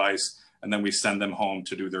them the device, and then we send them home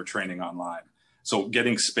to do their training online. So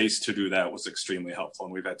getting space to do that was extremely helpful.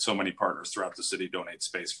 And we've had so many partners throughout the city donate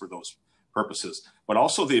space for those purposes, but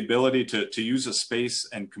also the ability to use a space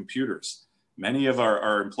and computers. Many of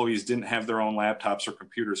our employees didn't have their own laptops or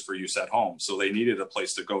computers for use at home, so they needed a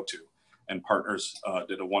place to go to. And partners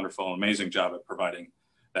did a wonderful, amazing job at providing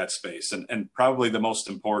that space. And probably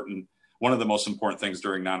one of the most important things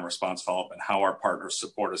during non-response follow-up and how our partners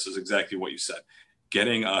support us is exactly what you said.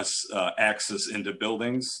 getting us access into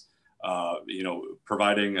buildings,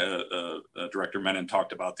 providing, Director Menon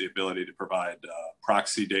talked about the ability to provide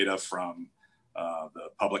proxy data from the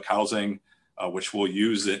public housing, which we'll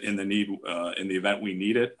use it in the event we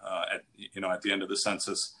need it at the end of the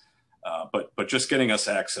census. But just getting us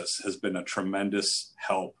access has been a tremendous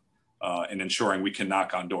help in ensuring we can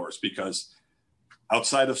knock on doors, because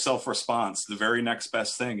outside of self-response, the very next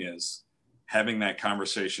best thing is having that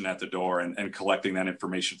conversation at the door and collecting that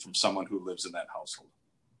information from someone who lives in that household.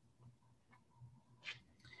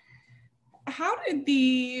 How did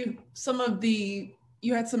you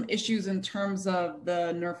had some issues in terms of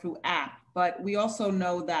the NRFU app, but we also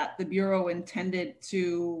know that the Bureau intended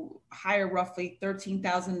to hire roughly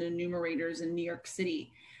 13,000 enumerators in New York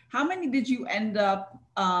City. How many did you end up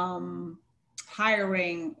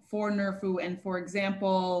hiring for NRFU? And for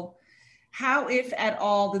example, how, if at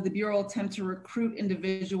all, did the Bureau attempt to recruit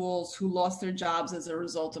individuals who lost their jobs as a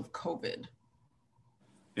result of COVID?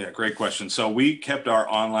 Yeah, great question. So we kept our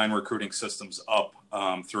online recruiting systems up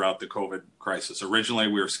throughout the COVID crisis. Originally,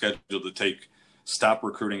 we were scheduled to stop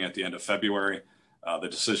recruiting at the end of February. The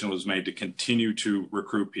decision was made to continue to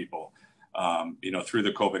recruit people, through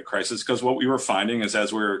the COVID crisis, because what we were finding is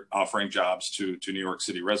as we were offering jobs to New York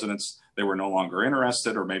City residents, they were no longer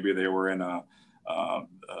interested, or maybe they were in a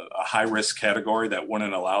high-risk category that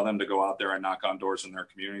wouldn't allow them to go out there and knock on doors in their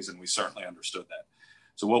communities, and we certainly understood that.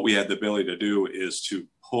 So what we had the ability to do is to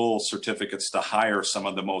pull certificates to hire some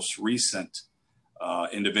of the most recent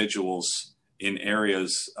individuals in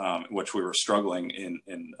areas which we were struggling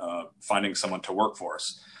in finding someone to work for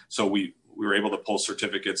us. So we were able to pull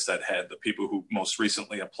certificates that had the people who most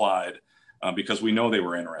recently applied because we know they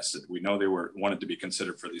were interested. We know they wanted to be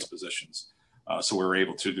considered for these positions. So we were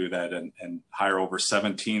able to do that and hire over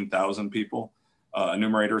 17,000 people,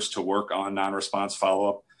 enumerators, to work on non-response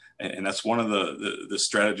follow-up. And that's one of the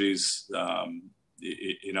strategies,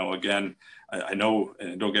 again, I know,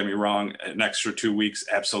 and don't get me wrong, an extra 2 weeks,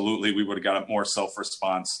 absolutely, we would have got more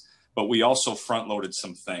self-response, but we also front-loaded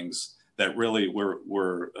some things that really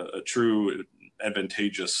were a true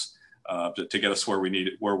advantageous to get us where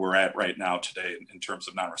we're at right now today in terms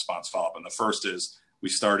of non-response follow-up. And the first is we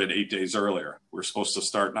started 8 days earlier. We're supposed to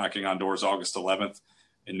start knocking on doors August 11th.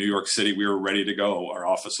 In New York City, we were ready to go. Our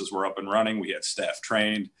offices were up and running. We had staff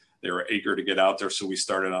trained. They were eager to get out there, so we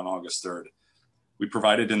started on August 3rd. We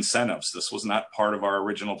provided incentives. This was not part of our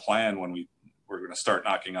original plan when we were going to start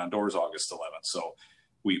knocking on doors August 11th. So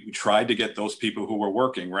we tried to get those people who were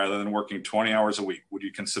working, rather than working 20 hours a week, would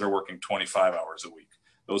you consider working 25 hours a week?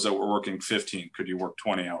 Those that were working 15, could you work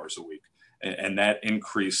 20 hours a week? And that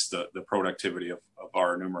increased the productivity of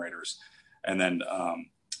our enumerators. And then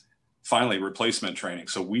finally, replacement training.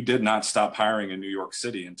 So we did not stop hiring in New York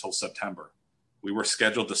City until September. We were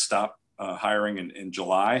scheduled to stop hiring in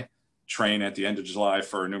July, train at the end of July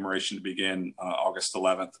for enumeration to begin August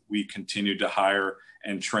 11th. We continued to hire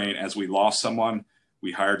and train. As we lost someone,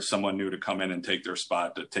 we hired someone new to come in and take their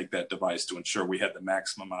spot, to take that device, to ensure we had the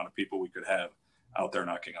maximum amount of people we could have out there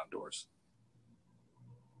knocking on doors.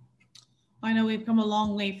 I know we've come a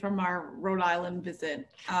long way from our Rhode Island visit.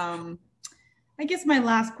 I guess my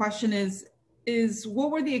last question is what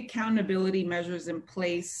were the accountability measures in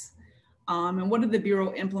place, and what did the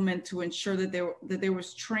Bureau implement to ensure that there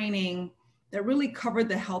was training that really covered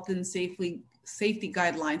the health and safety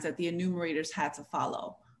guidelines that the enumerators had to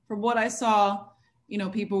follow? From what I saw,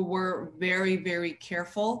 people were very, very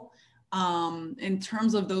careful in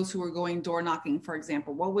terms of those who were going door knocking, for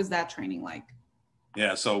example. What was that training like?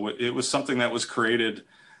 Yeah, so it was something that was created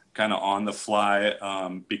kind of on the fly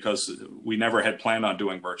because we never had planned on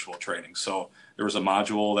doing virtual training. So there was a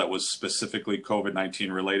module that was specifically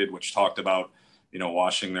COVID-19 related, which talked about,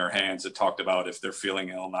 washing their hands. It talked about if they're feeling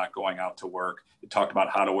ill, not going out to work. It talked about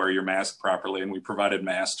how to wear your mask properly. And we provided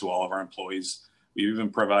masks to all of our employees. We even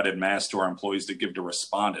provided masks to our employees to give to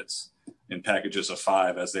respondents in packages of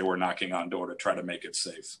 5 as they were knocking on door to try to make it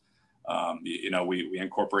safe. We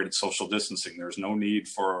incorporated social distancing. There's no need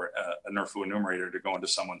for a NRFU enumerator to go into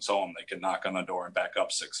someone's home. They can knock on the door and back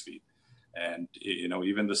up 6 feet. And,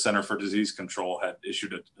 even the Center for Disease Control had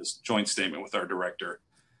issued a joint statement with our director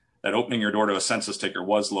that opening your door to a census taker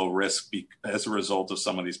was low risk as a result of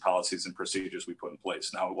some of these policies and procedures we put in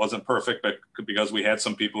place. Now, it wasn't perfect, but because we had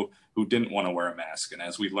some people who didn't want to wear a mask. And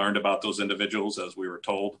as we learned about those individuals, as we were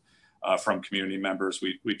told, from community members,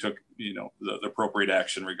 we took the appropriate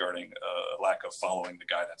action regarding lack of following the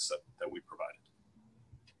guidance that we provided.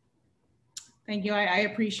 Thank you. I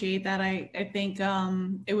appreciate that. I think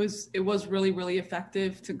it was really, really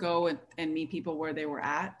effective to go and meet people where they were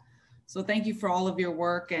at. So thank you for all of your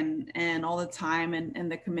work and all the time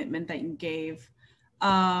and the commitment that you gave.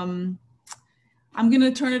 I'm going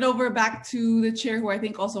to turn it over back to the chair, who I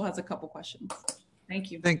think also has a couple questions.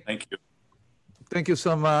 Thank you. Thank you. Thank you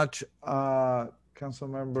so much,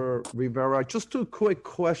 Councilmember Rivera. Just two quick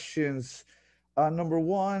questions. Number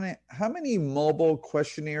one, how many mobile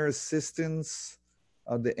questionnaire assistance,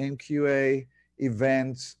 the MQA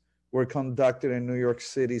events were conducted in New York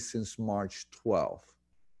City since March 12th?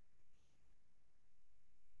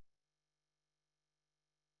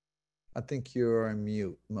 I think you're in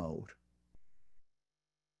mute mode.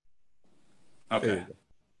 Okay.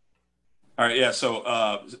 All right, yeah,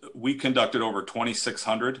 so we conducted over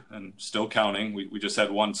 2,600 and still counting. We just had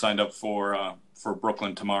one signed up for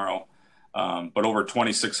Brooklyn tomorrow, but over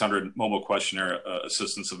 2,600 mobile questionnaire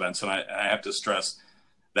assistance events. And I have to stress,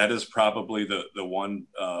 that is probably the one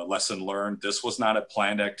lesson learned. This was not a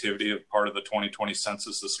planned activity of part of the 2020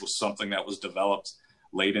 census. This was something that was developed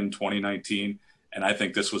late in 2019. And I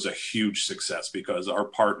think this was a huge success because our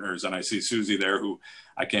partners, and I see Susie there, who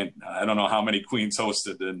I don't know how many Queens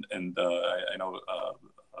hosted, and I know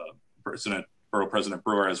Borough President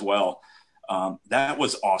Brewer as well. That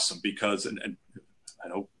was awesome because, and I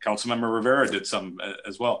know Councilmember Rivera did some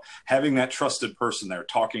as well, having that trusted person there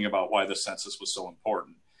talking about why the census was so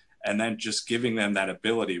important, and then just giving them that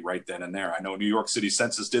ability right then and there. I know New York City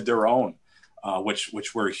Census did their own,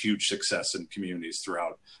 which were a huge success in communities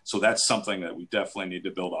throughout. So that's something that we definitely need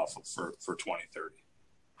to build off of for 2030.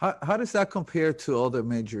 How does that compare to other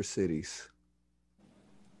major cities?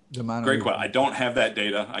 Great question. I don't have that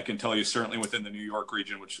data. I can tell you certainly within the New York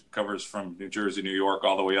region, which covers from New Jersey, New York,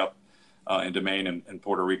 all the way up into Maine and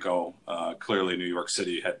Puerto Rico. Clearly, New York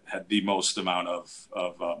City had the most amount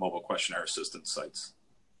of mobile questionnaire assistance sites.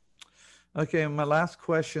 Okay, my last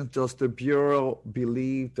question, does the Bureau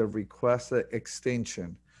believe the requested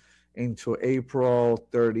extension into April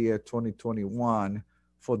 30th, 2021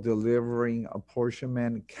 for delivering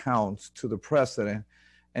apportionment counts to the President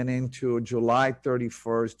and into July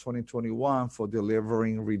 31st, 2021 for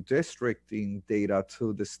delivering redistricting data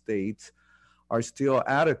to the states are still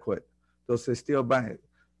adequate? Does it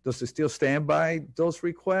still stand by those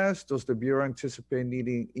requests? Does the Bureau anticipate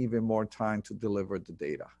needing even more time to deliver the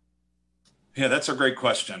data? Yeah, that's a great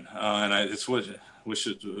question, and I wish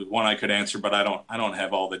it was one I could answer, but I don't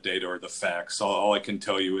have all the data or the facts. All I can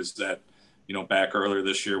tell you is that, back earlier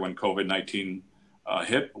this year when COVID-19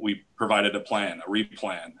 hit, we provided a plan, a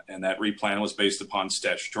replan, and that replan was based upon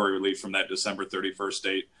statutory relief from that December 31st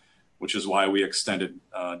date, which is why we extended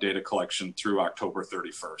data collection through October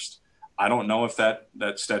 31st. I don't know if that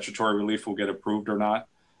statutory relief will get approved or not.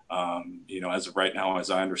 As of right now,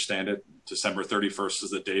 as I understand it, December 31st is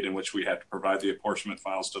the date in which we had to provide the apportionment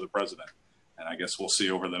files to the President. And I guess we'll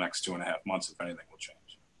see over the next 2.5 months if anything will change.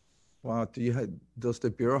 Wow, does the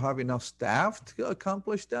Bureau have enough staff to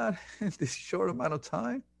accomplish that in this short amount of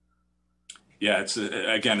time? Yeah, it's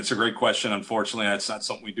a great question. Unfortunately, that's not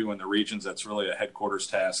something we do in the regions. That's really a headquarters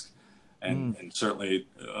task. And certainly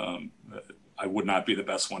I would not be the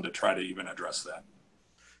best one to try to even address that.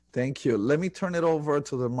 Thank you. Let me turn it over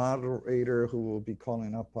to the moderator who will be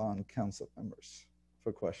calling up on council members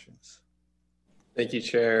for questions. Thank you,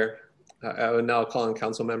 Chair. I would now call on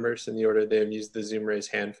council members in the order they have used the Zoom raise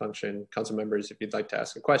hand function. Council members, if you'd like to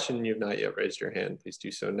ask a question and you've not yet raised your hand, please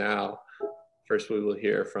do so now. First, we will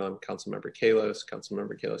hear from Councilmember Kalos.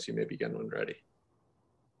 Councilmember Kalos, you may begin when ready.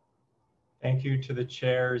 Thank you to the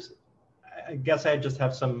chairs. I guess I just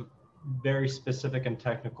have some very specific and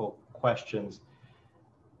technical questions.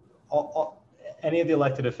 Any of the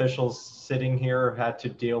elected officials sitting here had to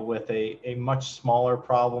deal with a much smaller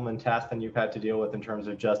problem and task than you've had to deal with in terms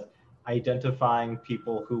of just identifying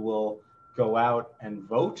people who will go out and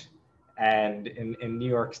vote. And in New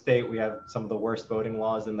York State, we have some of the worst voting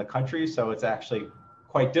laws in the country. So it's actually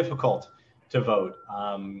quite difficult to vote,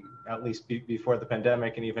 at least before the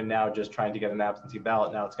pandemic. And even now, just trying to get an absentee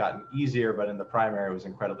ballot. Now it's gotten easier, but in the primary, it was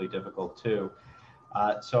incredibly difficult too.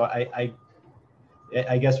 So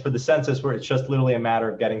I guess for the census, where it's just literally a matter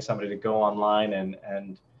of getting somebody to go online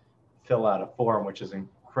and fill out a form, which is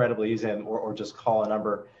incredibly easy, or just call a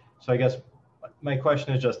number. So I guess my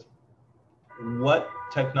question is just, what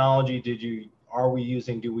technology are we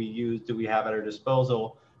using, do we have at our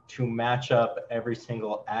disposal to match up every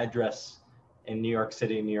single address in New York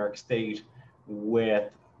City and New York State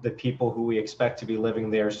with the people who we expect to be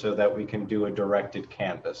living there so that we can do a directed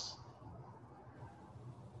canvass?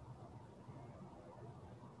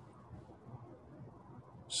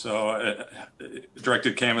 So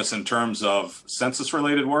directed canvass in terms of census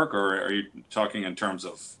related work, or are you talking in terms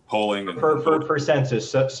of polling? For census.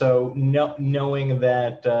 So knowing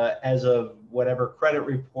that as of whatever credit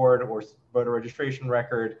report or voter registration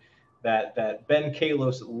record, that Ben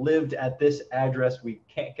Kalos lived at this address. We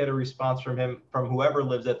can't get a response from him, from whoever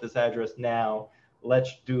lives at this address now.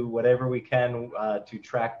 Let's do whatever we can to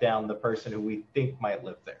track down the person who we think might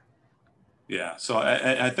live there. Yeah, so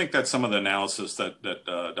I think that's some of the analysis that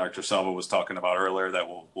Dr. Salvo was talking about earlier that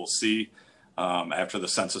we'll see after the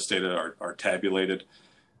census data are tabulated.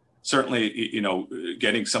 Certainly, you know,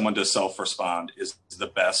 getting someone to self-respond is the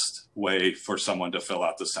best way for someone to fill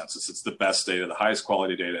out the census. It's the best data, the highest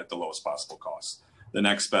quality data at the lowest possible cost. The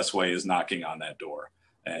next best way is knocking on that door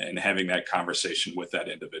and having that conversation with that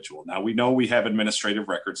individual. Now, we know we have administrative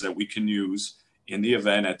records that we can use in the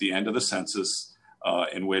event at the end of the census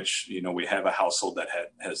in which, you know, we have a household that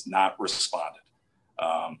has not responded.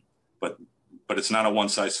 But it's not a one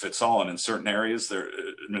size fits all. And in certain areas, their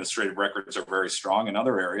administrative records are very strong. In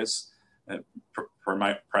other areas,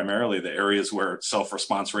 primarily the areas where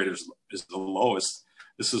self-response rate is the lowest,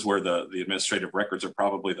 this is where the administrative records are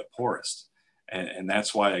probably the poorest. And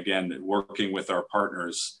that's why, again, working with our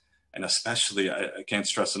partners, and especially, I can't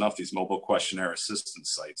stress enough, these mobile questionnaire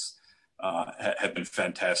assistance sites have been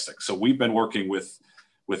fantastic. So we've been working with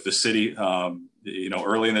the city, you know,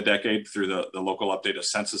 early in the decade through the local update of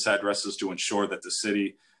census addresses to ensure that the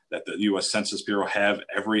city, that the U.S. Census Bureau have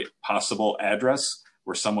every possible address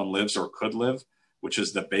where someone lives or could live, which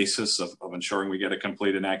is the basis of ensuring we get a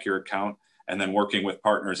complete and accurate count, and then working with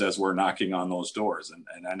partners as we're knocking on those doors. And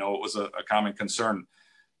I know it was a common concern.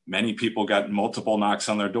 Many people got multiple knocks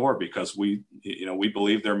on their door because we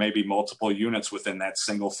believe there may be multiple units within that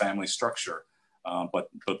single family structure, but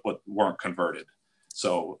weren't converted.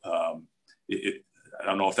 So I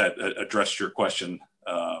don't know if that addressed your question.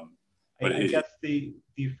 But I guess the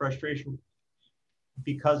frustration,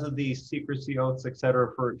 because of the secrecy oaths, et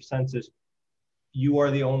cetera, for census, you are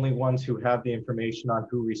the only ones who have the information on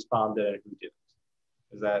who responded and who didn't.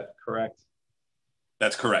 Is that correct?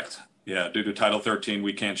 That's correct. Yeah, due to Title 13,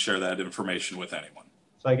 we can't share that information with anyone.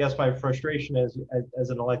 So I guess my frustration is, as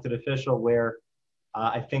an elected official, where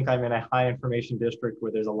I think I'm in a high information district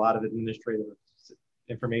where there's a lot of administrative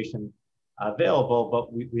information available,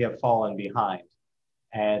 but we have fallen behind.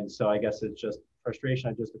 And so I guess it's just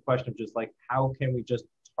frustration. Just a question of just like, how can we just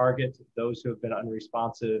target those who have been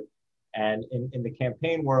unresponsive? And in the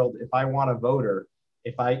campaign world, if I want a voter,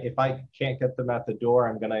 if I can't get them at the door,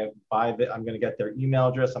 I'm gonna get their email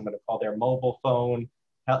address, I'm gonna call their mobile phone,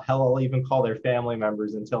 hell, I'll even call their family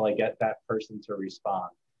members until I get that person to respond.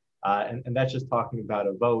 And that's just talking about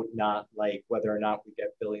a vote, not like whether or not we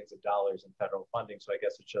get billions of dollars in federal funding. So I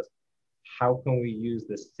guess it's just, how can we use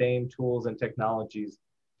the same tools and technologies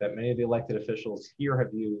that many of the elected officials here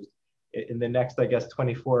have used in the next, I guess,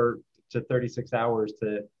 24 to 36 hours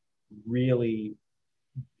to really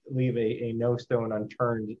leave a no stone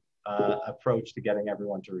unturned approach to getting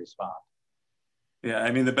everyone to respond? Yeah,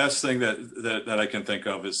 I mean, the best thing that I can think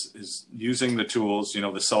of is using the tools, you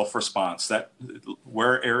know, the self-response, that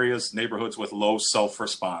where areas, neighborhoods with low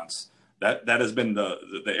self-response, that has been the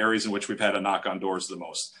areas in which we've had to knock on doors the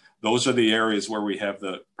most. Those are the areas where we have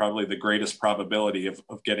probably the greatest probability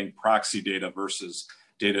of getting proxy data versus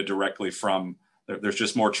data directly from, there's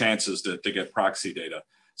just more chances to get proxy data.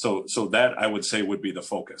 So that I would say would be the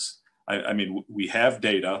focus. I mean, we have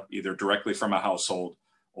data either directly from a household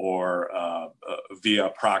or via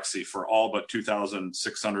proxy for all but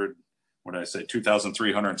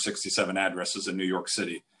 2,367 addresses in New York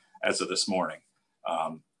City as of this morning.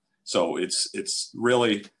 So it's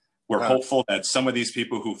really, we're hopeful that some of these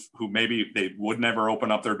people who maybe they would never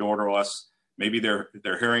open up their door to us, maybe they're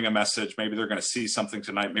hearing a message, maybe they're going to see something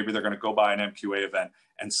tonight, maybe they're going to go by an MQA event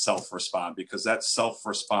and self-respond, because that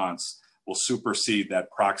self-response will supersede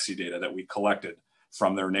that proxy data that we collected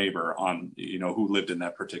from their neighbor on, you know, who lived in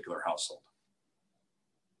that particular household.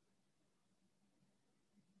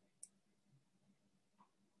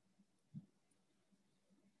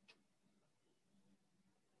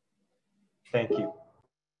 Thank you.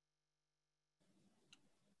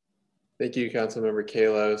 Thank you, Councilmember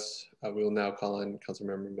Kalos. We will now call on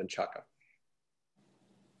Councilmember Menchaca.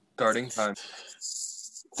 Starting time.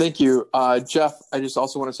 Thank you. Jeff, I just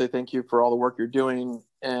also want to say thank you for all the work you're doing.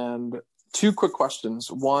 And two quick questions.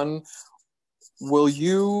 One, will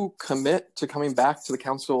you commit to coming back to the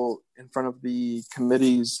council in front of the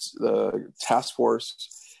committees, the task force,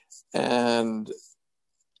 and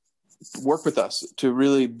work with us to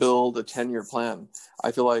really build a 10-year plan?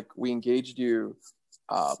 I feel like we engaged you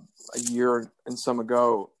a year and some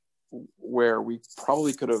ago where we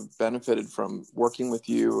probably could have benefited from working with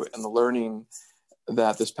you and the learning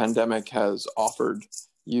that this pandemic has offered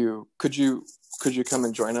you. Could you come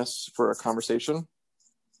and join us for a conversation?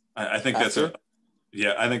 I think that's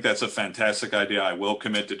Yeah, I think that's a fantastic idea. I will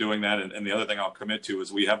commit to doing that. And the other thing I'll commit to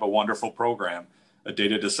is we have a wonderful program, a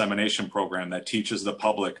data dissemination program that teaches the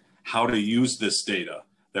public how to use this data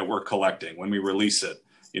that we're collecting when we release it,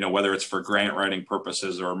 whether it's for grant writing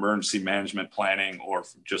purposes or emergency management planning or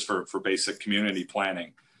just for basic community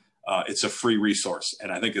planning. It's a free resource. And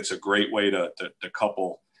I think it's a great way to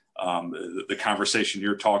couple the conversation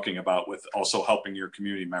you're talking about with also helping your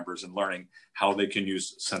community members and learning how they can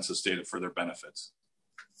use census data for their benefits.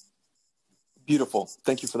 Beautiful.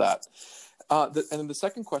 Thank you for that. And then the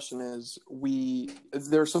second question is,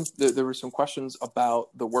 there were some questions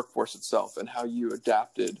about the workforce itself and how you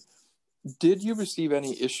adapted. Did you receive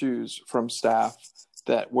any issues from staff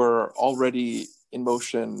that were already in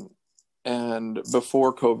motion and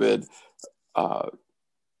before COVID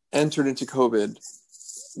entered into COVID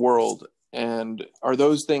world? And are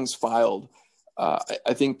those things filed?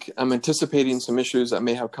 I think I'm anticipating some issues that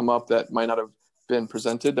may have come up that might not have been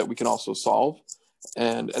presented that we can also solve.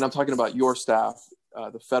 And I'm talking about your staff,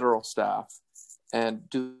 the federal staff, and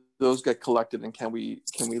do those get collected, and can we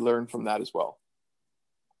learn from that as well?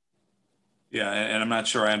 Yeah, and I'm not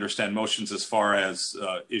sure I understand motions as far as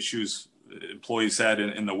issues employees had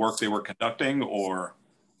in the work they were conducting, or?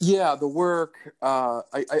 Yeah, the work. I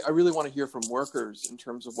really want to hear from workers in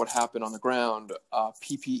terms of what happened on the ground,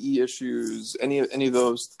 PPE issues, any of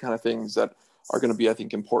those kind of things that are going to be, I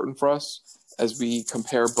think, important for us as we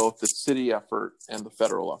compare both the city effort and the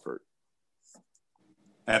federal effort.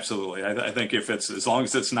 Absolutely. I think if it's, as long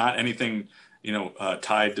as it's not anything,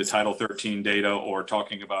 tied to Title 13 data or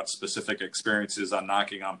talking about specific experiences on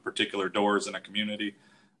knocking on particular doors in a community,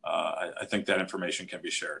 I think that information can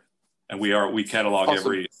be shared. And we catalog awesome.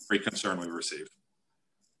 every concern we receive.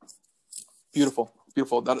 Beautiful.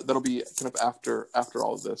 That'll be kind of after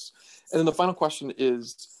all of this. And then the final question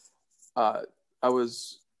is, I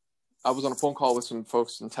was on a phone call with some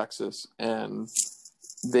folks in Texas, and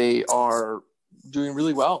they are doing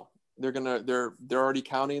really well. They're already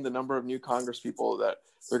counting the number of new Congress people that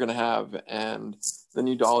they're going to have and the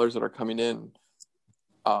new dollars that are coming in.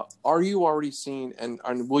 Are you already seeing,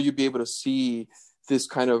 and will you be able to see this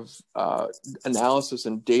kind of analysis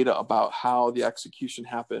and data about how the execution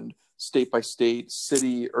happened state by state,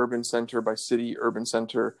 city, urban center by city, urban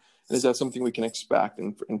center? And is that something we can expect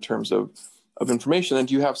in terms of information? And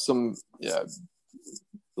do you have some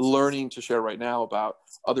learning to share right now about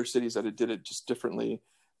other cities that did it just differently?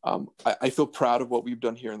 I feel proud of what we've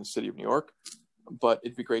done here in the city of New York, but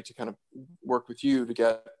it'd be great to kind of work with you to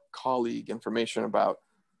get colleague information about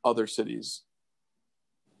other cities.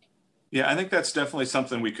 Yeah, I think that's definitely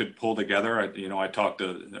something we could pull together. I talked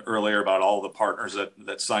earlier about all the partners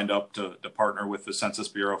that signed up to partner with the Census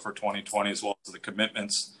Bureau for 2020, as well as the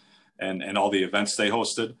commitments and all the events they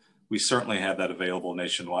hosted. We certainly have that available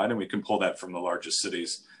nationwide, and we can pull that from the largest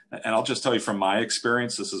cities. And I'll just tell you from my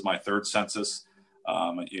experience, this is my third census.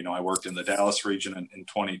 I worked in the Dallas region in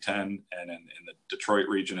 2010 and in the Detroit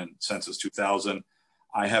region in Census 2000.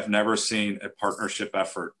 I have never seen a partnership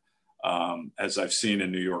effort as I've seen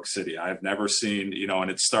in New York City. I've never seen,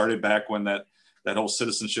 and it started back when that whole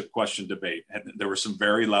citizenship question debate, and there were some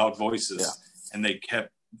very loud voices, and they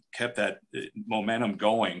kept that momentum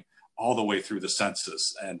going all the way through the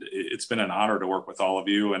census. And it's been an honor to work with all of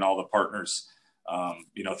you and all the partners,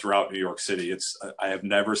 throughout New York City. I have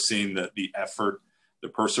never seen the effort, the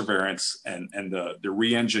perseverance, and the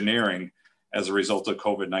re-engineering as a result of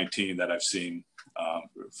COVID-19 that I've seen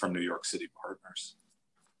from New York City partners.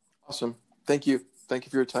 Awesome. Thank you. Thank you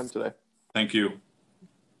for your time today. Thank you.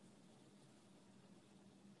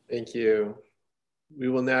 Thank you. We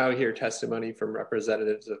will now hear testimony from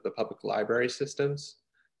representatives of the public library systems.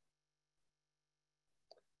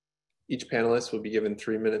 Each panelist will be given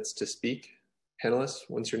 3 minutes to speak. Panelists,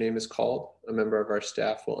 once your name is called, a member of our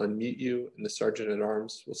staff will unmute you and the Sergeant at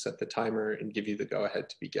Arms will set the timer and give you the go-ahead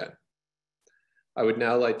to begin. I would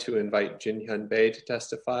now like to invite Jin Hyun Bae to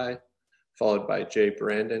testify, followed by Jay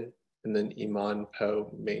Brandon, and then Iman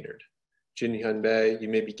Poe Maynard. Jin Hyun Bae, you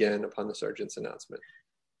may begin upon the Sergeant's announcement.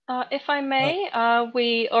 If I may,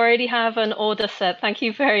 we already have an order set. Thank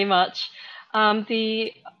you very much.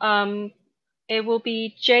 It will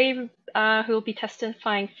be Jay who will be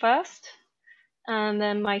testifying first, and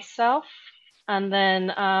then myself, and then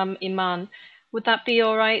Iman. Would that be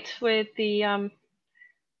all right with the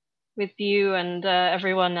with you and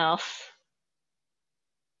everyone else?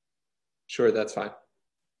 Sure, that's fine.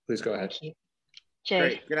 Please go ahead.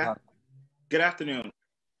 Jay. Great. Good afternoon.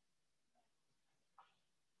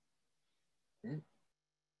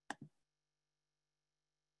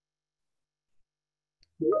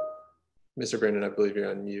 Mr. Brandon, I believe you're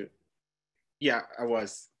on mute. Yeah, I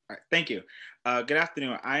was. All right, thank you. Good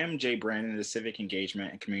afternoon. I am Jay Brandon, the Civic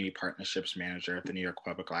Engagement and Community Partnerships Manager at the New York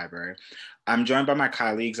Public Library. I'm joined by my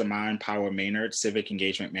colleagues Aman Power Maynard, Civic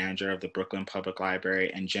Engagement Manager of the Brooklyn Public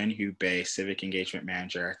Library, and Jen Hugh Bay, Civic Engagement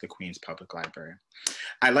Manager at the Queens Public Library.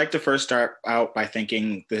 I'd like to first start out by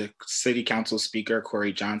thanking the City Council Speaker,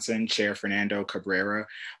 Corey Johnson, Chair Fernando Cabrera,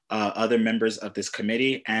 other members of this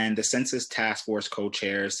committee, and the Census Task Force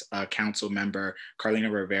co-chairs, Council Member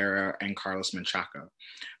Carlina Rivera and Carlos Menchaca,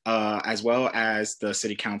 as well as the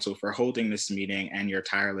City Council for holding this meeting and your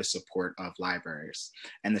tireless support of libraries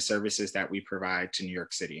and the services that we provide to New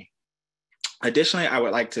York City. Additionally, I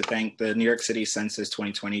would like to thank the New York City Census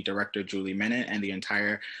 2020 Director Julie Menon and the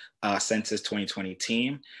entire Census 2020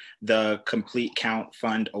 team, the Complete Count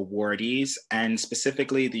Fund awardees, and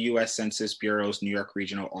specifically the U.S. Census Bureau's New York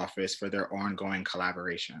Regional Office for their ongoing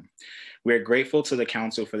collaboration. We are grateful to the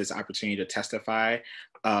Council for this opportunity to testify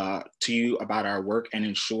to you about our work and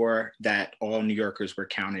ensure that all New Yorkers were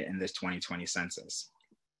counted in this 2020 census.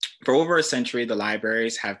 For over a century, the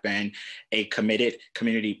libraries have been a committed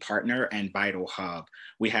community partner and vital hub.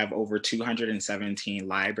 We have over 217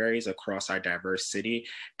 libraries across our diverse city,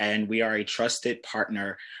 and we are a trusted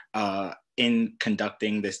partner in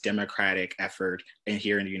conducting this democratic effort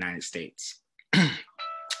here in the United States.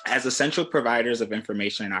 As essential providers of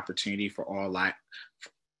information and opportunity for all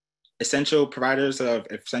essential providers of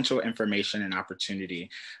essential information and opportunity,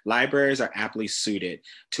 libraries are aptly suited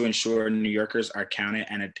to ensure New Yorkers are counted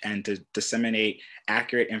and to disseminate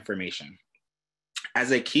accurate information. As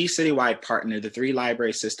a key citywide partner, the three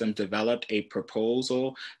library systems developed a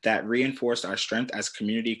proposal that reinforced our strength as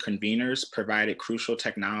community conveners, provided crucial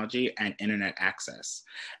technology and internet access,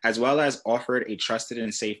 as well as offered a trusted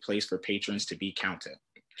and safe place for patrons to be counted.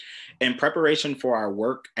 In preparation for our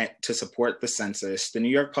work to support the census, the New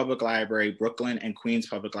York Public Library, Brooklyn, and Queens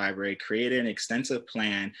Public Library created an extensive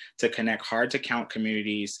plan to connect hard-to-count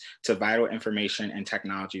communities to vital information and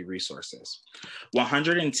technology resources.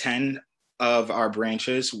 110 of our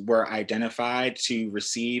branches were identified to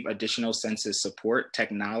receive additional census support,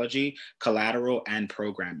 technology, collateral, and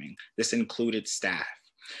programming. This included staff.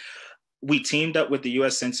 We teamed up with the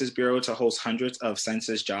U.S. Census Bureau to host hundreds of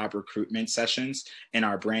census job recruitment sessions in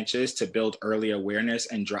our branches to build early awareness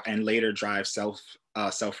and later drive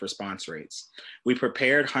self-response rates. We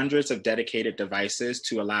prepared hundreds of dedicated devices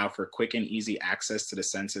to allow for quick and easy access to the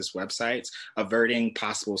census websites, averting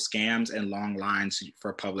possible scams and long lines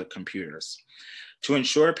for public computers. To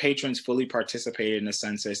ensure patrons fully participated in the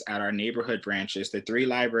census at our neighborhood branches, the three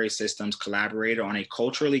library systems collaborated on a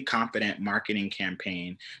culturally competent marketing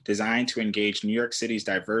campaign designed to engage New York City's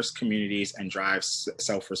diverse communities and drive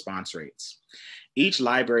self-response rates. Each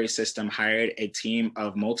library system hired a team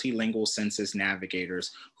of multilingual census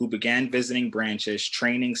navigators who began visiting branches,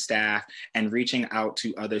 training staff, and reaching out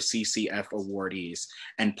to other CCF awardees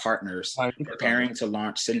and partners, preparing to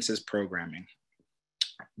launch census programming.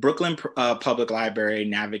 Brooklyn Public Library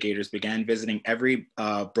navigators began visiting every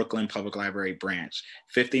Brooklyn Public Library branch,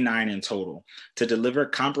 59 in total, to deliver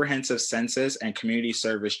comprehensive census and community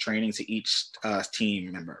service training to each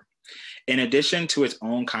team member. In addition to its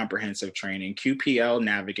own comprehensive training, QPL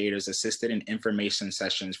navigators assisted in information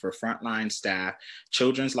sessions for frontline staff,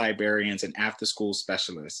 children's librarians, and after-school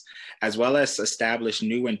specialists, as well as established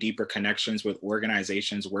new and deeper connections with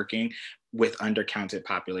organizations working with undercounted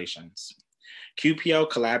populations. QPL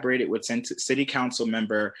collaborated with City Council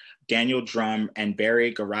member Daniel Drum and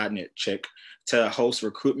Barry Gorodnichik to host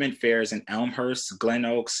recruitment fairs in Elmhurst, Glen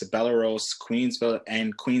Oaks, Bellerose, Queensville,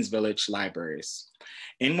 and Queens Village libraries.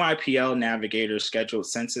 NYPL navigators scheduled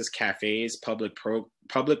census cafes, public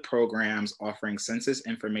programs offering census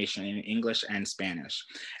information in English and Spanish,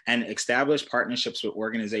 and established partnerships with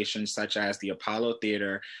organizations such as the Apollo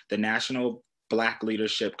Theater, the National Black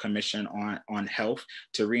Leadership Commission on Health,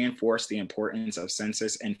 to reinforce the importance of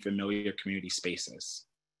census in familiar community spaces.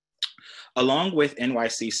 Along with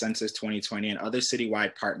NYC Census 2020 and other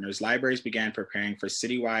citywide partners, libraries began preparing for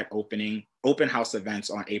citywide open house events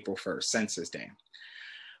on April 1st, Census Day.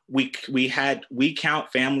 We had We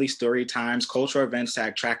Count family story times, cultural events to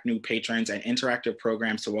attract new patrons, and interactive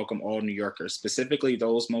programs to welcome all New Yorkers, specifically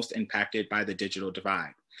those most impacted by the digital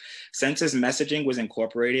divide. Census messaging was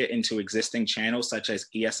incorporated into existing channels such as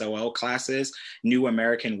ESOL classes, New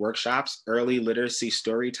American workshops, early literacy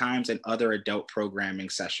story times, and other adult programming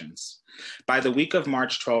sessions. By the week of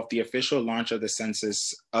March 12th, the official launch of the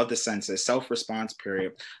census self-response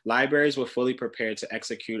period, libraries were fully prepared to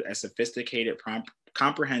execute a sophisticated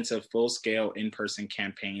comprehensive, full-scale in-person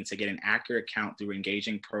campaign to get an accurate count through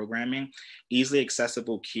engaging programming, easily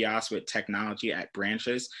accessible kiosks with technology at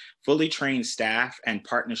branches, fully trained staff, and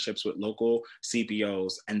partnerships with local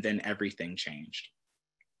CBOs, and then everything changed.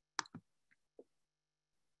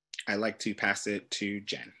 I'd like to pass it to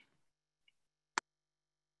Jen.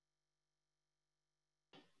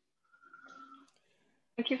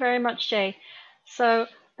 Thank you very much, Jay. So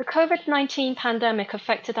the COVID-19 pandemic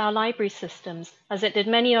affected our library systems, as it did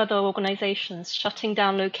many other organizations, shutting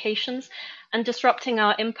down locations and disrupting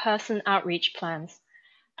our in-person outreach plans.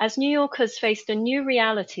 As New Yorkers faced a new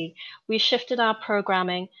reality, we shifted our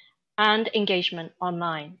programming and engagement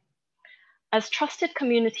online. As trusted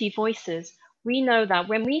community voices, we know that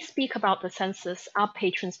when we speak about the census, our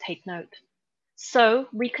patrons take note. So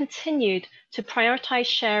we continued to prioritize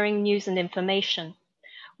sharing news and information.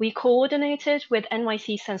 We coordinated with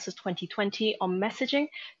NYC Census 2020 on messaging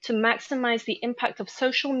to maximize the impact of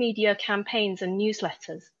social media campaigns and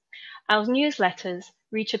newsletters. Our newsletters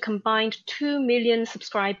reach a combined 2 million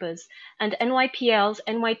subscribers, and NYPL's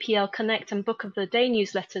NYPL Connect and Book of the Day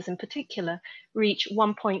newsletters in particular reach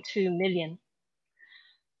 1.2 million.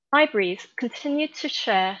 Libraries continued to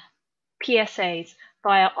share PSAs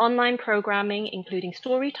via online programming, including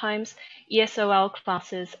story times, ESOL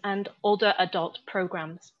classes, and older adult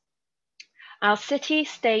programs. Our city,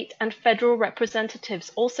 state, and federal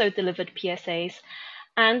representatives also delivered PSAs,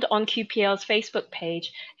 and on QPL's Facebook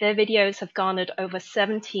page, their videos have garnered over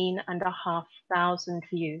 17,500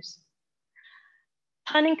 views.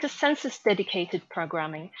 Turning to census-dedicated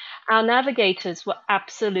programming, our navigators were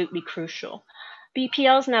absolutely crucial.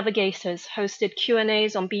 BPL's navigators hosted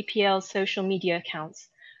Q&As on BPL's social media accounts,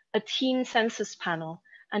 a teen census panel,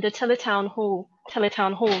 and a teletown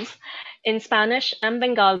halls in Spanish and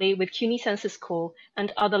Bengali with CUNY Census Call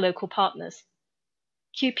and other local partners.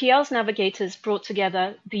 QPL's navigators brought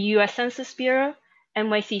together the US Census Bureau,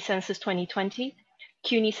 NYC Census 2020,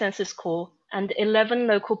 CUNY Census Call, and 11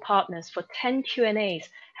 local partners for 10 Q&As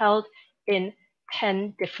held in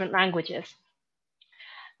 10 different languages.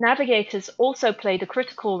 Navigators also played a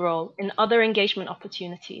critical role in other engagement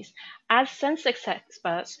opportunities. As census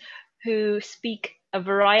experts who speak a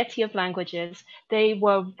variety of languages, they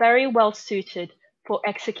were very well suited for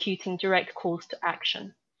executing direct calls to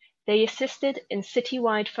action. They assisted in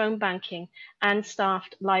citywide phone banking and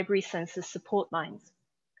staffed library census support lines.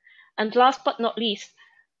 And last but not least,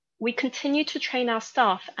 we continue to train our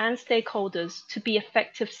staff and stakeholders to be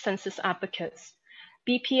effective census advocates.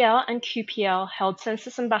 BPL and QPL held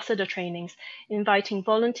census ambassador trainings, inviting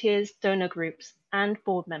volunteers, donor groups, and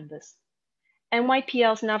board members.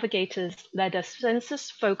 NYPL's navigators led a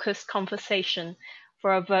census-focused conversation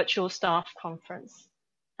for a virtual staff conference.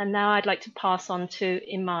 And now I'd like to pass on to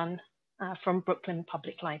Iman from Brooklyn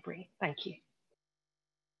Public Library. Thank you.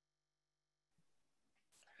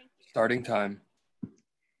 Starting time.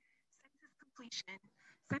 Census completion.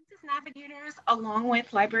 Census navigators, along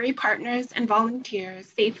with library partners and volunteers,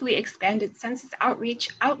 safely expanded census outreach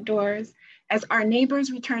outdoors as our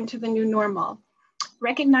neighbors returned to the new normal.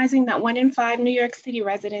 Recognizing that 1 in 5 New York City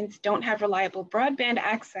residents don't have reliable broadband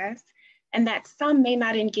access and that some may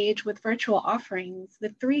not engage with virtual offerings,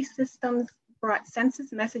 the 3 systems brought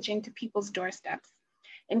census messaging to people's doorsteps.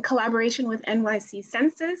 In collaboration with NYC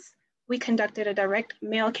Census, we conducted a direct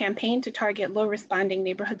mail campaign to target low-responding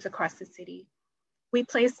neighborhoods across the city. We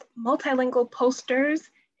placed multilingual posters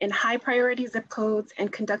in high-priority zip codes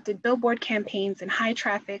and conducted billboard campaigns in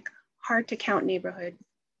high-traffic, hard-to-count neighborhoods.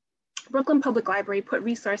 Brooklyn Public Library put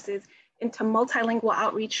resources into multilingual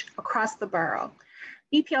outreach across the borough.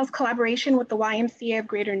 BPL's collaboration with the YMCA of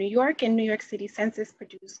Greater New York and New York City Census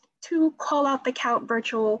produced 2 Call Out the Count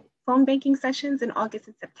virtual phone banking sessions in August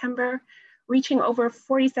and September, reaching over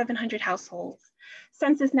 4,700 households.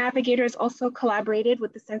 Census navigators also collaborated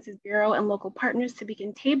with the Census Bureau and local partners to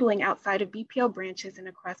begin tabling outside of BPL branches and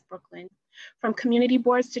across Brooklyn, from community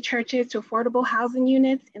boards to churches to affordable housing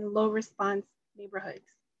units in low response neighborhoods.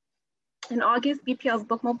 In August, BPL's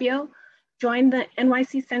Bookmobile joined the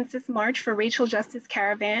NYC Census March for Racial Justice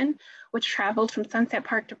Caravan, which traveled from Sunset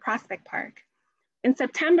Park to Prospect Park. In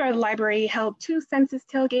September, the library held 2 Census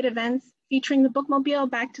tailgate events featuring the Bookmobile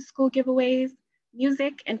back to school giveaways,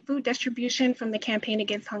 music, and food distribution from the Campaign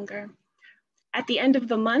Against Hunger. At the end of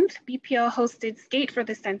the month, BPL hosted Skate for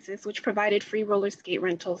the Census, which provided free roller skate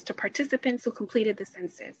rentals to participants who completed the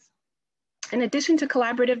census. In addition to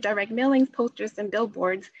collaborative direct mailings, posters, and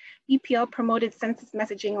billboards, BPL promoted census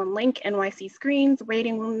messaging on Link NYC screens,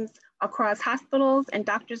 waiting rooms across hospitals and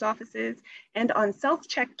doctors' offices, and on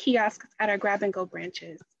self-check kiosks at our grab-and-go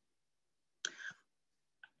branches.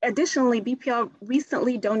 Additionally, BPL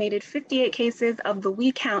recently donated 58 cases of the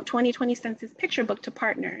We Count 2020 Census Picture Book to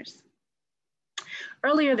partners.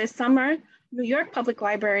 Earlier this summer, New York Public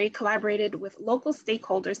Library collaborated with local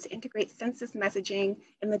stakeholders to integrate census messaging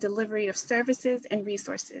in the delivery of services and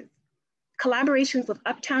resources. Collaborations with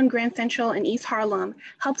Uptown Grand Central and East Harlem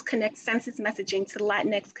helped connect census messaging to the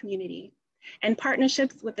Latinx community, and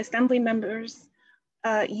partnerships with Assembly members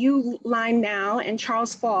U-Line Now and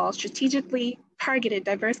Charles Fall strategically targeted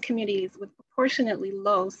diverse communities with proportionately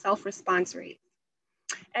low self-response rates.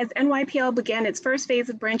 As NYPL began its first phase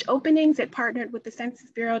of branch openings, it partnered with the Census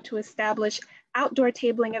Bureau to establish outdoor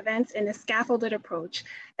tabling events in a scaffolded approach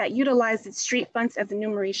that utilized its street fronts as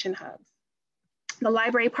enumeration hubs. The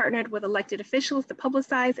library partnered with elected officials to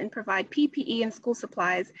publicize and provide PPE and school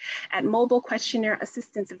supplies at mobile questionnaire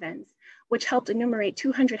assistance events, which helped enumerate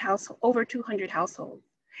over 200 households.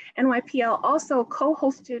 NYPL also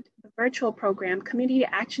co-hosted the virtual program, Community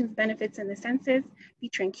Actions, Benefits, and the Census,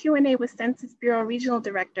 featuring Q&A with Census Bureau Regional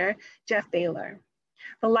Director, Jeff Baylor.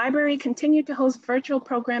 The library continued to host virtual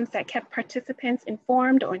programs that kept participants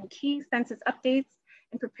informed on key census updates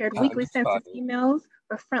and prepared weekly census emails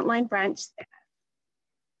for frontline branch staff.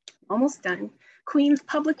 Almost done. Queens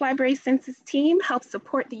Public Library Census Team helped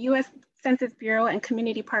support the U.S. Census Bureau and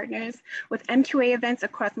community partners with MQA events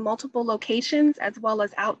across multiple locations, as well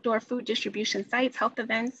as outdoor food distribution sites, health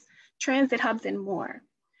events, transit hubs, and more.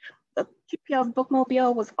 The QPL's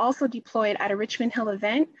bookmobile was also deployed at a Richmond Hill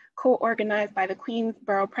event, co-organized by the Queens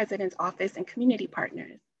Borough President's Office and community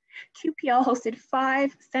partners. QPL hosted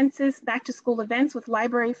 5 census back-to-school events with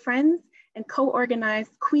library friends and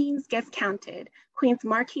co-organized Queens Gets Counted, Queens'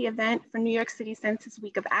 marquee event for New York City Census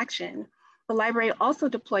Week of Action. The library also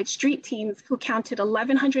deployed street teams who counted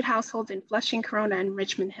 1,100 households in Flushing, Corona, and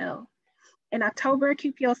Richmond Hill. In October,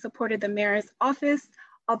 QPL supported the Mayor's Office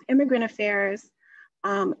of Immigrant Affairs,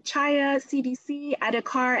 CHIA, CDC,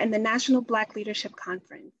 ADHICAR, and the National Black Leadership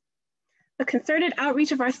Conference. The concerted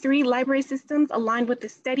outreach of our 3 library systems aligned with the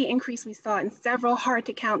steady increase we saw in several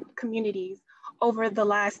hard-to-count communities over the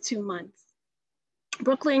last 2 months.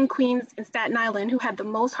 Brooklyn, Queens, and Staten Island, who had the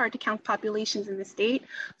most hard-to-count populations in the state,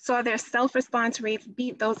 saw their self-response rates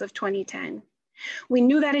beat those of 2010. We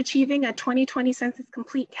knew that achieving a 2020 census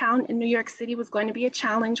complete count in New York City was going to be a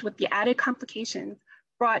challenge with the added complications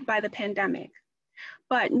brought by the pandemic.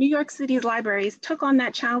 But New York City's libraries took on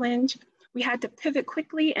that challenge. We had to pivot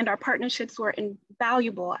quickly, and our partnerships were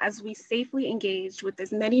invaluable as we safely engaged with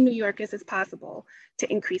as many New Yorkers as possible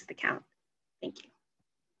to increase the count. Thank you.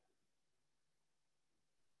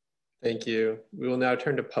 Thank you. We will now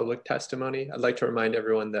turn to public testimony. I'd like to remind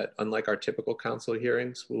everyone that unlike our typical council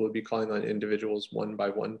hearings, we will be calling on individuals one by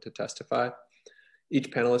one to testify. Each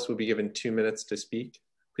panelist will be given 2 minutes to speak.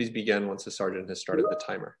 Please begin once the sergeant has started the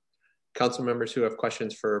timer. Council members who have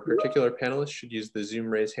questions for a particular panelist should use the Zoom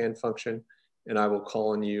raise hand function, and I will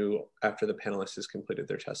call on you after the panelist has completed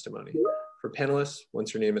their testimony. For panelists,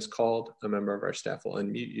 once your name is called, a member of our staff will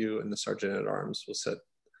unmute you and the sergeant at arms will set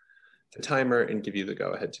the timer and give you the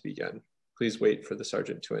go-ahead to begin. Please wait for the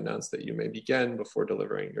sergeant to announce that you may begin before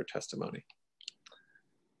delivering your testimony.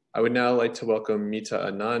 I would now like to welcome Mita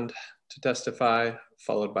Anand to testify,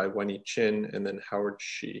 followed by Wenny Chin and then Howard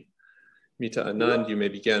Shi. Mita Anand, you may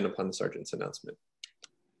begin upon the sergeant's announcement.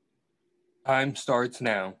 Time starts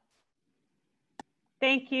now.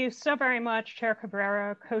 Thank you so very much, Chair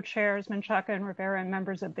Cabrera, co-chairs Menchaca and Rivera, and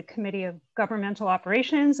members of the Committee of Governmental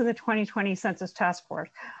Operations and the 2020 Census Task Force.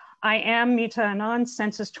 I am Mita Anand,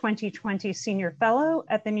 Census 2020 Senior Fellow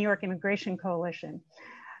at the New York Immigration Coalition.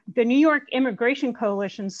 The New York Immigration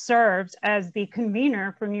Coalition serves as the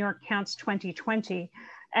convener for New York Counts 2020,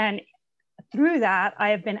 and through that, I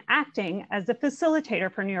have been acting as the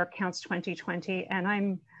facilitator for New York Counts 2020, and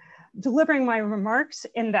I'm delivering my remarks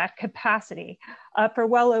in that capacity. For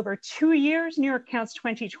well over 2 years, New York Counts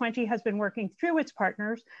 2020 has been working through its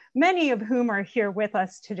partners, many of whom are here with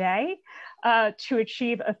us today, to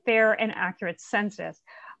achieve a fair and accurate census.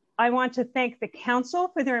 I want to thank the Council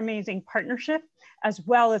for their amazing partnership, as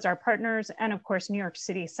well as our partners, and of course, New York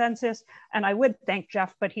City Census. And I would thank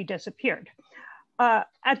Jeff, but he disappeared.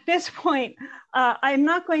 At this point, I'm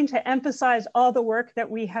not going to emphasize all the work that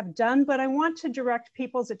we have done, but I want to direct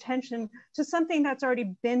people's attention to something that's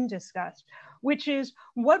already been discussed, which is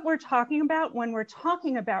what we're talking about when we're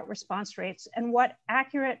talking about response rates and what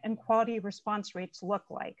accurate and quality response rates look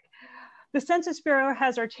like. The Census Bureau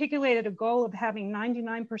has articulated a goal of having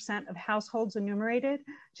 99% of households enumerated.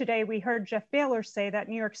 Today, we heard Jeff Baylor say that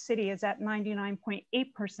New York City is at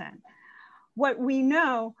 99.8%. What we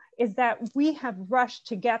know is that we have rushed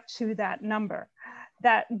to get to that number,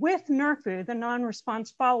 that with NRFU, the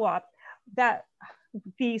non-response follow-up, that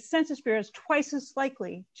the Census Bureau is twice as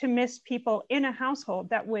likely to miss people in a household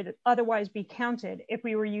that would otherwise be counted if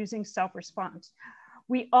we were using self-response.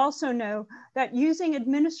 We also know that using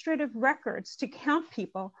administrative records to count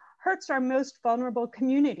people hurts our most vulnerable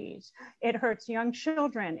communities. It hurts young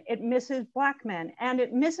children, it misses Black men, and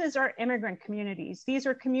it misses our immigrant communities. These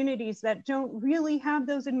are communities that don't really have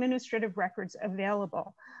those administrative records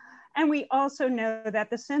available. And we also know that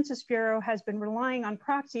the Census Bureau has been relying on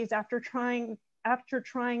proxies after trying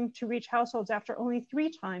to reach households after only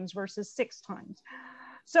 3 times versus 6 times.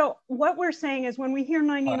 So what we're saying is when we hear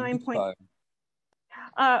 99 point,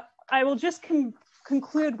 I will just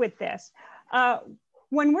conclude with this.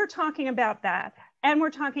 When we're talking about that, and we're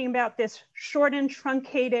talking about this shortened,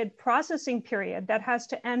 truncated processing period that has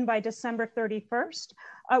to end by December 31st,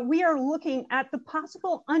 we are looking at the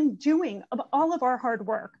possible undoing of all of our hard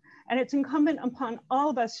work. And it's incumbent upon all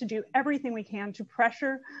of us to do everything we can to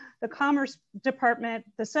pressure the Commerce Department,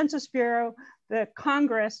 the Census Bureau, the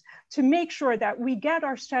Congress, to make sure that we get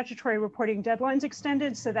our statutory reporting deadlines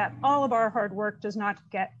extended so that all of our hard work does not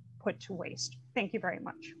get put to waste. Thank you very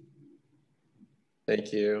much.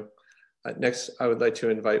 Thank you. Next, I would like to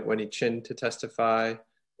invite Wendy Chin to testify,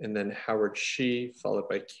 and then Howard Shee, followed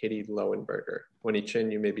by Katie Lowenberger. Wendy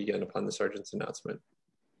Chin, you may begin upon the Sergeant's announcement.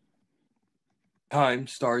 Time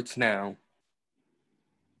starts now.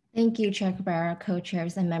 Thank you, Chair Cabrera,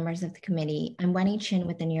 co-chairs, and members of the committee. I'm Wendy Chin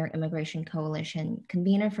with the New York Immigration Coalition,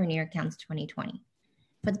 convener for New York Counts 2020.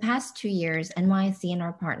 For the past 2 years, NYCC and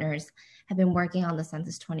our partners have been working on the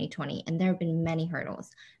Census 2020, and there have been many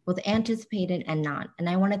hurdles, both anticipated and not, and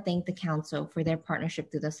I want to thank the Council for their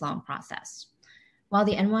partnership through this long process. While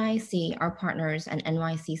the NYCC, our partners, and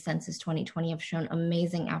NYCC Census 2020 have shown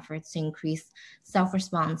amazing efforts to increase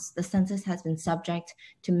self-response, the census has been subject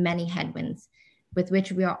to many headwinds, with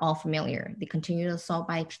which we are all familiar. The continued assault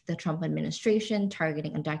by the Trump administration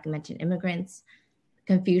targeting undocumented immigrants,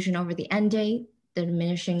 confusion over the end date, the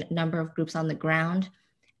diminishing number of groups on the ground,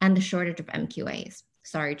 and the shortage of MQAs.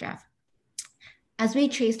 Sorry, Jeff. As we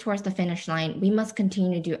chase towards the finish line, we must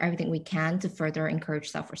continue to do everything we can to further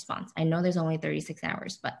encourage self-response. I know there's only 36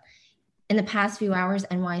 hours, but in the past few hours,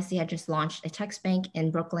 NYCC had just launched a text bank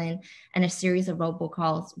in Brooklyn and a series of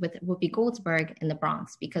robocalls with Whoopi Goldberg in the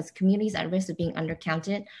Bronx, because communities at risk of being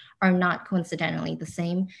undercounted are not coincidentally the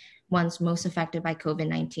same ones most affected by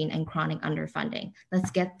COVID-19 and chronic underfunding.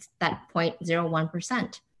 Let's get that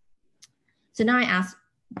 0.01%. So now I ask,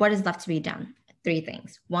 what is left to be done? 3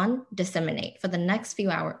 things. 1, disseminate. For the next few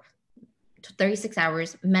hours, 36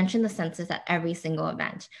 hours, mention the census at every single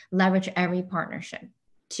event. Leverage every partnership.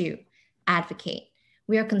 2, advocate.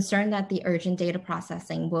 We are concerned that the urgent data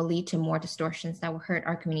processing will lead to more distortions that will hurt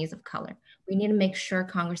our communities of color. We need to make sure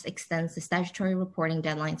Congress extends the statutory reporting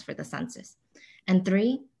deadlines for the census. And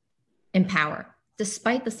 3, empower.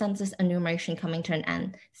 Despite the census enumeration coming to an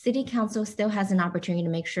end, City Council still has an opportunity to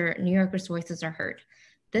make sure New Yorkers' voices are heard.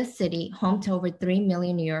 This city, home to over 3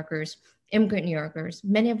 million New Yorkers, immigrant New Yorkers,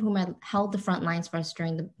 many of whom have held the front lines for us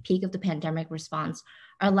during the peak of the pandemic response,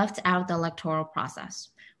 are left out of the electoral process.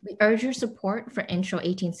 We urge your support for Intro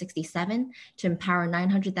 1867 to empower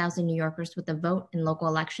 900,000 New Yorkers with a vote in local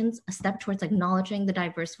elections, a step towards acknowledging the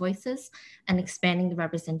diverse voices and expanding the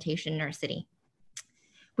representation in our city.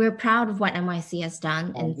 We're proud of what NYCC has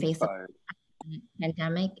done in face of the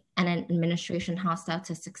pandemic and an administration hostile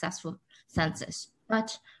to successful census.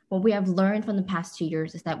 But what we have learned from the past 2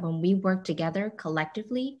 years is that when we work together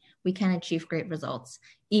collectively, we can achieve great results,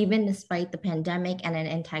 even despite the pandemic and an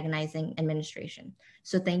antagonizing administration.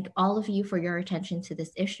 So thank all of you for your attention to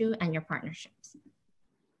this issue and your partnerships.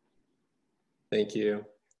 Thank you.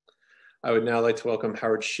 I would now like to welcome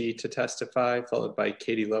Howard Shee to testify, followed by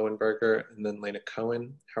Katie Lowenberger and then Lena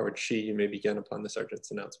Cohen. Howard Shee, you may begin upon the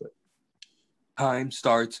Sergeant's announcement. Time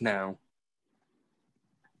starts now.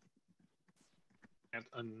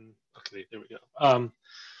 Okay, there we go.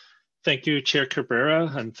 Thank you, Chair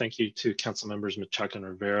Cabrera, and thank you to Council members Menchaca and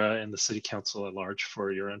Rivera and the City Council at large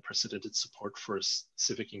for your unprecedented support for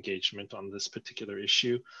civic engagement on this particular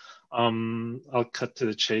issue. I'll cut to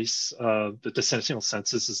the chase. The decennial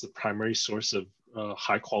census is the primary source of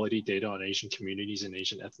high quality data on Asian communities and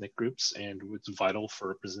Asian ethnic groups, and it's vital for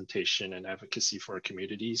representation and advocacy for our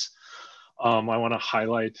communities. I want to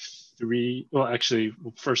highlight 3, well, actually,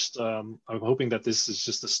 first, I'm hoping that this is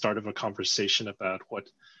just the start of a conversation about what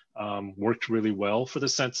worked really well for the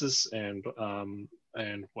census and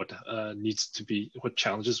what needs to be, what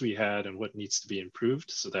challenges we had and what needs to be improved,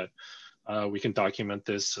 so that we can document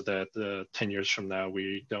this so that 10 years from now,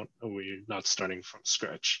 we're not starting from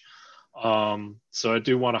scratch. So I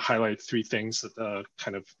do want to highlight three things that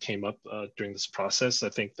kind of came up during this process. I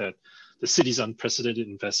think that the city's unprecedented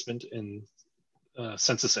investment in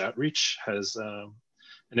census outreach has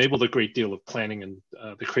enabled a great deal of planning and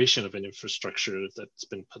the creation of an infrastructure that's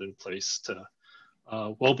been put in place to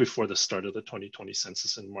well before the start of the 2020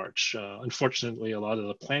 census in March. Unfortunately, a lot of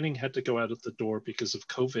the planning had to go out of the door because of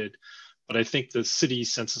COVID, but I think the city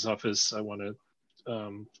census office, I want to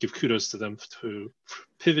give kudos to them to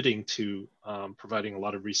pivoting to providing a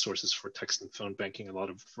lot of resources for text and phone banking, a lot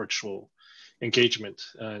of virtual engagement,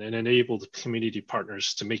 and enabled community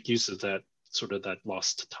partners to make use of that sort of that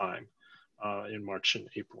lost time in March and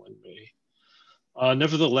April and May.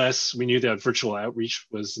 Nevertheless, we knew that virtual outreach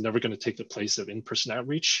was never going to take the place of in-person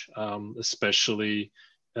outreach, especially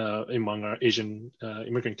among our Asian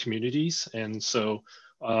immigrant communities. And so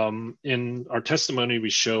in our testimony, we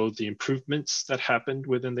showed the improvements that happened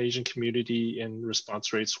within the Asian community in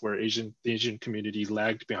response rates where the Asian community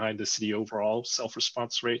lagged behind the city overall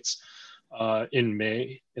self-response rates in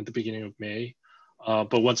the beginning of May.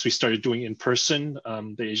 But once we started doing in person,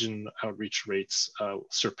 the Asian outreach rates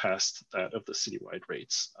surpassed that of the citywide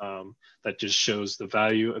rates. That just shows the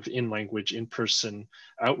value of in-language, in-person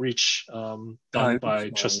outreach done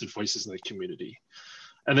by trusted voices in the community.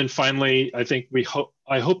 And then finally, I think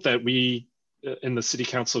I hope that we in the City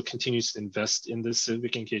Council continues to invest in this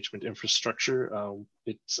civic engagement infrastructure.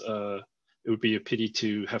 It would be a pity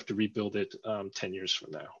to have to rebuild it 10 years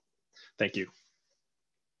from now. Thank you.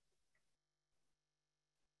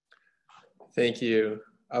 Thank you.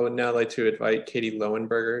 I would now like to invite Katie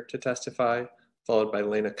Lowenberger to testify, followed by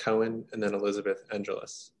Lena Cohen and then Elizabeth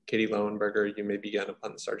Angeles. Katie Lowenberger, you may begin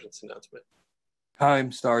upon the sergeant's announcement.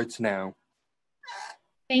 Time starts now.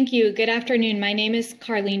 Thank you. Good afternoon. My name is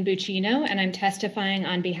Carlene Buccino, and I'm testifying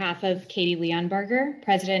on behalf of Katie Leonberger,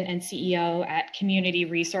 President and CEO at Community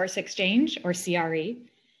Resource Exchange, or CRE.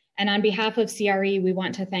 And on behalf of CRE, we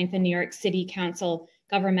want to thank the New York City Council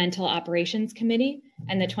Governmental Operations Committee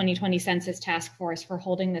and the 2020 Census Task Force for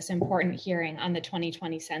holding this important hearing on the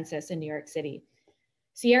 2020 census in New York City.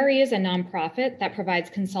 CRE is a nonprofit that provides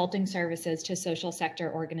consulting services to social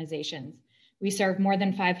sector organizations. We serve more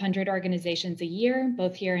than 500 organizations a year,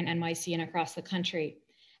 both here in NYC and across the country.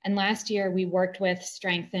 And last year, we worked with,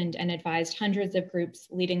 strengthened, and advised hundreds of groups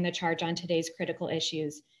leading the charge on today's critical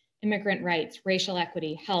issues: immigrant rights, racial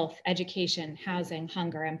equity, health, education, housing,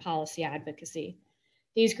 hunger, and policy advocacy.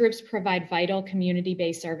 These groups provide vital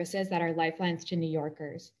community-based services that are lifelines to New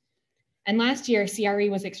Yorkers. And last year,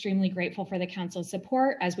 CRE was extremely grateful for the council's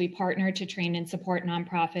support as we partnered to train and support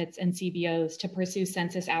nonprofits and CBOs to pursue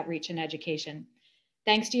census outreach and education.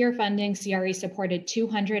 Thanks to your funding, CRE supported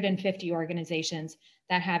 250 organizations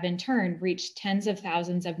that have in turn reached tens of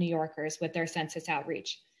thousands of New Yorkers with their census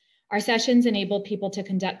outreach. Our sessions enabled people to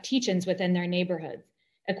conduct teach-ins within their neighborhoods,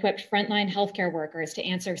 equipped frontline healthcare workers to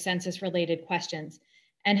answer census-related questions,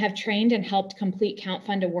 and have trained and helped complete Count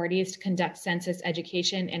Fund awardees to conduct census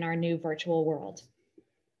education in our new virtual world.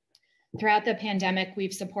 Throughout the pandemic,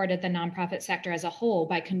 we've supported the nonprofit sector as a whole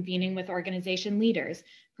by convening with organization leaders,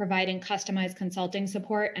 providing customized consulting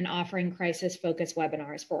support, and offering crisis-focused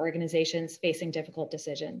webinars for organizations facing difficult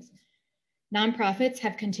decisions. Nonprofits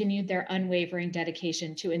have continued their unwavering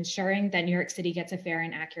dedication to ensuring that New York City gets a fair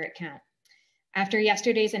and accurate count. After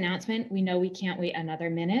yesterday's announcement, we know we can't wait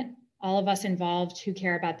another minute. All of us involved who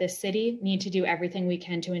care about this city need to do everything we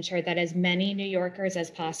can to ensure that as many New Yorkers as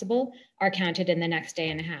possible are counted in the next day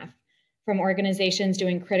and a half. From organizations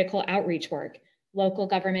doing critical outreach work, local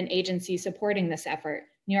government agencies supporting this effort,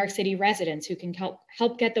 New York City residents who can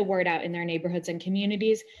help get the word out in their neighborhoods and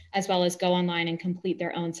communities, as well as go online and complete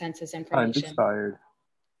their own census information. Time expired.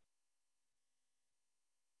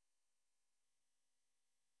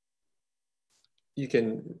 You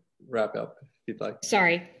can wrap up if you'd like.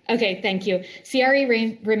 Sorry. Okay, thank you.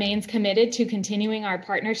 CRE remains committed to continuing our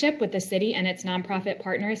partnership with the city and its nonprofit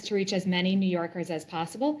partners to reach as many New Yorkers as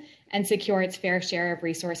possible and secure its fair share of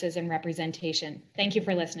resources and representation. Thank you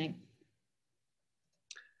for listening.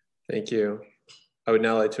 Thank you. I would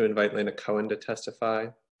now like to invite Lena Cohen to testify,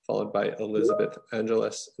 followed by Elizabeth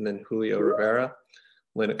Angeles and then Julio Rivera.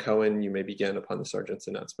 Lena Cohen, you may begin upon the sergeant's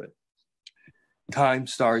announcement. Time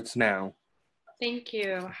starts now. Thank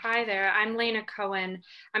you. Hi there, I'm Lena Cohen.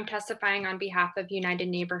 I'm testifying on behalf of United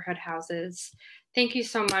Neighborhood Houses. Thank you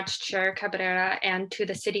so much, Chair Cabrera, and to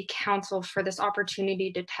the City Council for this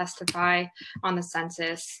opportunity to testify on the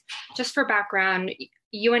census. Just for background,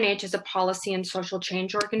 UNH is a policy and social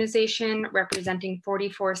change organization representing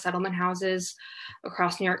 44 settlement houses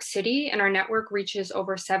across New York City, and our network reaches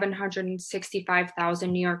over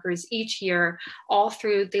 765,000 New Yorkers each year, all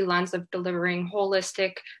through the lens of delivering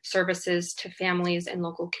holistic services to families and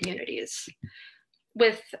local communities.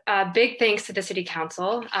 With big thanks to the City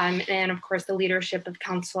Council and of course the leadership of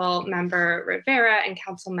Council Member Rivera and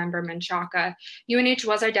Council Member Menchaca, UNH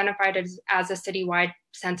was identified as a citywide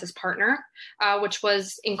census partner, which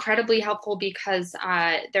was incredibly helpful because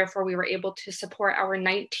therefore we were able to support our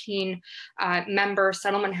 19 member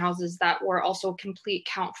settlement houses that were also complete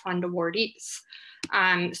count fund awardees.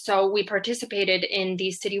 So we participated in the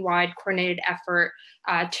citywide coordinated effort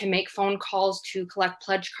to make phone calls, to collect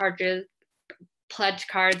pledge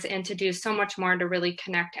cards, and to do so much more to really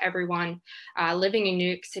connect everyone living in New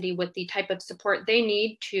York City with the type of support they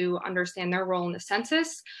need to understand their role in the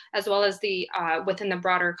census, as well as the within the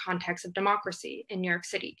broader context of democracy in New York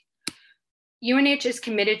City. UNH is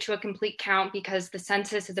committed to a complete count because the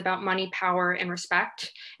census is about money, power, and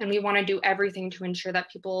respect, and we want to do everything to ensure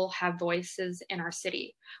that people have voices in our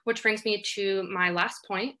city. Which brings me to my last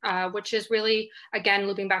point, which is really, again,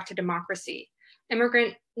 looping back to democracy.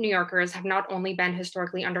 Immigrant New Yorkers have not only been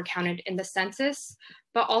historically undercounted in the census,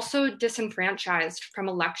 but also disenfranchised from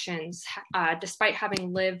elections, despite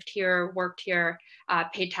having lived here, worked here,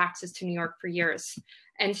 paid taxes to New York for years.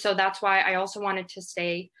 And so that's why I also wanted to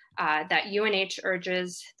say that UNH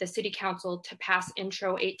urges the City Council to pass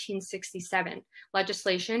Intro 1867,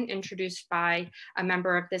 legislation introduced by a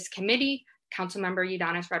member of this committee, Councilmember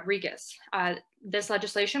Ydanis Rodriguez. This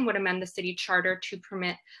legislation would amend the city charter to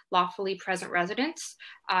permit lawfully present residents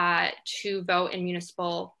to vote in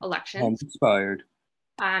municipal elections. Expired.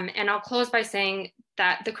 And I'll close by saying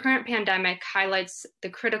that the current pandemic highlights the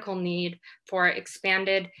critical need for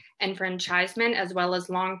expanded enfranchisement as well as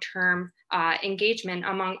long-term engagement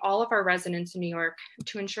among all of our residents in New York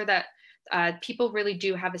to ensure that people really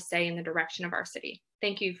do have a say in the direction of our city.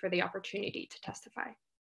 Thank you for the opportunity to testify.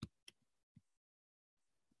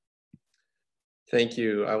 Thank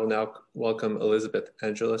you. I will now welcome Elizabeth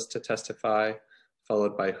Angeles to testify,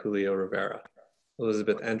 followed by Julio Rivera.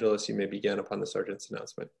 Elizabeth Angeles, you may begin upon the Sergeant's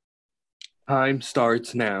announcement. Time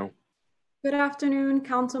starts now. Good afternoon,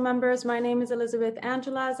 council members. My name is Elizabeth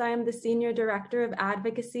Angeles. I am the Senior Director of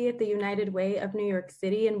Advocacy at the United Way of New York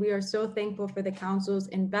City, and we are so thankful for the council's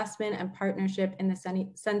investment and partnership in the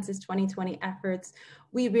Census 2020 efforts.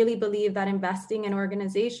 We really believe that investing in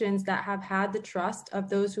organizations that have had the trust of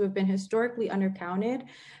those who have been historically undercounted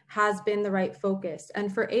has been the right focus.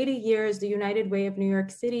 And for 80 years, the United Way of New York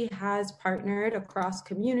City has partnered across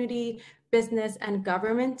community, business, and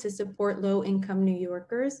government to support low-income New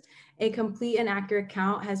Yorkers. A complete and accurate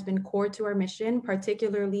count has been core to our mission,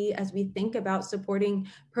 particularly as we think about supporting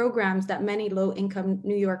programs that many low-income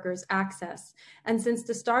New Yorkers access. And since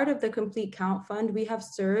the start of the Complete Count Fund, we have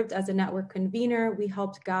served as a network convener. We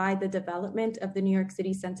helped guide the development of the New York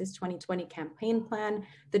City Census 2020 campaign plan,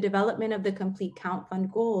 the development of the Complete Count Fund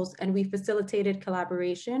goals, and we facilitated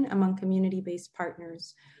collaboration among community-based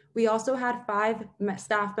partners. We also had 5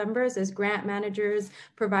 staff members as grant managers,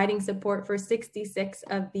 providing support for 66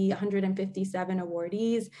 of the 157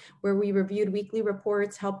 awardees, where we reviewed weekly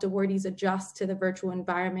reports, helped awardees adjust to the virtual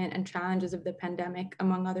environment and challenges of the pandemic,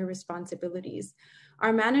 among other responsibilities.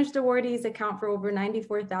 Our managed awardees account for over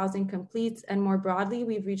 94,000 completes, and more broadly,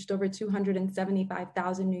 we've reached over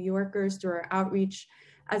 275,000 New Yorkers through our outreach.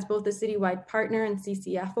 As both a citywide partner and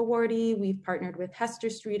CCF awardee, we've partnered with Hester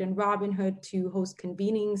Street and Robin Hood to host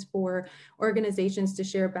convenings for organizations to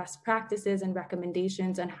share best practices and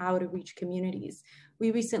recommendations on how to reach communities.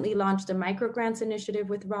 We recently launched a microgrants initiative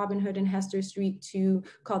with Robin Hood and Hester Street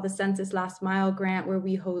called the Census Last Mile Grant, where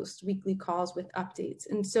we host weekly calls with updates.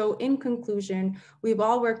 And so in conclusion, we've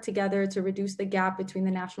all worked together to reduce the gap between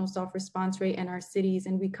the national self-response rate and our cities,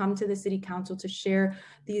 and we come to the City Council to share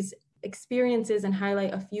these experiences and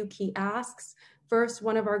highlight a few key asks. First,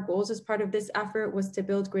 one of our goals as part of this effort was to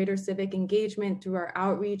build greater civic engagement through our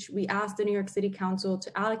outreach. We asked the New York City Council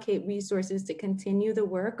to allocate resources to continue the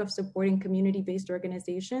work of supporting community-based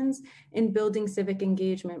organizations in building civic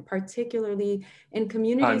engagement, particularly in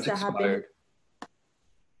communities that have been...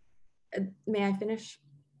 May I finish?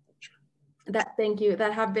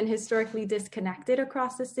 that have been historically disconnected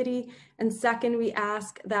across the city. And second, we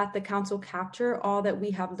ask that the council capture all that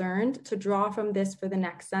we have learned to draw from this for the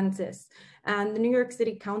next census. And the New York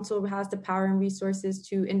City Council has the power and resources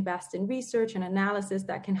to invest in research and analysis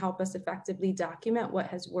that can help us effectively document what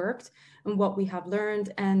has worked and what we have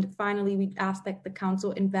learned. And finally, we ask that the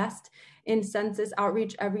council invest in census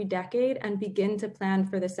outreach every decade and begin to plan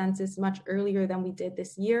for the census much earlier than we did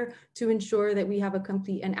this year to ensure that we have a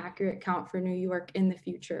complete and accurate count for New York in the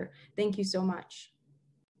future. Thank you so much.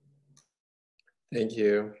 Thank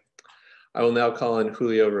you. I will now call on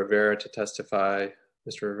Julio Rivera to testify.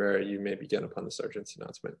 Mr. Rivera, you may begin upon the sergeant's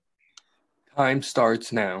announcement. Time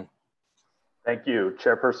starts now. Thank you,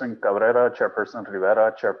 Chairperson Cabrera, Chairperson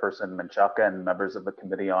Rivera, Chairperson Menchaca, and members of the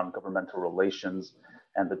Committee on Governmental Relations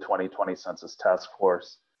and the 2020 Census Task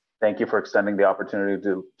Force. Thank you for extending the opportunity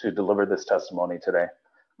to deliver this testimony today.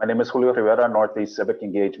 My name is Julio Rivera, Northeast Civic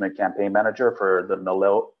Engagement Campaign Manager for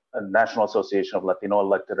the National Association of Latino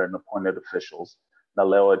Elected and Appointed Officials,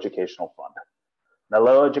 NALEO Educational Fund.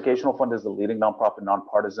 NALEO Educational Fund is the leading nonprofit,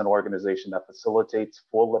 nonpartisan organization that facilitates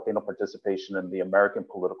full Latino participation in the American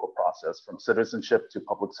political process, from citizenship to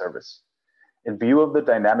public service. In view of the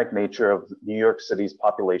dynamic nature of New York City's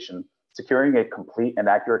population, securing a complete and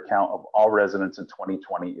accurate count of all residents in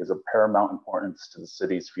 2020 is of paramount importance to the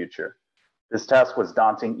city's future. This task was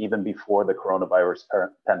daunting even before the coronavirus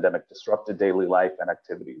pandemic disrupted daily life and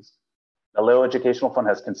activities. The NALEO Educational Fund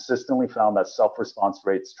has consistently found that self-response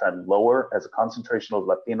rates trend lower as a concentration of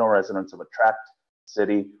Latino residents of a tract,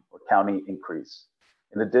 city, or county increase.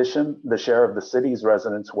 In addition, the share of the city's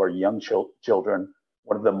residents who are young children,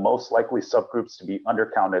 one of the most likely subgroups to be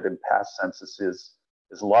undercounted in past censuses,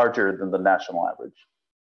 is larger than the national average.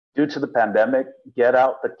 Due to the pandemic, get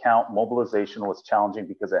out the count mobilization was challenging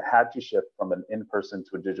because it had to shift from an in-person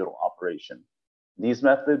to a digital operation. These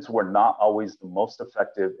methods were not always the most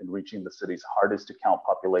effective in reaching the city's hardest to count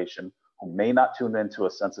population, who may not tune into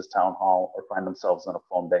a census town hall or find themselves on a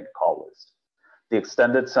phone bank call list. The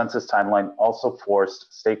extended census timeline also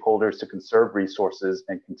forced stakeholders to conserve resources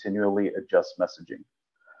and continually adjust messaging.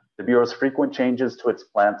 The Bureau's frequent changes to its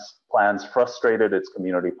plans frustrated its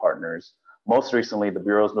community partners. Most recently, the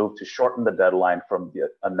Bureau's move to shorten the deadline from the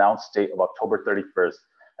announced date of October 31st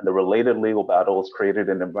and the related legal battles created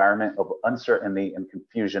an environment of uncertainty and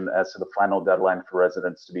confusion as to the final deadline for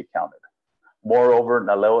residents to be counted. Moreover,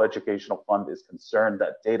 NALEO Educational Fund is concerned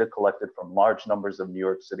that data collected from large numbers of New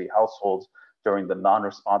York City households during the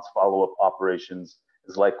non-response follow-up operations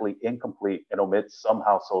is likely incomplete and omits some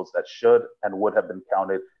households that should and would have been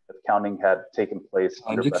counted if counting had taken place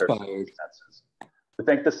under better circumstances. We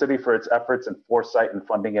thank the city for its efforts and foresight in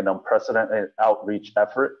funding an unprecedented outreach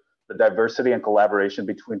effort. The diversity and collaboration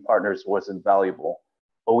between partners was invaluable.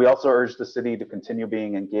 But we also urge the city to continue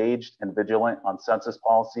being engaged and vigilant on census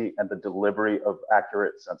policy and the delivery of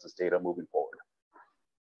accurate census data moving forward.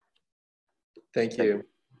 Thank you.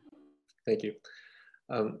 Thank you.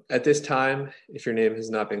 At this time, if your name has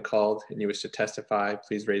not been called and you wish to testify,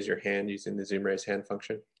 please raise your hand using the Zoom raise hand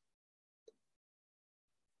function.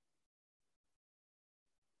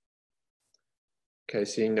 Okay,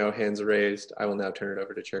 seeing no hands raised, I will now turn it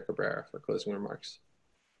over to Chair Cabrera for closing remarks.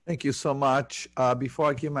 Thank you so much. Before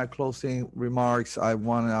I give my closing remarks, I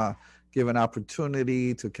want to give an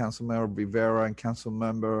opportunity to Councilmember Rivera and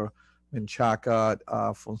Councilmember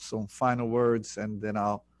Menchaca for some final words, and then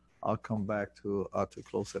I'll come back to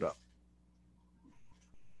close it up.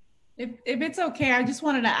 If it's okay, I just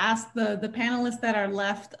wanted to ask the panelists that are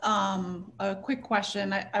left a quick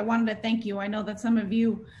question. I wanted to thank you. I know that some of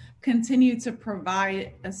you continue to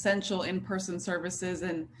provide essential in-person services,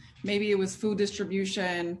 and maybe it was food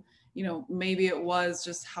distribution, maybe it was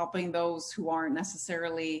just helping those who aren't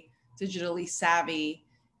necessarily digitally savvy,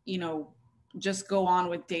 just go on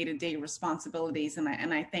with day-to-day responsibilities. And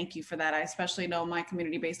I thank you for that. I especially know my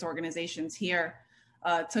community-based organizations here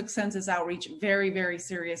took census outreach very, very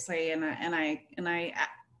seriously. And I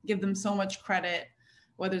give them so much credit,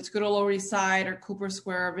 whether it's good old Lower East Side or Cooper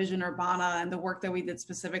Square or Vision Urbana, and the work that we did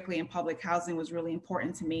specifically in public housing was really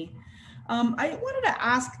important to me. I wanted to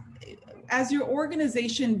ask, as your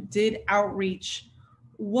organization did outreach,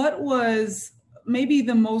 what was maybe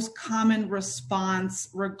the most common response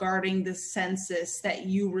regarding the census that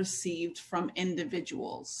you received from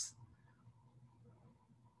individuals?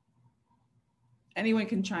 Anyone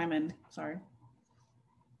can chime in, sorry.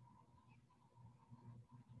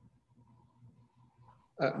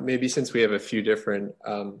 Maybe since we have a few different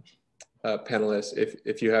panelists,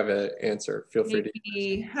 if you have an answer, feel free to.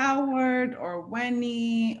 Maybe Howard or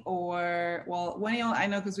Wendy, or well, Wendy, I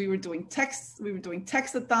know because we were doing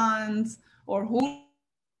textathons, or who?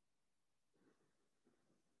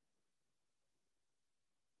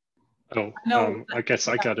 Oh, I guess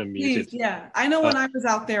I got unmuted. Please, yeah. I know when I was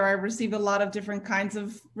out there, I received a lot of different kinds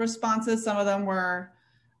of responses. Some of them were,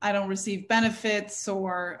 I don't receive benefits,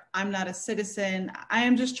 or I'm not a citizen. I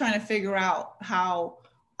am just trying to figure out how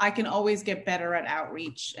I can always get better at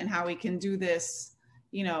outreach and how we can do this,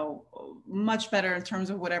 you know, much better in terms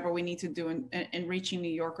of whatever we need to do in reaching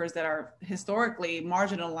New Yorkers that are historically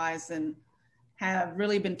marginalized and have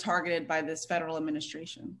really been targeted by this federal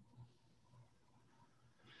administration.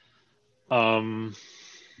 I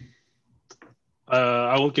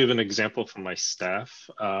will give an example from my staff.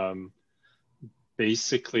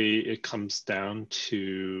 Basically, it comes down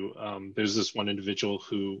to, there's this one individual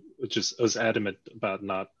who just was adamant about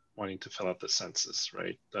not wanting to fill out the census,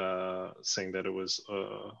 right? Saying that it was,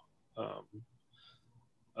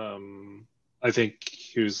 I think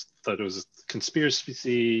he thought it was a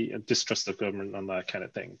conspiracy, distrust of government, and that kind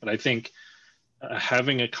of thing. But I think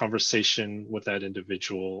having a conversation with that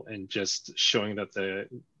individual and just showing that the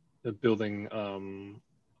building,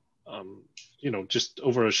 you know, just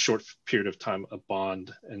over a short period of time, a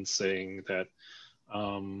bond, and saying that,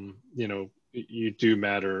 you know, you do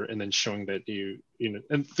matter, and then showing that you know,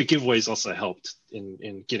 and the giveaways also helped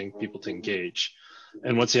in getting people to engage.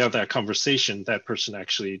 And once you have that conversation, that person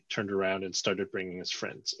actually turned around and started bringing his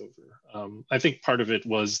friends over. I think part of it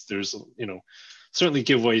was there's, you know, certainly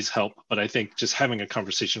giveaways help, but I think just having a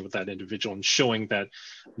conversation with that individual and showing that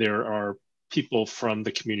there are people from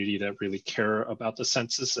the community that really care about the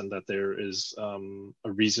census and that there is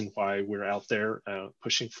a reason why we're out there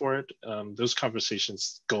pushing for it. Those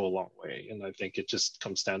conversations go a long way. And I think it just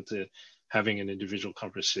comes down to having an individual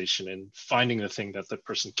conversation and finding the thing that the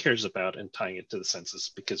person cares about and tying it to the census,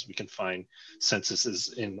 because we can find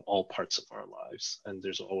censuses in all parts of our lives, and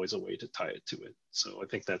there's always a way to tie it to it. So I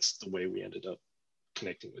think that's the way we ended up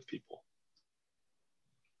connecting with people.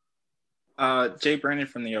 Jay Brennan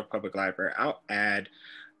from the New York Public Library. I'll add,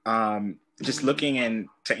 just looking in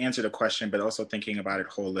to answer the question, but also thinking about it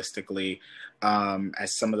holistically,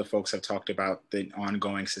 as some of the folks have talked about the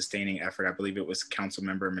ongoing sustaining effort. I believe it was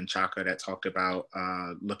Councilmember Menchaca that talked about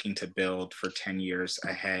looking to build for 10 years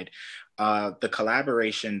ahead. The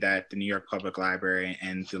collaboration that the New York Public Library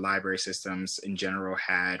and the library systems in general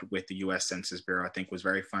had with the U.S. Census Bureau, I think, was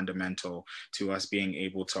very fundamental to us being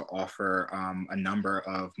able to offer a number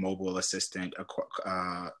of mobile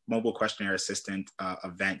questionnaire assistant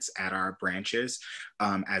events at our branches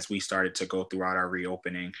as we started to go throughout our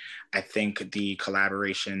reopening. I think the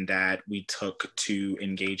collaboration that we took to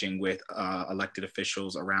engaging with elected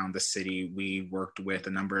officials around the city, we worked with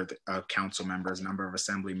a number of council members, a number of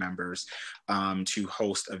assembly members, to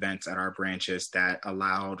host events at our branches that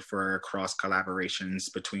allowed for cross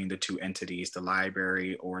collaborations between the two entities, the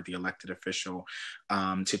library or the elected official,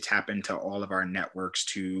 to tap into all of our networks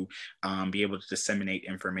to be able to disseminate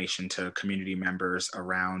information to community members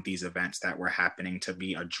around these events that were happening to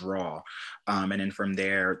be a draw. And then from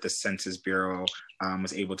there, the Census Bureau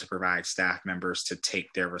was able to provide staff members to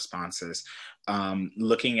take their responses.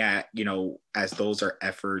 Looking at, you know, as those are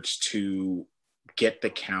efforts to get the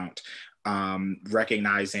count,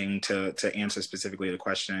 recognizing to answer specifically the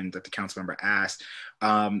question that the council member asked,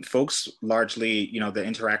 folks largely, you know, the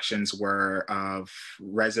interactions were of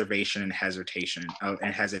reservation and hesitation,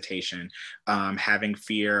 having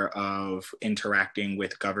fear of interacting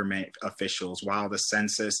with government officials. While the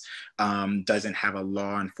census doesn't have a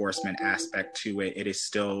law enforcement aspect to it, it is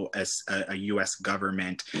still a U.S.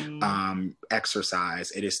 government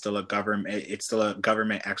exercise. It's still a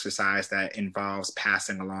government exercise that involves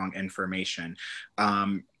passing along information.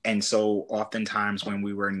 And so oftentimes when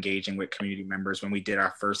we were engaging with community members, when we did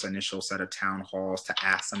our first initial set of town halls to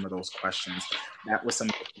ask some of those questions, that was some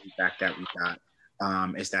of the feedback that we got,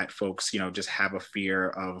 is that folks, you know, just have a fear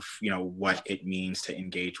of, you know, what it means to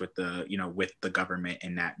engage with the, you know, with the government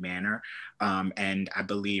in that manner. And I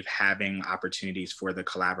believe having opportunities for the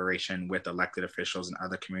collaboration with elected officials and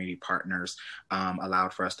other community partners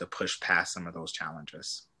allowed for us to push past some of those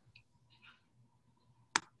challenges.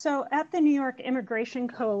 So at the New York Immigration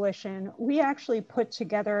Coalition, we actually put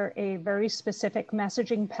together a very specific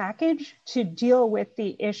messaging package to deal with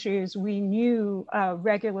the issues we knew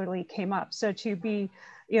regularly came up. So to be,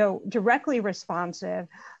 you know, directly responsive,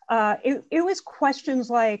 it was questions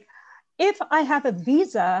like, if I have a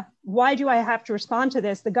visa, why do I have to respond to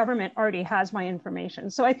this? The government already has my information.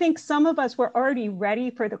 So I think some of us were already ready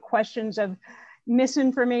for the questions of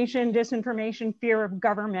misinformation, disinformation, fear of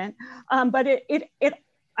government, but it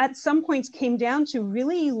at some points came down to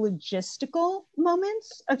really logistical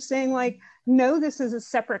moments of saying like, no, this is a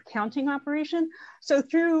separate counting operation. So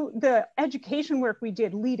through the education work we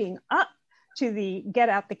did leading up to the get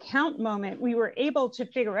out the count moment, we were able to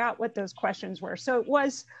figure out what those questions were. So it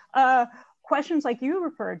was questions like you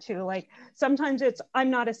referred to, like sometimes it's, I'm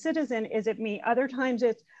not a citizen, is it me? Other times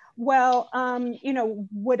it's, well, you know,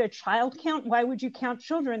 would a child count? Why would you count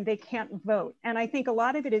children? They can't vote. And I think a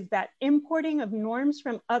lot of it is that importing of norms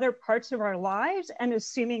from other parts of our lives and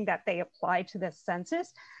assuming that they apply to this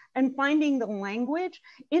census, and finding the language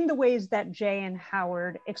in the ways that Jay and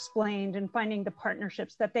Howard explained, and finding the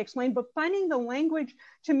partnerships that they explained, but finding the language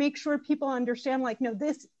to make sure people understand, like, no,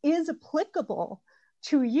 this is applicable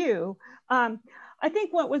to you. I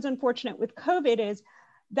think what was unfortunate with COVID is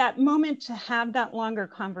that moment to have that longer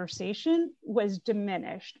conversation was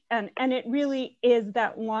diminished. And it really is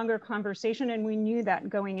that longer conversation. And we knew that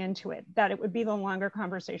going into it, that it would be the longer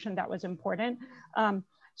conversation that was important.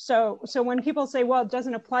 So when people say, well, it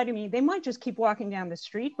doesn't apply to me, they might just keep walking down the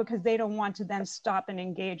street because they don't want to then stop and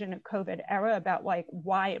engage in a COVID era about like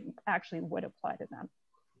why it actually would apply to them.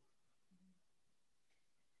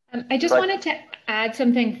 I just wanted to add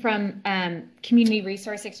something from Community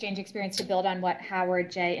Resource Exchange experience to build on what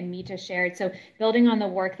Howard, Jay, and Mita shared. So building on the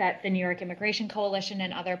work that the New York Immigration Coalition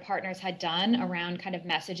and other partners had done around kind of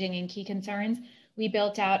messaging and key concerns, we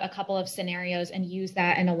built out a couple of scenarios and used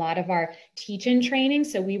that in a lot of our teach-in training.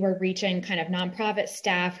 So we were reaching kind of nonprofit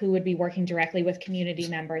staff who would be working directly with community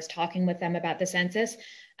members, talking with them about the census,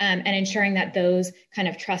 and ensuring that those kind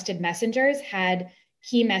of trusted messengers had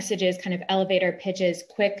key messages, kind of elevator pitches,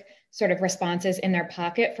 quick sort of responses in their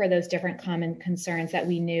pocket for those different common concerns that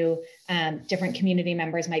we knew different community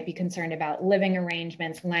members might be concerned about: living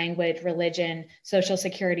arrangements, language, religion, social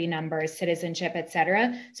security numbers, citizenship, et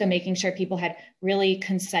cetera. So making sure people had really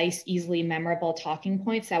concise, easily memorable talking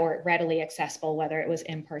points that were readily accessible, whether it was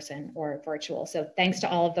in person or virtual. So thanks to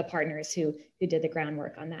all of the partners who did the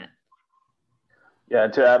groundwork on that. Yeah,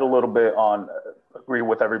 and to add a little bit on, agree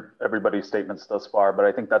with everybody's statements thus far, but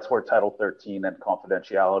I think that's where Title 13 and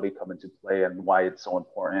confidentiality come into play and why it's so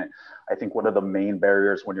important. I think one of the main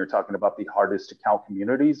barriers when you're talking about the hardest to count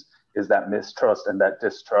communities is that mistrust and that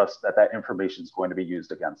distrust that information is going to be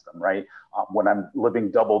used against them, right? When I'm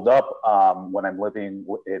living doubled up, when I'm living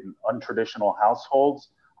in untraditional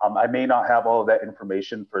households, I may not have all of that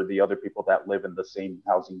information for the other people that live in the same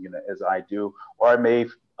housing unit as I do, or I may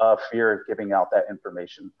fear giving out that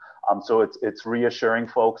information. So it's reassuring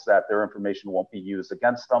folks that their information won't be used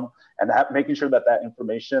against them, and making sure that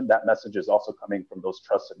information, that message is also coming from those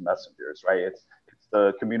trusted messengers, right? It's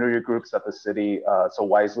the community groups that the city so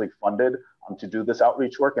wisely funded to do this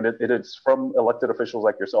outreach work, and it is from elected officials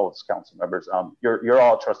like yourselves, council members. You're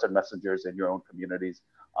all trusted messengers in your own communities.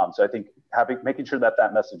 So I think making sure that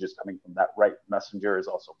message is coming from that right messenger is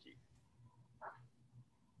also key.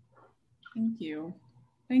 Thank you.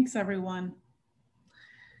 Thanks, everyone.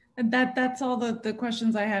 And that's all the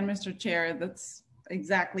questions I had, Mr. Chair. That's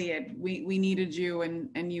exactly it. We needed you,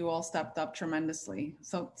 and you all stepped up tremendously.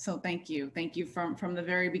 So thank you. Thank you from the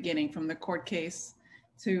very beginning, from the court case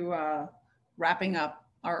to wrapping up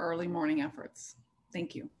our early morning efforts.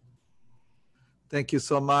 Thank you. Thank you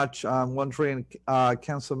so much. I'm wondering,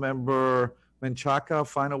 Councilmember Menchaca,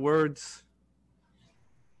 final words?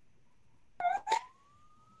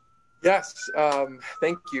 Yes,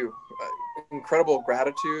 thank you. Incredible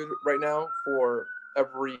gratitude right now for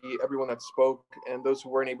everyone that spoke and those who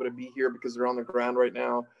weren't able to be here because they're on the ground right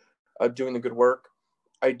now doing the good work.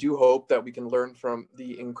 I do hope that we can learn from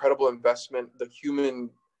the incredible investment, the human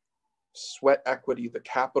sweat equity, the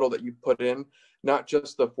capital that you put in, not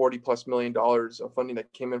just the $40+ million of funding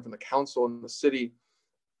that came in from the council and the city,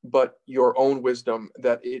 but your own wisdom,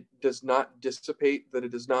 that it does not dissipate, that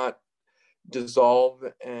it does not dissolve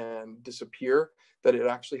and disappear, that it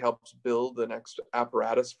actually helps build the next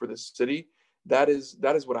apparatus for this city. That is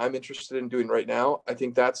what I'm interested in doing right now. I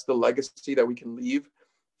think that's the legacy that we can leave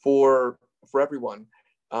for everyone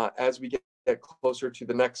as we get closer to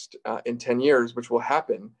the next in 10 years, which will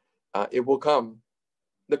happen. It will come.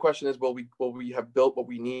 The question is, will we have built what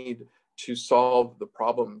we need to solve the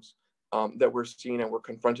problems that we're seeing and we're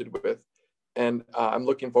confronted with? And I'm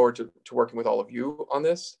looking forward to working with all of you on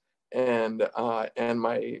this. And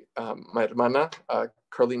my hermana,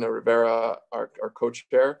 Carlina Rivera, our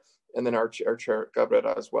co-chair, and then our chair,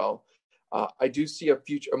 Cabrera, as well. I do see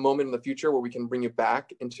a moment in the future where we can bring you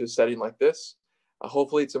back into a setting like this.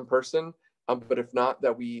 Hopefully it's in person, but if not,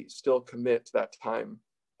 that we still commit to that time.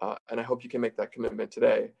 And I hope you can make that commitment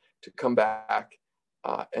today to come back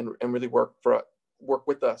and really work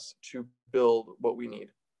with us to build what we need.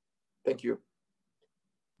 Thank you.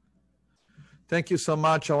 Thank you so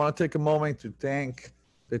much. I want to take a moment to thank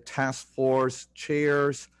the task force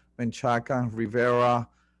chairs, Menchaca, Rivera,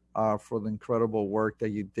 for the incredible work that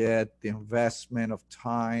you did, the investment of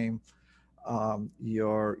time,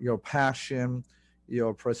 your passion,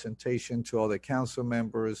 your presentation to all the council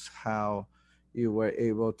members, how you were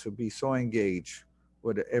able to be so engaged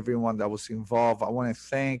with everyone that was involved. I want to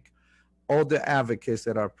thank all the advocates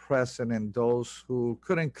that are present and those who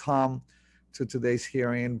couldn't come to today's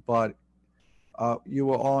hearing, but you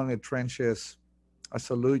were all in the trenches. I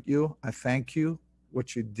salute you. I thank you.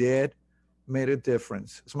 What you did made a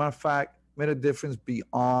difference. As a matter of fact, made a difference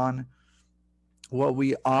beyond what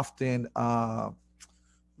we often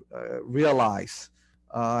realize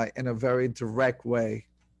in a very direct way.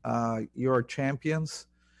 You're champions,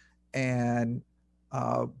 and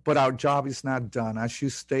but our job is not done. As you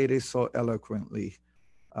stated so eloquently,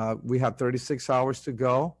 we have 36 hours to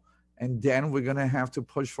go, and then we're going to have to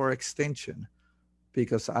push for extension,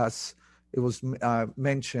 because as it was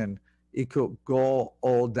mentioned, it could go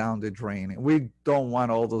all down the drain. And we don't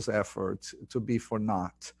want all those efforts to be for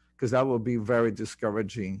naught, because that will be very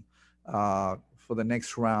discouraging for the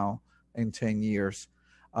next round in 10 years.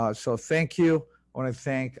 So thank you. I want to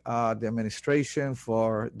thank the administration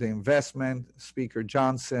for the investment, Speaker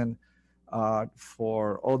Johnson,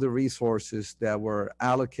 for all the resources that were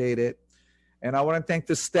allocated. And I want to thank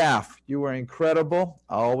the staff. You were incredible.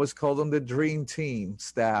 I always call them the dream team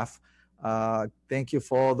staff. Thank you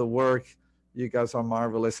for all the work. You guys are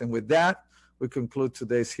marvelous. And with that, we conclude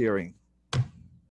today's hearing.